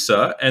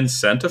Lisa and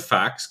sent a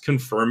fax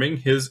confirming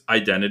his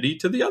identity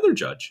to the other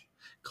judge.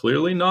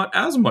 Clearly not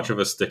as much of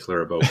a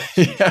stickler about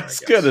it. Yeah, I was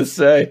going to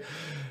say.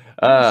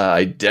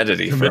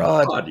 Identity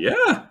fraud.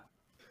 Yeah.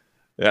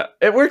 Yeah,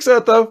 it works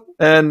out, though.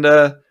 And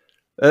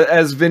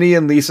as Vinny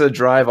and Lisa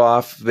drive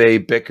off, they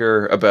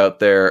bicker about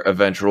their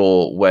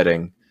eventual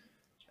wedding.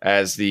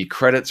 As the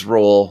credits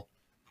roll,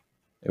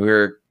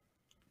 we're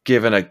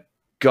given a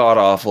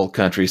god-awful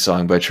country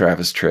song by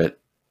Travis Tritt.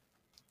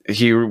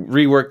 He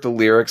reworked the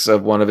lyrics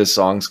of one of his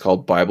songs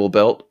called Bible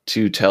Belt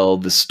to tell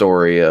the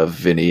story of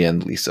Vinny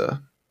and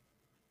Lisa.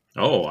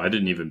 Oh, I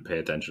didn't even pay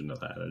attention to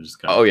that. I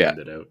just kind of found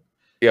it out.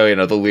 Yeah, you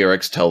know, the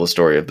lyrics tell the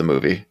story of the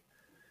movie.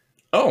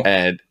 Oh.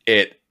 And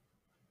it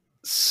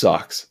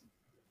sucks.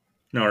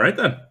 All right,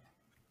 then.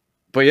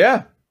 But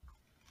yeah,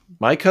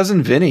 My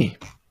Cousin Vinny.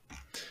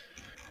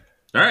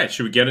 All right,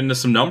 should we get into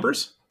some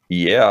numbers?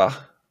 Yeah.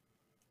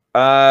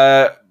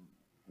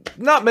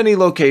 Not many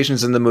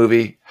locations in the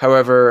movie.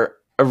 However,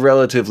 a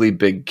relatively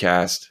big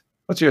cast.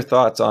 What's your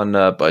thoughts on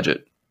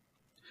budget?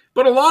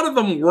 But a lot of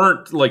them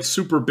weren't like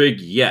super big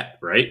yet,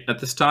 right? At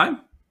this time?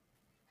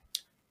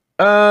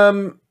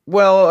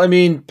 Well, I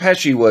mean,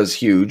 Pesci was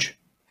huge.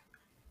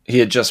 He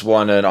had just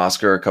won an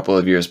Oscar a couple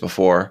of years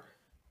before.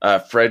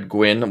 Fred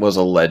Gwynne was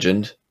a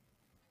legend.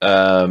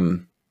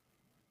 Lane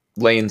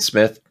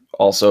Smith,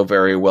 also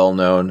very well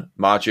known.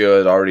 Macchio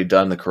had already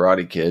done The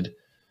Karate Kid.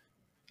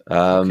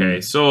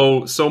 Okay,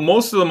 so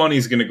most of the money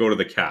is going to go to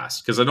the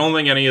cast because I don't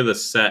think any of the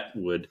set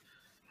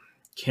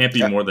can't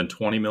be more than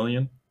 20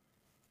 million.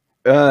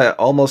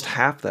 Almost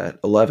half that,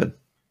 11.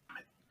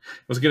 I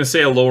was going to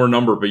say a lower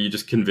number, but you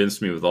just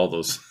convinced me with all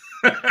those.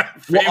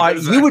 Well,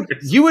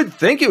 you would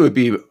think it would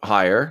be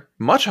higher,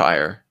 much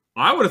higher.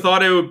 I would have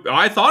thought it would.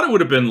 I thought it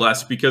would have been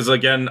less because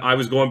again, I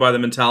was going by the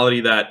mentality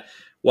that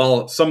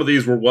while some of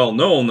these were well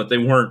known, that they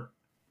weren't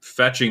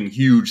fetching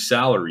huge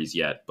salaries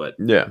yet. But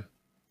yeah,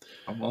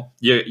 well,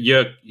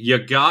 you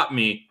got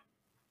me.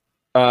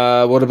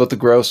 What about the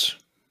gross?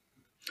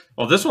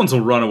 Well, this one's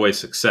a runaway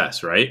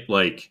success, right?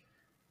 Like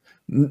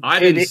I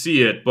didn't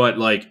see it, but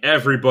like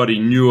everybody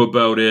knew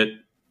about it.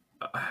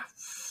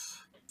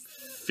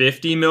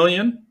 50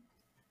 million?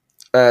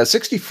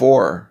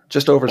 64,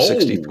 just over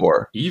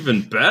 64.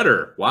 Even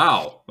better.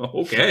 Wow.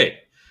 Okay.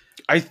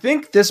 I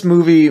think this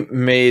movie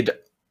made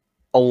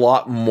a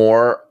lot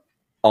more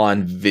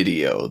on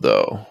video,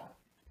 though.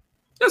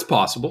 That's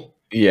possible.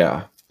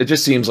 Yeah. It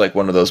just seems like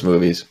one of those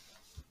movies.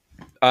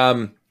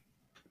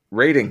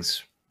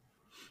 Ratings.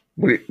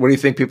 What do you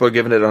think people are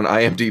giving it on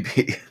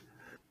IMDb?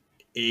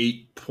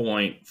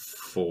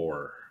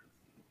 8.4.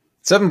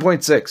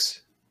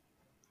 7.6.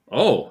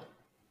 Oh,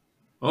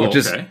 which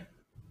is okay.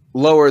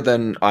 Lower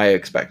than I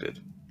expected.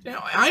 Yeah,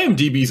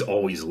 IMDb's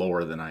always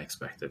lower than I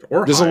expected.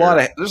 Or there's higher.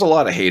 a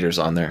lot of haters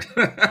on there.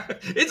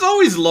 It's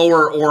always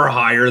lower or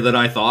higher than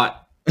I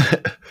thought.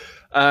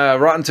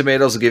 Rotten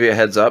Tomatoes will give you a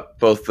heads up.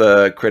 Both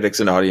critics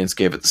and audience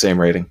gave it the same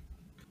rating.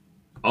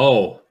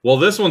 Oh, well,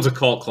 this one's a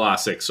cult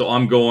classic, so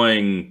I'm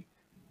going...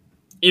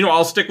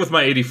 I'll stick with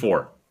my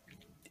 84.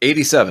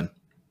 87.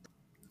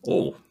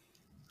 Oh.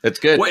 It's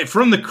good. Wait,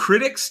 from the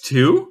critics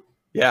too?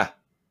 Yeah.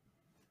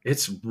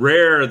 It's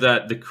rare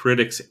that the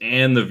critics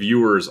and the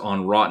viewers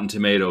on Rotten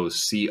Tomatoes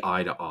see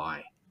eye to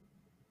eye.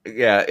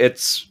 Yeah,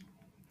 it's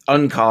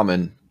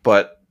uncommon,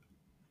 but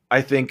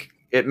I think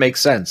it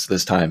makes sense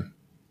this time.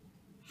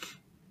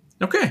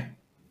 Okay.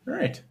 All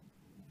right.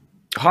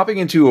 Hopping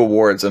into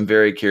awards, I'm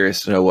very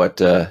curious to know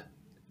what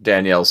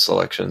Danielle's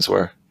selections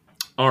were.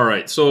 All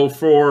right. So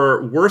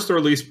for worst or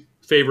least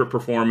favorite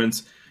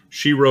performance,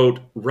 she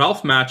wrote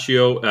Ralph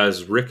Macchio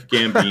as Rick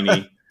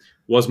Gambini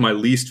was my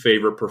least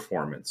favorite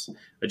performance.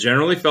 I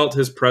generally felt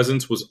his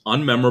presence was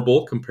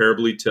unmemorable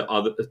comparably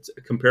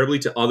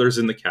to others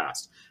in the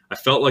cast. I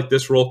felt like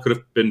this role could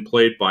have been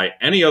played by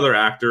any other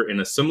actor in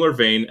a similar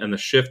vein, and the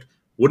shift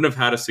wouldn't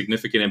have had a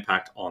significant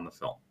impact on the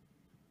film.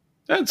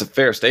 That's a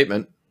fair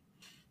statement.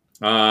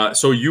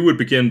 So you would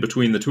begin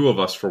between the two of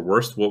us for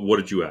worst. What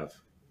did you have?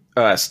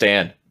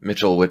 Stan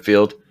Mitchell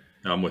Whitfield.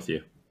 I'm with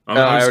you. I'm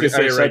just going to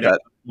say it right now.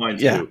 Mine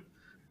too.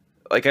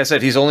 Like I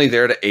said, he's only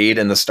there to aid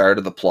in the start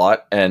of the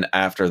plot, and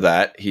after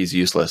that, he's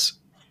useless.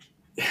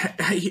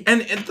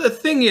 And the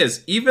thing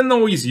is, even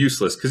though he's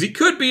useless, because he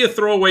could be a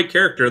throwaway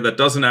character that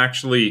doesn't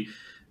actually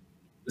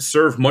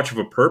serve much of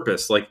a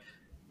purpose, like,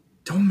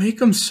 don't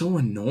make him so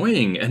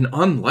annoying and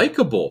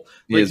unlikable.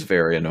 He is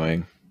very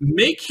annoying.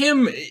 Make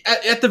him,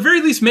 at the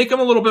very least, make him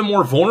a little bit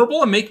more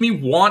vulnerable and make me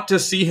want to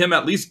see him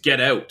at least get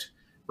out,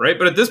 right?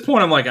 But at this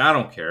point, I'm like, I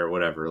don't care,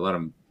 whatever. Let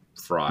him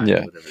fry.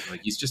 Yeah. Whatever.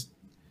 Like,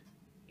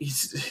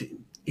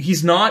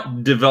 he's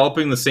not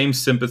developing the same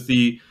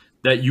sympathy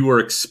that you were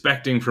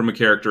expecting from a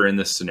character in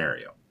this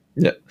scenario.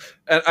 Yeah.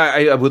 And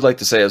I would like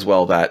to say as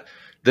well that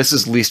this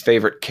is least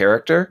favorite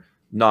character,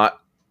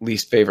 not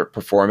least favorite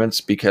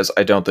performance, because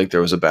I don't think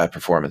there was a bad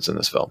performance in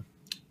this film.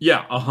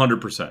 Yeah,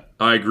 100%.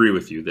 I agree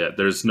with you that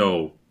there's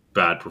no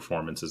bad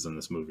performances in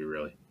this movie,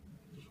 really.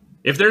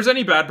 If there's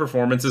any bad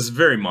performances,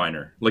 very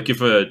minor. Like if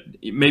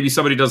maybe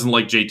somebody doesn't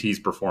like JT's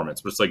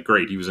performance, but it's like,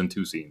 great, he was in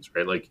 2 scenes,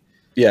 right? Like,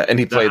 yeah, and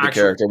he played the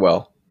character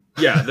well.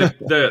 Yeah,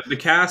 the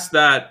cast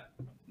that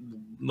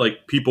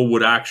like people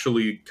would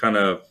actually kind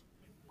of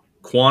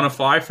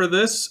quantify for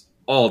this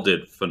all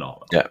did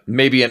phenomenal. Yeah,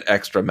 maybe an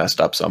extra messed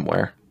up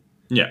somewhere.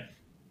 Yeah.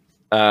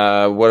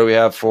 What do we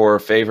have for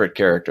favorite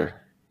character?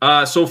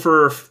 So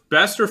for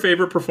best or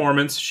favorite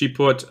performance, she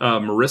put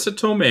Marissa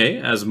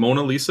Tomei as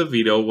Mona Lisa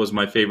Vito was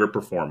my favorite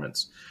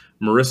performance.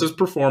 Marissa's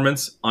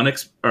performance,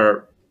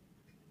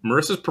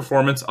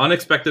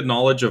 unexpected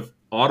knowledge of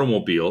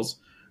automobiles,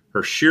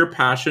 her sheer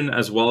passion,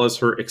 as well as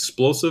her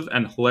explosive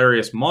and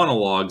hilarious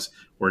monologues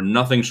were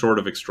nothing short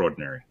of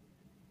extraordinary.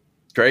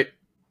 Great.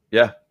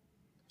 Yeah.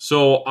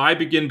 So I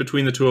begin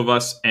between the two of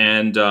us,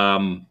 and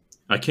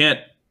I can't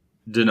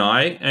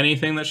deny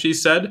anything that she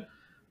said,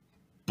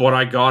 but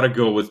I gotta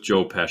go with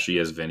Joe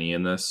Pesci as Vinny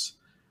in this.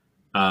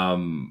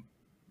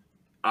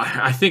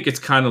 I think it's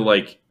kind of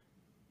like,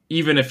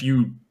 even if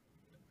you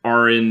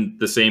are in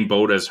the same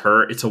boat as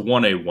her, it's a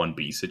 1A,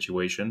 1B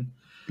situation.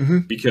 Mm-hmm.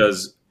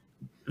 Because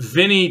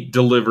Vinny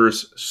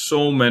delivers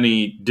so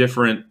many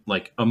different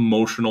like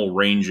emotional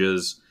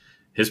ranges.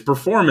 His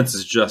performance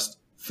is just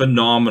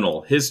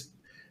phenomenal.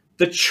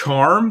 The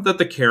charm that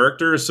the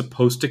character is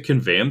supposed to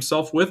convey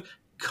himself with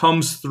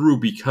comes through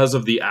because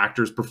of the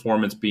actor's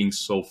performance being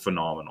so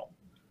phenomenal.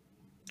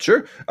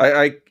 Sure.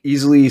 I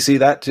easily see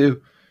that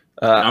too.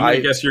 I'm going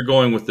to guess you're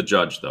going with the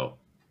judge, though.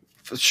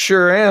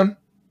 Sure am.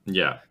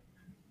 Yeah.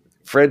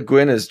 Fred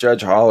Gwynne as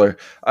Judge Holler.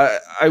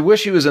 I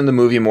wish he was in the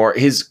movie more.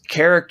 His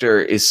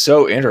character is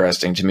so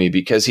interesting to me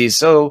because he's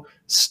so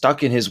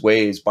stuck in his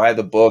ways by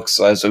the books,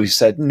 as we've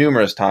said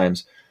numerous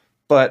times.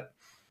 But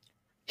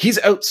he's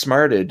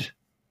outsmarted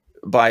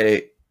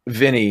by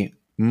Vinny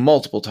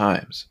multiple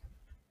times.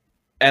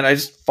 And I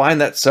just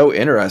find that so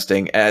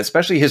interesting,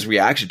 especially his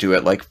reaction to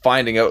it, like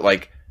finding out,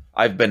 like,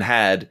 I've been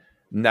had,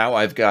 now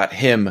I've got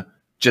him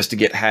just to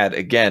get had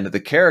again. The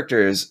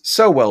character is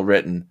so well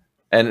written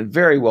and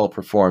very well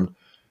performed.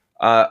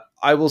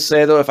 I will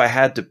say, though, if I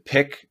had to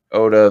pick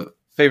out a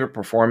favorite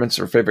performance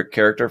or favorite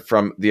character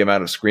from the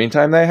amount of screen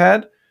time they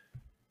had,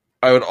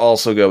 I would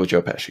also go with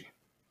Joe Pesci.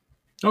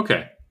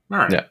 Okay. All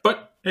right. Yeah.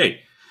 But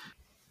hey,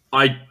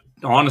 I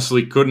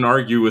honestly couldn't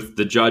argue with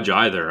the judge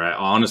either. I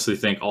honestly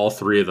think all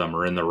three of them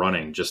are in the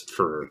running just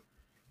for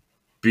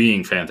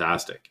being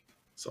fantastic.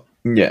 So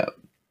Yeah.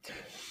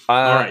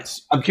 all right.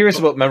 I'm curious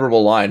about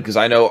memorable line because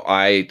I know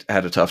I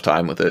had a tough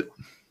time with it.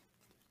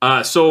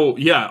 So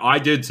yeah, I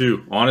did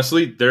too.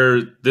 Honestly,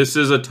 this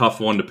is a tough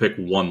one to pick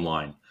one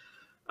line.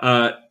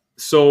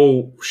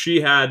 So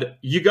she had,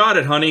 "You got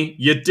it, honey.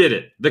 You did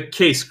it. The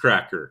case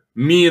cracker.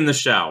 Me in the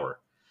shower."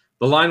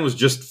 The line was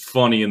just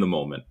funny in the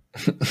moment.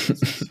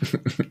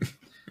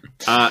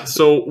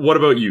 So what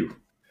about you?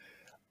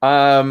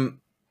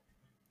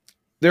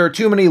 There are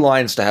too many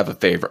lines to have a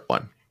favorite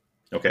one.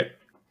 Okay.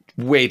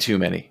 Way too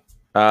many.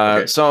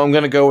 Okay. So I'm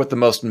going to go with the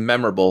most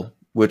memorable,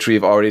 which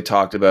we've already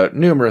talked about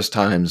numerous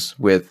times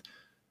with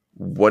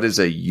what is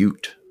a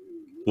ute?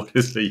 What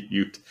is a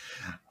ute?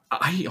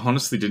 I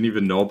honestly didn't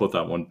even know about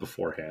that one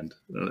beforehand.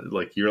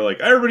 Like, you're like,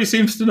 everybody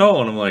seems to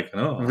know. And I'm like,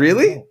 oh.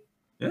 Really?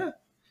 Yeah.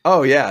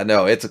 Oh, yeah.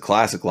 No, it's a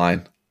classic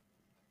line.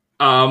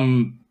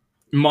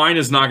 Mine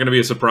is not going to be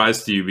a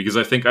surprise to you because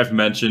I think I've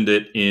mentioned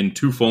it in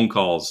 2 phone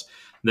calls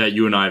that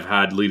you and I have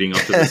had leading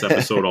up to this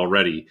episode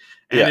already.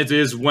 And it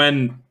is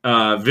when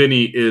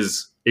Vinny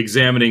is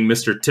examining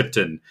Mr.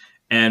 Tipton.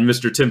 And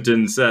Mr.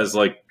 Tipton says,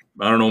 like,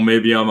 I don't know,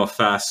 maybe I'm a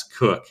fast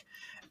cook.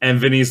 And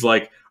Vinny's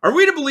like, are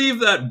we to believe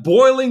that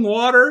boiling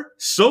water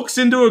soaks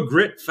into a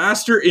grit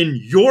faster in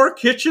your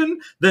kitchen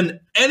than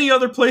any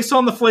other place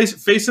on the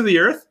face of the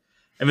earth?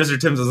 And Mr.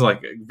 Tipton's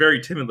like,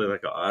 very timidly,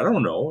 like, I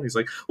don't know. And he's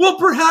like, well,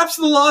 perhaps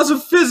the laws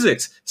of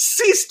physics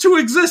cease to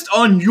exist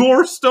on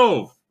your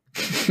stove.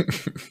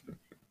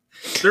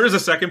 There is a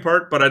second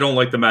part, but I don't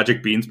like the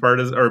magic beans part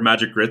or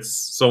magic grits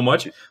so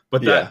much.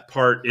 But that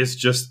part is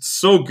just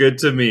so good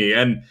to me.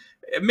 And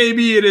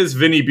maybe it is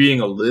Vinny being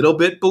a little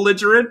bit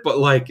belligerent, but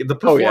like the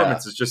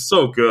performance is just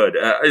so good.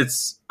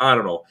 I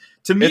don't know.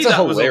 To me,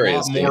 that was a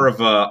lot more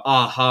of a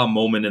aha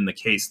moment in the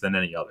case than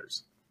any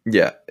others.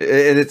 Yeah,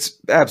 and it's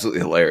absolutely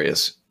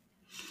hilarious.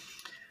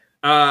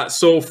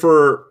 So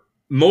for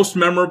most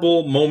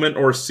memorable moment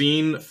or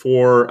scene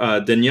for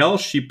Danielle,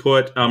 she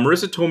put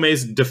Marissa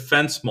Tomei's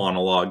defense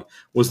monologue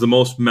was the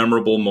most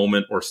memorable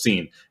moment or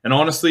scene. And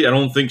honestly, I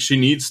don't think she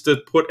needs to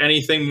put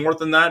anything more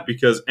than that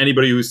because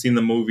anybody who's seen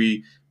the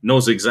movie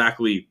knows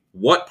exactly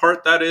what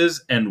part that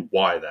is and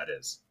why that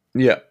is.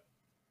 Yeah.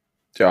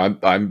 So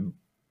I'm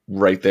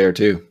right there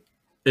too.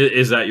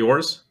 Is that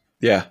yours?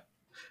 Yeah.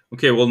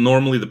 Okay, well,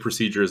 normally the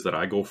procedure is that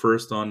I go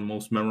first on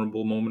most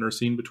memorable moment or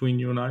scene between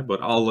you and I, but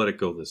I'll let it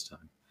go this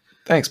time.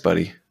 Thanks,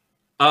 buddy.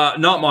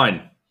 Not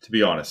mine, to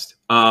be honest.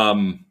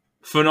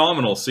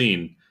 Phenomenal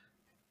scene.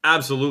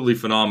 Absolutely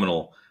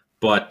phenomenal,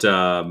 but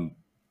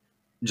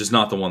just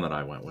not the one that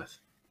I went with.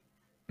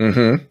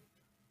 Mm-hmm.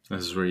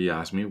 This is where you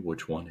ask me,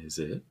 which one is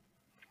it?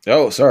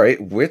 Oh, sorry.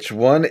 Which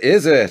one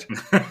is it?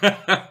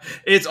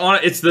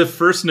 It's the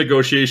first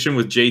negotiation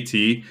with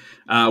JT,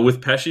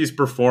 with Pesci's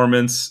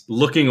performance,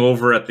 looking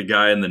over at the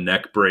guy in the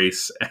neck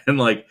brace. And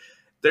like,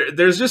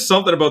 there's just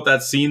something about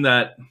that scene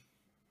that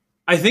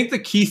I think the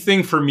key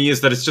thing for me is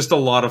that it's just a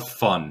lot of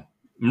fun.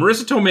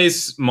 Marissa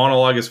Tomei's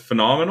monologue is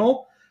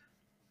phenomenal,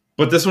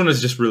 but this one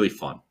is just really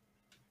fun.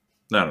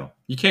 I don't know.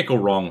 You can't go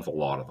wrong with a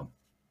lot of them.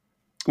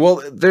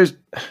 Well, there's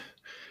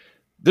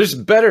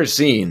better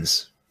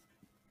scenes,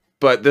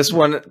 but this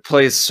one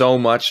plays so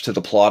much to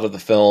the plot of the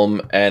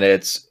film, and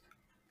it's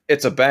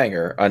a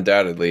banger,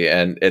 undoubtedly,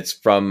 and it's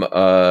from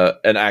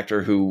an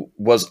actor who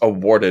was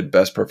awarded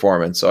Best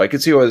Performance, so I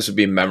could see why this would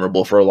be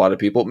memorable for a lot of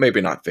people.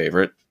 Maybe not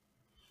favorite.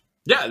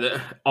 Yeah,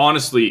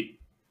 honestly,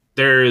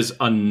 there is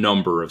a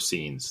number of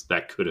scenes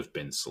that could have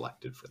been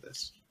selected for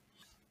this.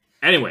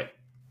 Anyway,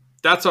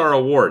 that's our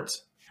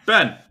awards.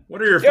 Ben,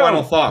 what are your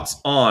final thoughts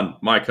on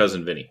My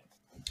Cousin Vinny?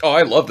 Oh,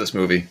 I love this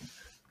movie.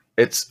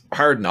 It's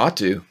hard not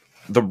to.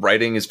 The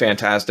writing is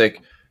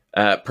fantastic,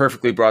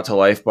 perfectly brought to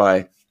life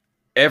by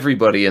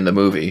everybody in the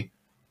movie.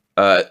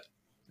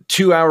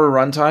 2-hour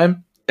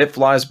runtime, it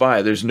flies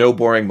by. There's no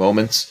boring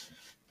moments.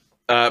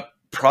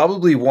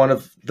 Probably one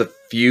of the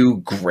few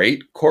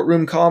great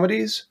courtroom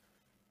comedies,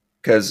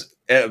 because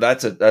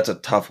that's a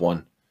tough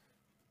one.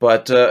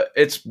 But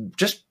it's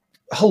just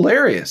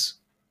hilarious.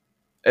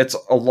 It's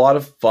a lot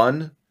of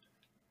fun.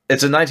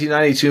 It's a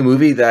 1992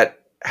 movie that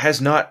has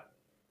not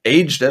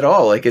aged at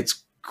all. Like,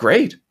 it's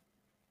great.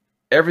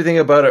 Everything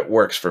about it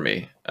works for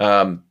me.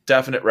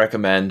 Definite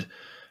recommend.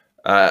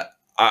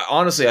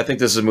 Honestly, I think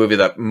this is a movie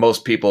that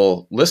most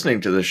people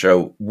listening to the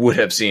show would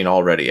have seen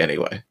already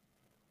anyway.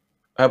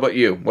 How about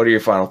you? What are your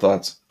final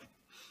thoughts?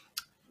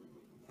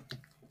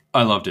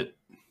 I loved it.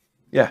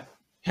 Yeah,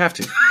 you have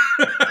to.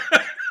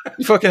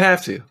 You fucking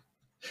have to.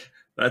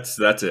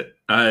 That's it.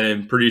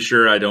 I'm pretty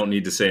sure I don't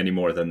need to say any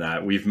more than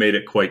that. We've made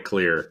it quite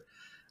clear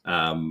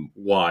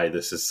why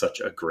this is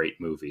such a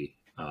great movie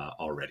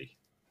already.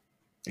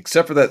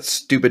 Except for that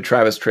stupid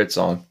Travis Tritt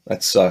song.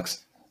 That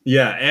sucks.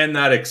 Yeah, and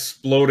that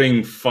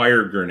exploding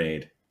fire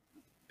grenade.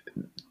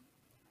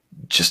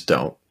 Just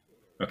don't.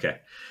 Okay.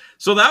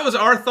 So that was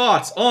our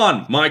thoughts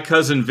on My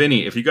Cousin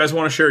Vinny. If you guys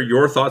want to share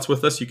your thoughts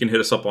with us, you can hit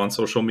us up on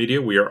social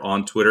media. We are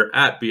on Twitter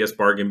at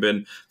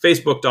BSBargainBin,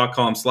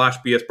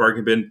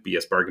 Facebook.com/BSBargainBin,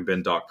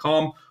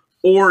 BSBargainBin.com,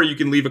 or you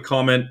can leave a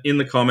comment in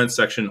the comments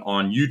section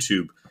on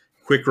YouTube.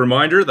 Quick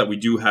reminder that we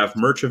do have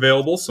merch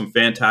available, some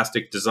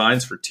fantastic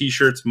designs for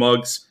t-shirts,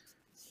 mugs,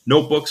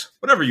 notebooks,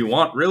 whatever you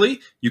want, really.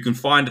 You can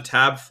find a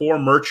tab for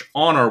merch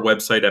on our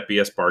website at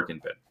BS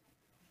Bargain Bin.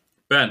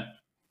 Ben.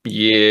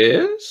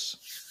 Yes?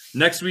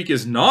 Next week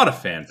is not a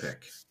fan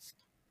pick.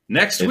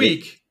 Next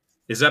week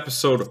is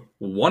episode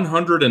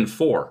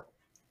 104.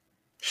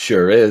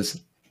 Sure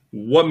is.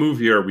 What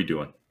movie are we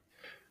doing?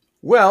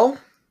 Well,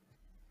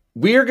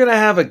 we are going to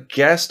have a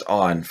guest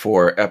on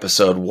for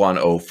episode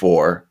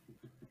 104.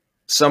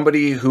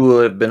 Somebody who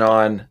will have been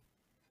on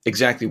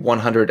exactly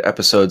 100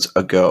 episodes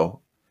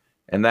ago.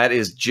 And that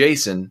is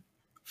Jason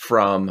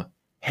from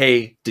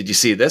Hey, Did You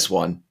See This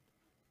One?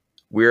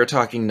 We're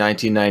talking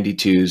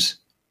 1992's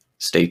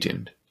Stay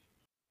Tuned.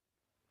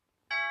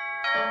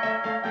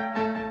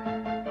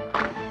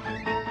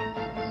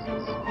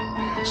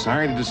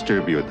 Sorry to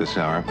disturb you at this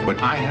hour,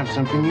 but I have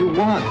something you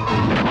want.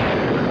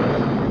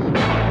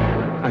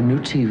 A new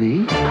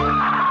TV?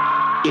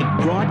 It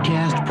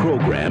broadcast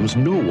programs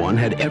no one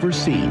had ever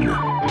seen.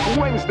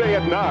 Wednesday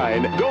at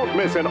 9, don't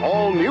miss an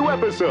all-new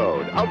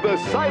episode of The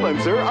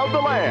Silencer of the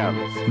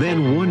Lambs.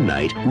 Then one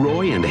night,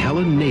 Roy and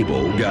Helen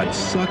Nabel got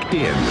sucked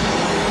in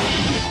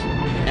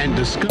and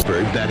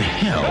discovered that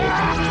hell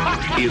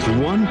is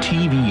one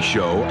TV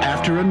show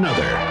after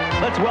another.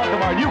 Let's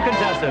welcome our new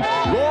contestants,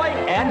 Roy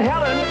and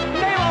Helen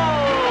Nabel!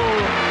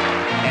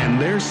 And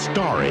they're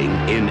starring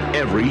in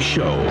every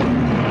show.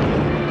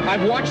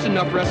 I've watched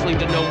enough wrestling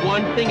to know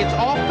one thing. It's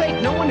all fake.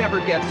 No one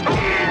ever gets...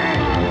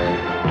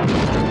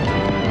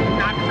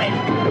 Not fake.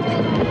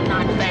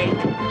 Not fake.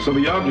 So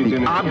the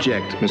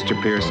object,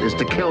 Mr. Pierce, is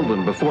to kill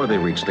them before they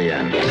reach the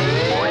end.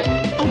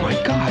 Oh my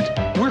God,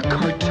 we're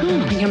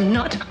cartoons. I am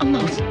not a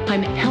mouse.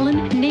 I'm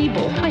Helen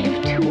Nabel. I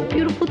have 2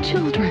 beautiful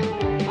children.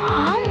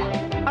 Mom?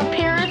 Our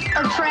parents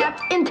are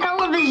trapped in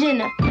television.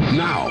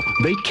 Now,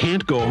 they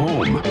can't go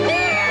home.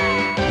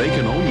 They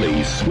can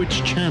only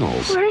switch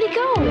channels. Where'd he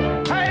go?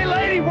 Hey,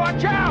 lady,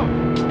 watch out!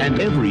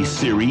 And every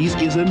series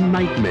is a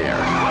nightmare.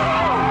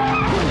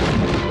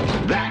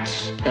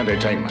 That's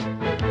entertainment.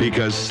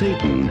 Because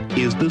Satan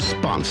is the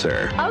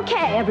sponsor.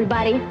 Okay,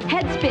 everybody,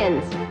 head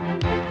spins.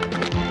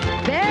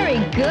 Very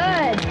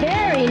good,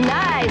 very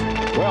nice.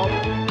 Well,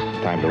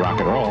 time to rock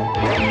and roll.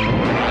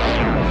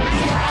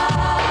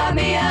 Start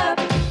me up.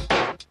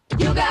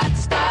 You got to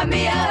start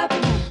me up.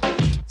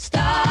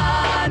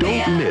 Start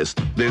me up. Don't miss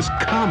this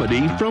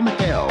comedy from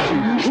hell.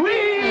 It's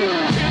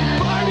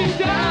party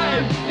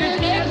time.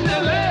 It's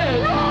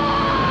excellent.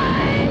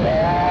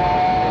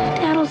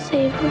 That'll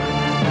save her.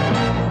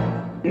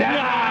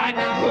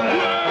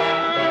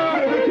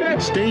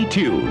 Stay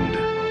tuned.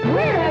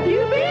 Where have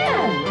you been?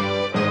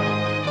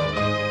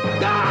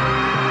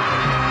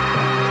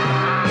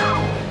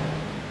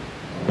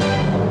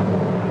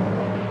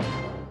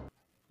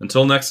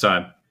 Until next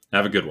time,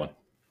 have a good one.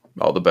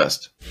 All the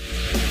best.